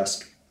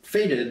unrest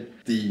faded,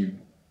 the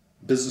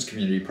business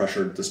community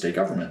pressured the state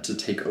government to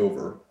take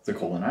over the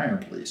Coal and Iron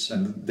Police.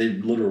 And they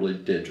literally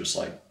did just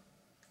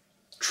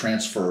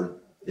transfer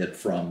it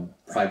from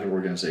private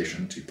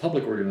organization to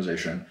public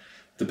organization.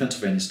 The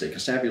Pennsylvania State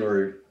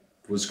Constabulary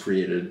was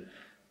created,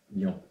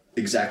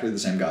 exactly the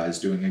same guys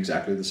doing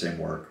exactly the same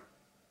work.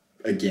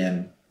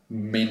 Again,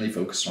 mainly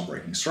focused on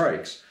breaking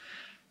strikes.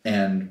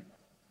 And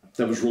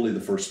that was really the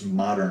first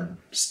modern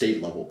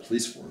state-level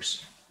police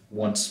force.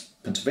 Once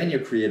Pennsylvania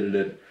created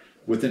it,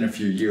 within a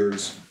few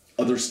years,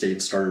 other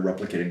states started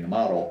replicating the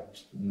model.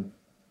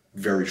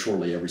 Very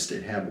shortly, every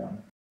state had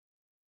one.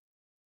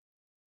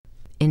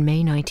 In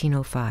May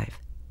 1905,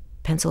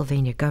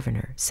 Pennsylvania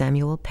Governor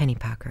Samuel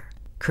Pennypacker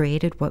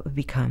created what would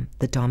become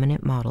the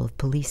dominant model of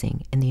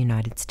policing in the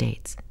United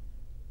States.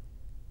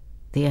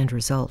 The end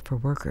result for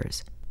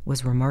workers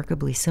was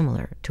remarkably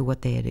similar to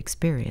what they had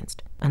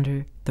experienced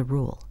under the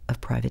rule of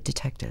private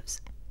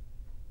detectives.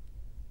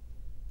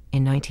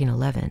 In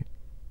 1911,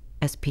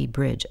 S.P.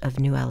 Bridge of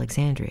New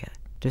Alexandria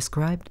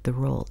described the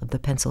role of the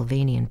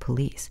Pennsylvanian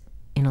police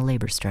in a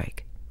labor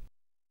strike.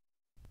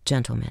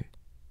 Gentlemen,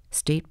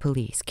 state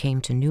police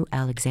came to New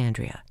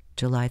Alexandria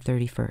July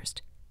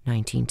 31st,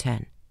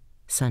 1910,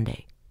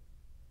 Sunday.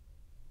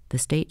 The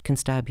state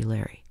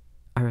constabulary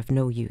are of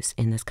no use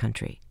in this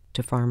country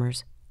to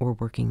farmers or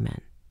working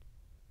men.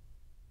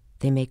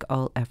 They make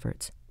all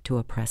efforts to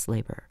oppress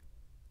labor.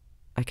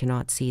 I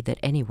cannot see that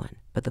anyone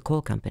but the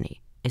coal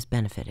company is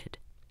benefited.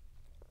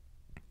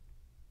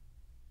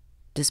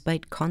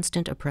 Despite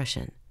constant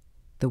oppression,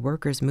 the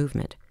workers'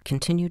 movement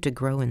continued to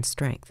grow in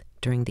strength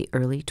during the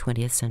early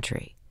 20th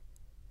century.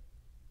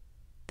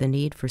 The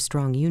need for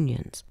strong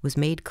unions was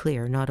made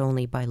clear not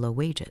only by low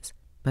wages,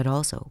 but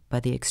also by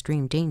the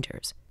extreme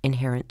dangers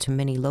inherent to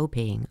many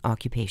low-paying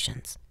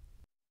occupations.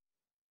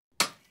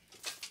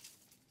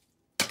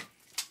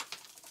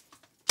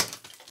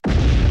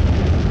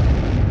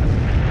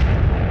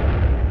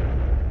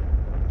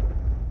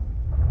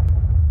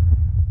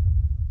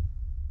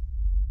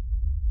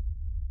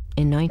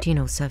 In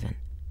 1907,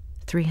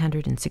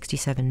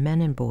 367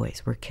 men and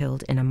boys were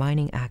killed in a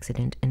mining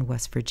accident in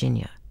West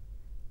Virginia,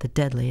 the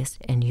deadliest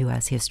in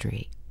U.S.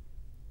 history.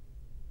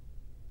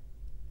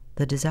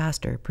 The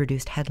disaster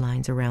produced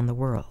headlines around the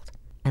world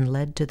and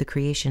led to the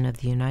creation of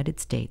the United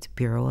States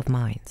Bureau of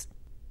Mines,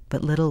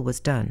 but little was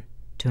done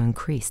to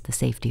increase the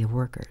safety of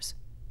workers.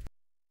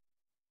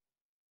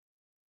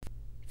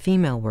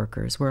 Female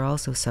workers were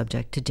also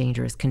subject to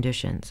dangerous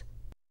conditions.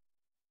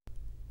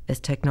 As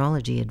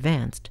technology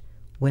advanced,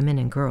 women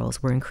and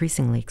girls were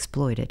increasingly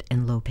exploited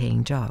in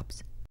low-paying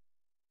jobs.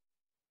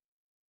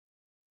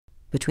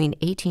 Between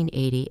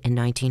 1880 and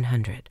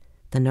 1900,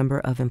 the number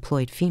of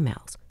employed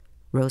females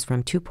rose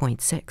from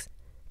 2.6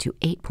 to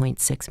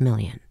 8.6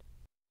 million.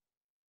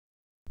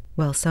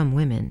 While some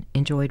women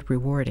enjoyed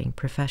rewarding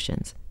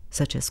professions,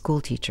 such as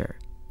schoolteacher,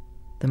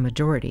 the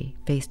majority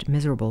faced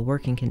miserable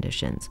working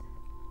conditions,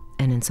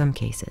 and in some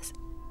cases,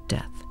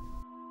 death.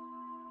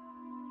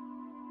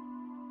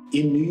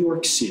 In New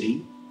York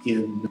City,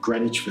 in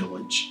Greenwich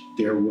Village,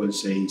 there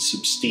was a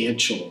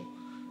substantial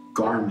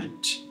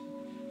garment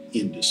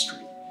industry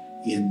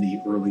in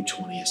the early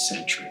 20th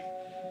century.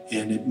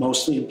 And it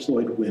mostly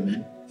employed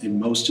women, and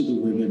most of the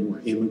women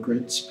were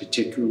immigrants,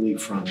 particularly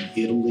from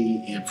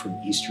Italy and from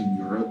Eastern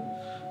Europe,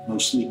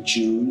 mostly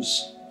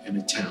Jews and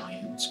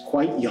Italians,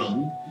 quite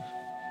young.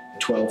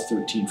 12,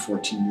 13,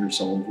 14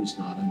 years old was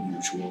not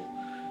unusual.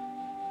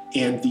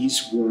 And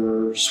these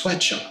were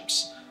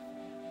sweatshops.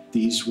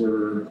 These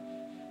were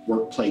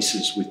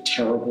workplaces with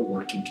terrible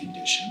working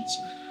conditions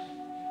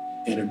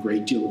and a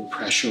great deal of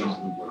pressure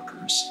on the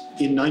workers.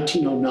 In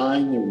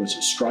 1909, there was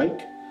a strike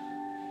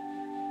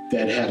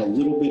that had a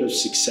little bit of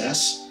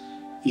success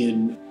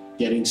in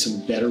getting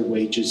some better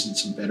wages and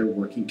some better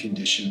working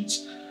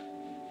conditions.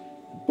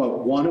 But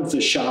one of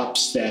the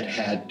shops that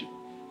had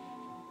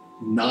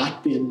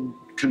not been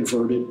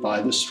converted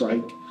by the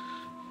strike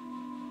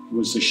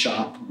was the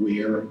shop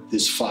where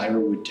this fire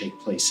would take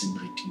place in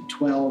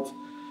 1912,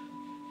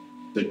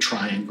 the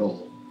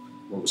Triangle,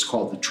 what was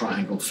called the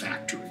Triangle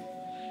Factory.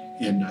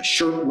 And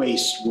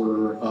shirtwaists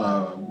were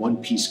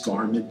one-piece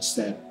garments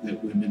that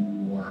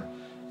women wore.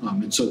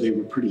 And so they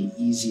were pretty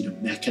easy to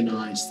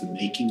mechanize the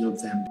making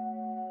of them.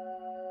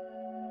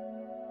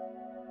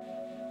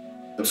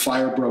 The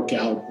fire broke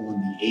out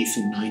on the 8th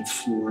and 9th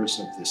floors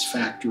of this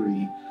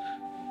factory.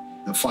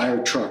 The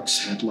fire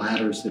trucks had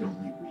ladders that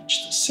only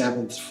reached the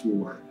 7th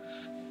floor.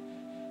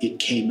 It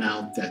came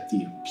out that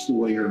the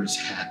employers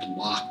had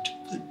locked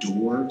the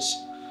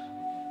doors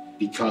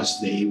because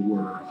they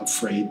were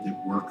afraid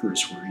that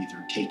workers were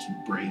either taking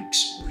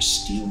breaks or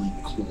stealing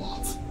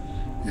cloth.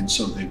 And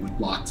so they would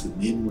lock them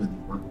in when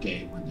the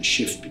workday, when the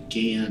shift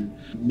began.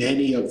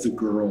 Many of the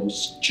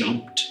girls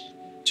jumped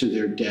to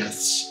their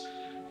deaths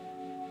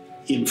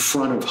in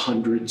front of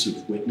hundreds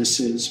of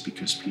witnesses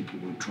because people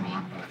were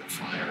drawn by the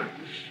fire.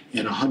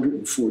 And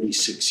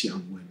 146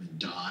 young women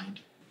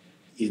died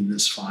in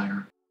this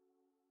fire.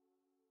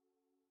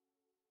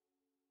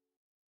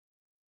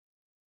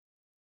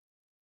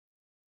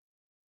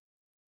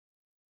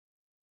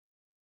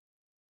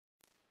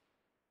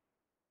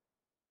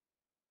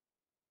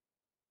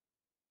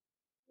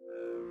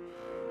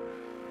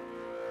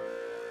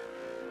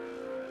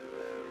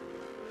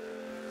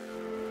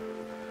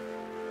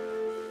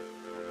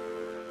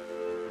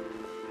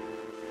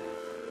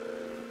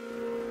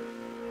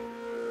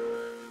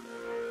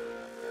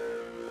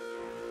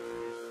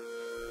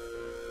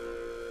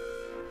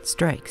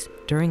 Strikes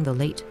during the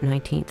late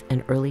 19th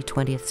and early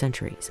 20th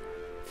centuries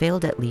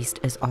failed at least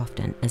as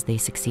often as they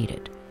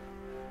succeeded.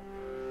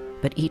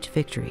 But each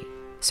victory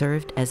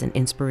served as an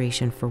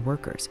inspiration for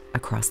workers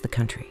across the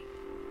country.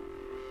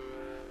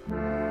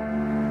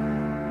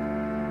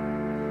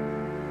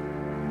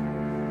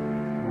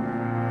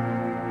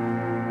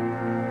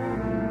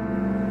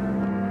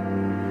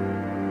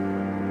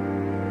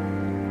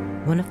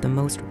 One of the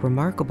most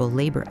remarkable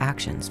labor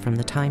actions from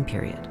the time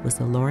period was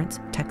the Lawrence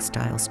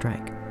Textile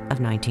Strike of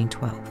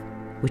 1912,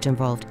 which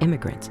involved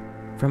immigrants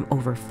from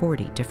over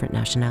 40 different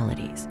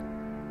nationalities,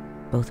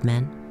 both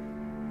men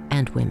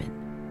and women.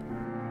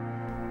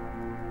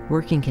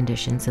 Working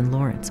conditions in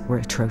Lawrence were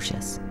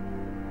atrocious.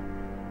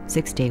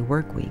 6-day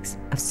work weeks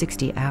of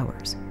 60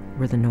 hours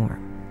were the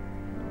norm.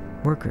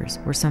 Workers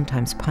were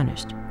sometimes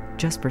punished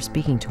just for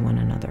speaking to one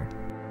another,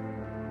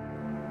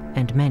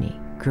 and many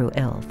grew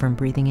ill from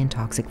breathing in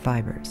toxic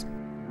fibers.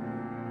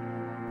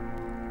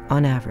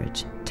 On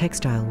average,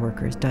 textile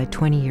workers died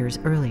 20 years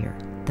earlier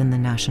than the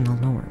national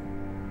norm.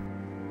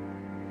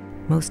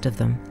 Most of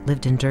them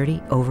lived in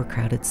dirty,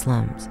 overcrowded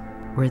slums,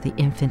 where the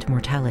infant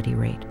mortality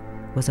rate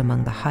was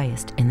among the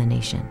highest in the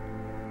nation.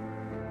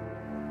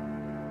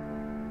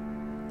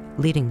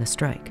 Leading the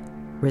strike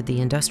were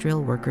the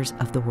industrial workers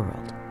of the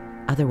world,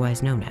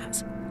 otherwise known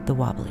as the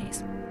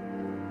Wobblies.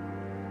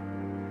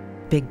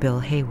 Big Bill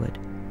Haywood,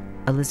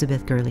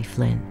 Elizabeth Gurley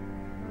Flynn,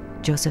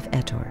 Joseph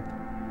Ettor,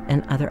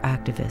 and other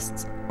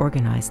activists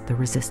organized the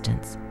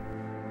resistance.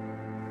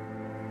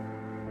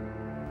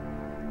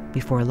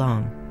 Before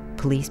long,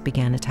 police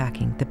began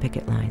attacking the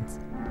picket lines.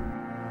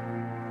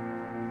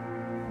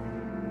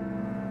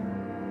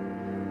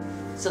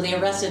 So they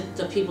arrested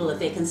the people that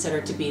they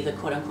considered to be the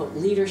quote-unquote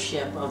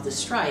leadership of the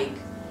strike,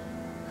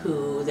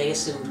 who they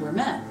assumed were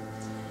men.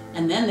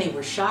 And then they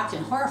were shocked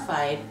and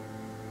horrified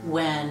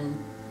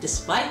when,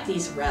 despite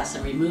these arrests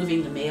and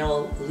removing the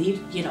male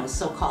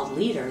so-called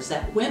leaders,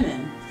 that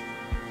women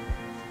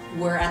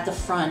were at the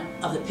front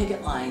of the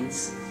picket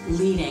lines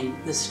leading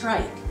the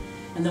strike.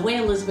 And the way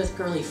Elizabeth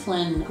Gurley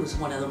Flynn, who's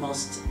one of the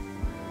most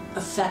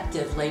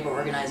effective labor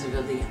organizers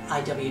of the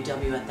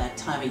IWW at that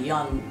time, a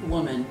young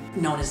woman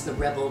known as the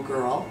Rebel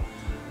Girl,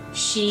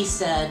 she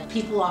said,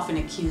 people often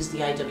accuse the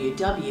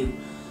IWW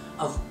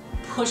of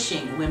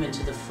pushing women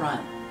to the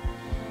front.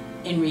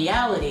 In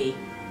reality,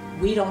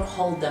 we don't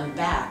hold them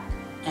back,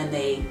 and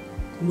they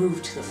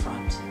move to the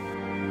front.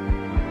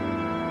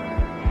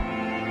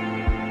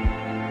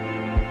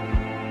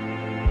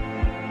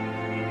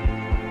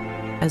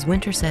 As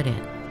winter set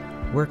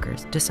in,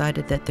 workers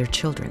decided that their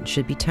children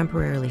should be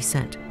temporarily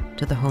sent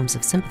to the homes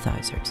of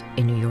sympathizers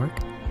in New York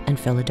and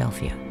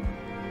Philadelphia.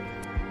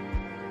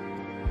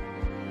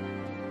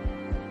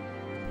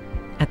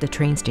 At the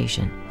train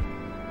station,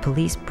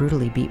 police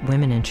brutally beat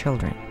women and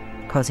children,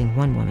 causing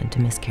one woman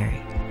to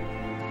miscarry.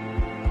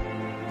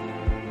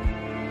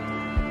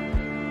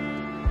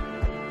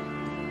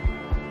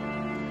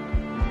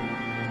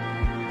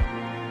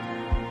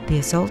 The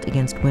assault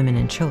against women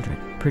and children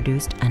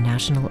produced a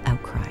national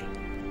outcry,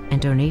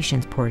 and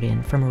donations poured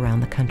in from around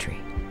the country.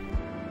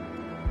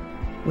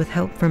 With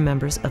help from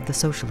members of the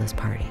Socialist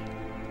Party,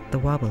 the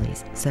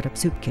Wobblies set up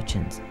soup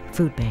kitchens,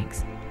 food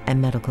banks,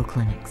 and medical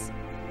clinics.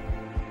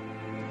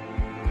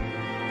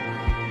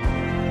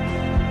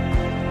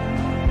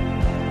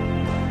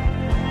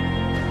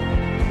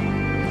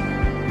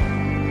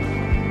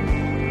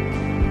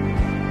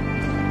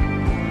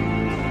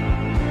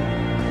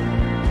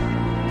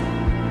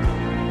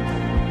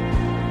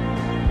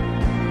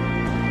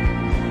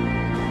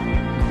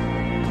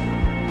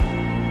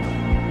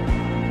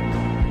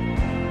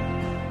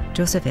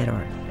 Joseph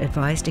Edor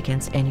advised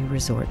against any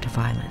resort to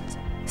violence,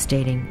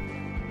 stating,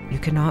 "You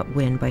cannot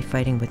win by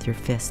fighting with your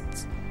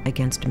fists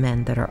against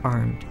men that are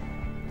armed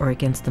or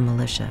against the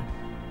militia,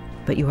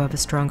 but you have a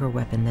stronger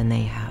weapon than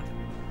they have.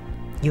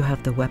 You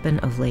have the weapon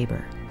of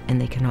labor, and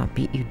they cannot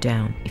beat you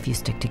down if you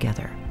stick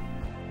together."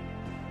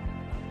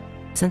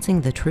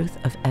 Sensing the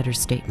truth of Edor's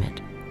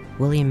statement,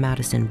 William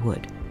Madison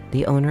Wood,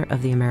 the owner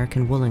of the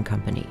American Woolen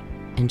Company,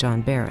 and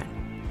John Barron,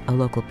 a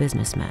local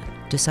businessman,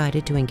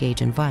 decided to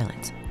engage in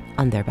violence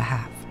on their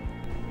behalf.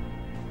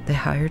 They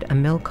hired a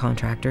mill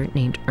contractor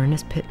named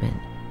Ernest Pittman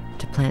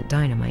to plant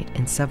dynamite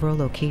in several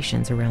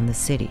locations around the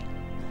city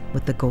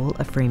with the goal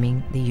of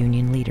framing the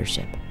Union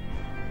leadership.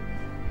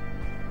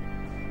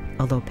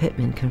 Although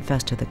Pittman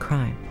confessed to the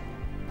crime,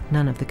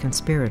 none of the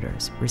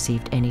conspirators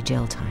received any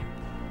jail time.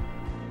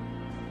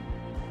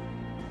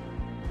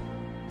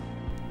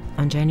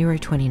 On January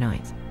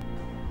 29th,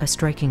 a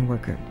striking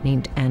worker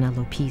named Anna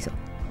Lopizzo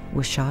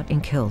was shot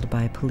and killed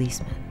by a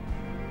policeman.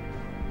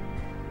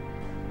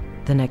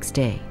 The next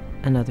day,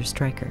 another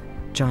striker,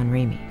 John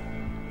Ramey,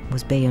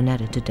 was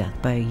bayoneted to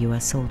death by a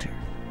U.S. soldier.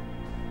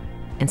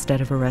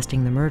 Instead of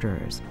arresting the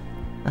murderers,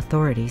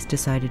 authorities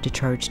decided to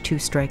charge two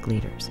strike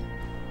leaders,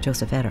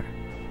 Joseph Edor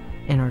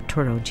and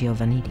Arturo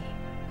Giovannidi.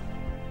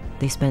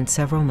 They spent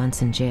several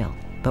months in jail,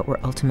 but were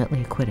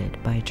ultimately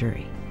acquitted by a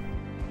jury.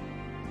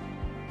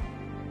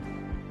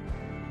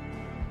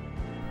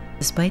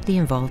 Despite the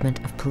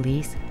involvement of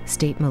police,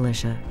 state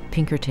militia,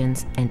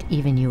 Pinkertons, and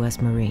even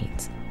U.S.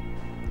 Marines,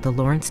 the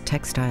Lawrence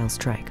textile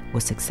strike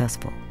was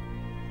successful.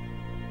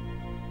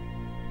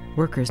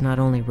 Workers not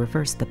only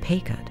reversed the pay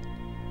cut,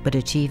 but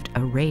achieved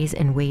a raise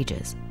in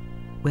wages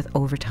with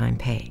overtime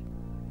pay.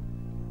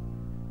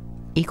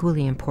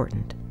 Equally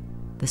important,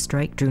 the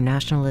strike drew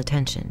national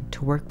attention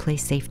to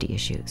workplace safety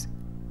issues,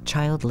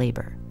 child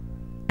labor,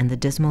 and the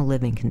dismal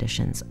living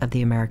conditions of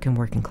the American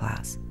working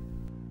class.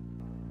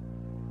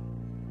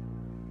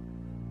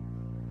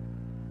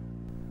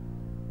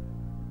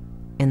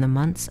 In the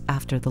months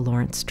after the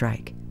Lawrence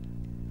strike,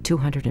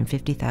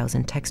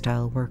 250,000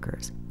 textile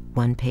workers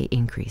won pay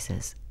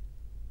increases.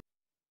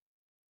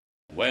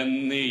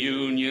 When the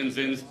union's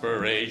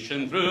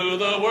inspiration through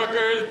the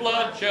workers'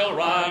 blood shall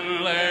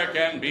run, there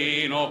can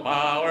be no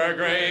power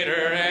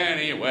greater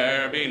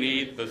anywhere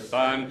beneath the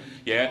sun.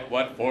 Yet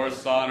what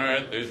force on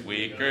earth is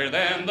weaker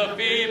than the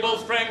feeble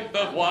strength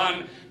of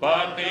one?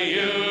 But the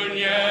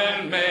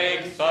union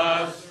makes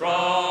us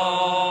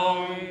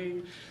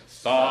strong.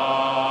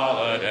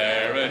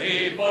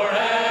 Solidarity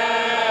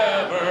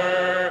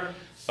forever.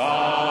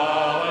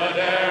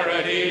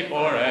 Solidarity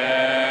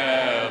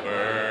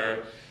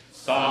forever.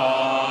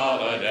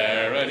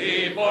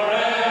 Solidarity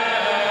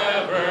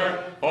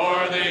forever.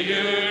 For the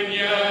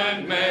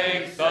union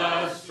makes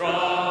us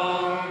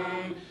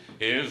strong.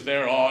 Is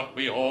there aught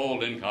we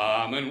hold in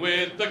common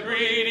with the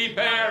greedy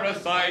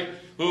parasite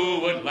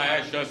who would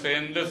lash us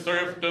into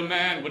serfdom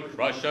and would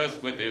crush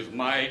us with his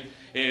might?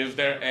 Is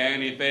there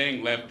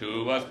anything left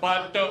to us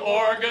but to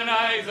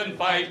organize and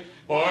fight?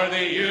 For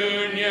the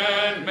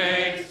union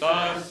makes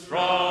us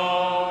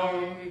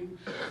strong.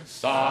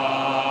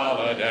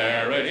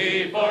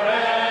 Solidarity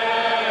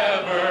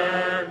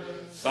forever.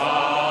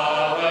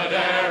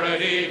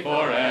 Solidarity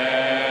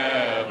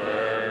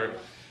forever.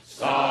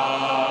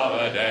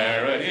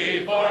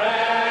 Solidarity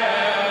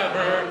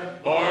forever.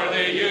 For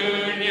the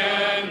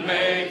union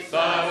makes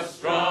us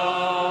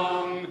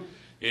strong.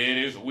 It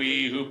is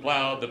we who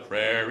plowed the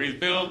prairies,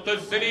 built the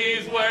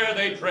cities where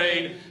they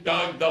trade,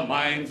 dug the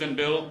mines and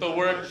built the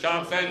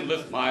workshops,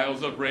 endless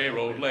miles of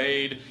railroad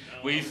laid.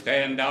 We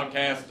stand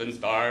outcast and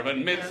starve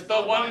amidst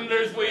the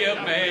wonders we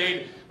have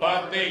made,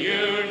 but the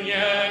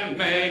union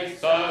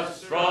makes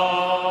us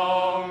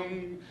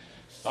strong.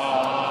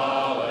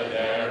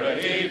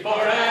 Solidarity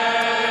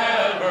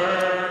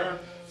forever.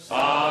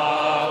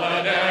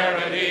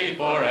 Solidarity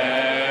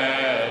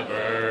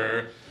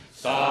forever.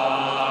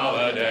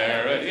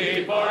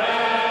 Solidarity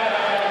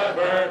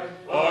forever.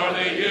 For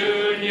the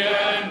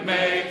union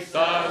makes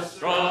us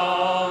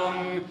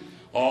strong.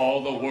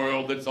 All the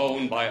world that's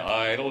owned by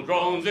by idle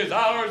drones is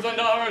ours and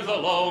ours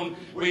alone.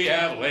 We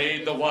have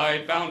laid the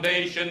wide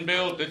foundation,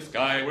 built it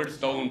skyward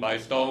stone by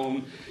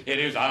stone. It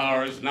is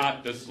ours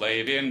not to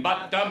slave in,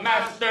 but to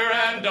master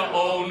and to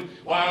own,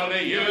 while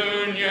the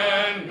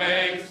Union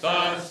makes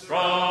us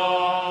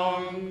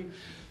strong.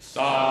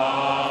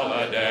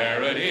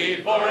 Solidarity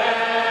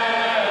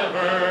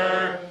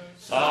forever,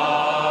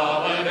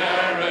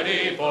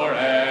 solidarity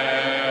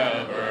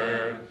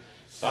forever,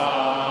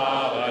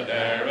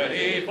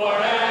 solidarity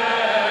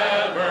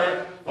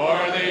forever, for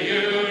the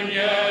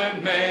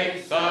Union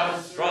makes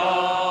us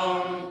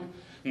strong.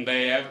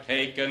 They have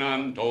taken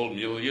untold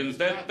millions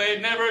that they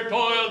never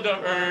toiled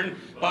to earn,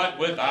 but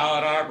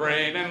without our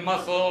brain and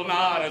muscle,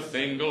 not a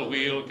single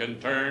wheel can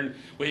turn.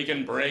 We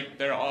can break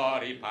their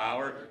haughty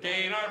power,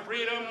 gain our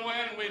freedom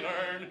when we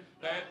learn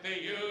that the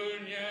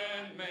Union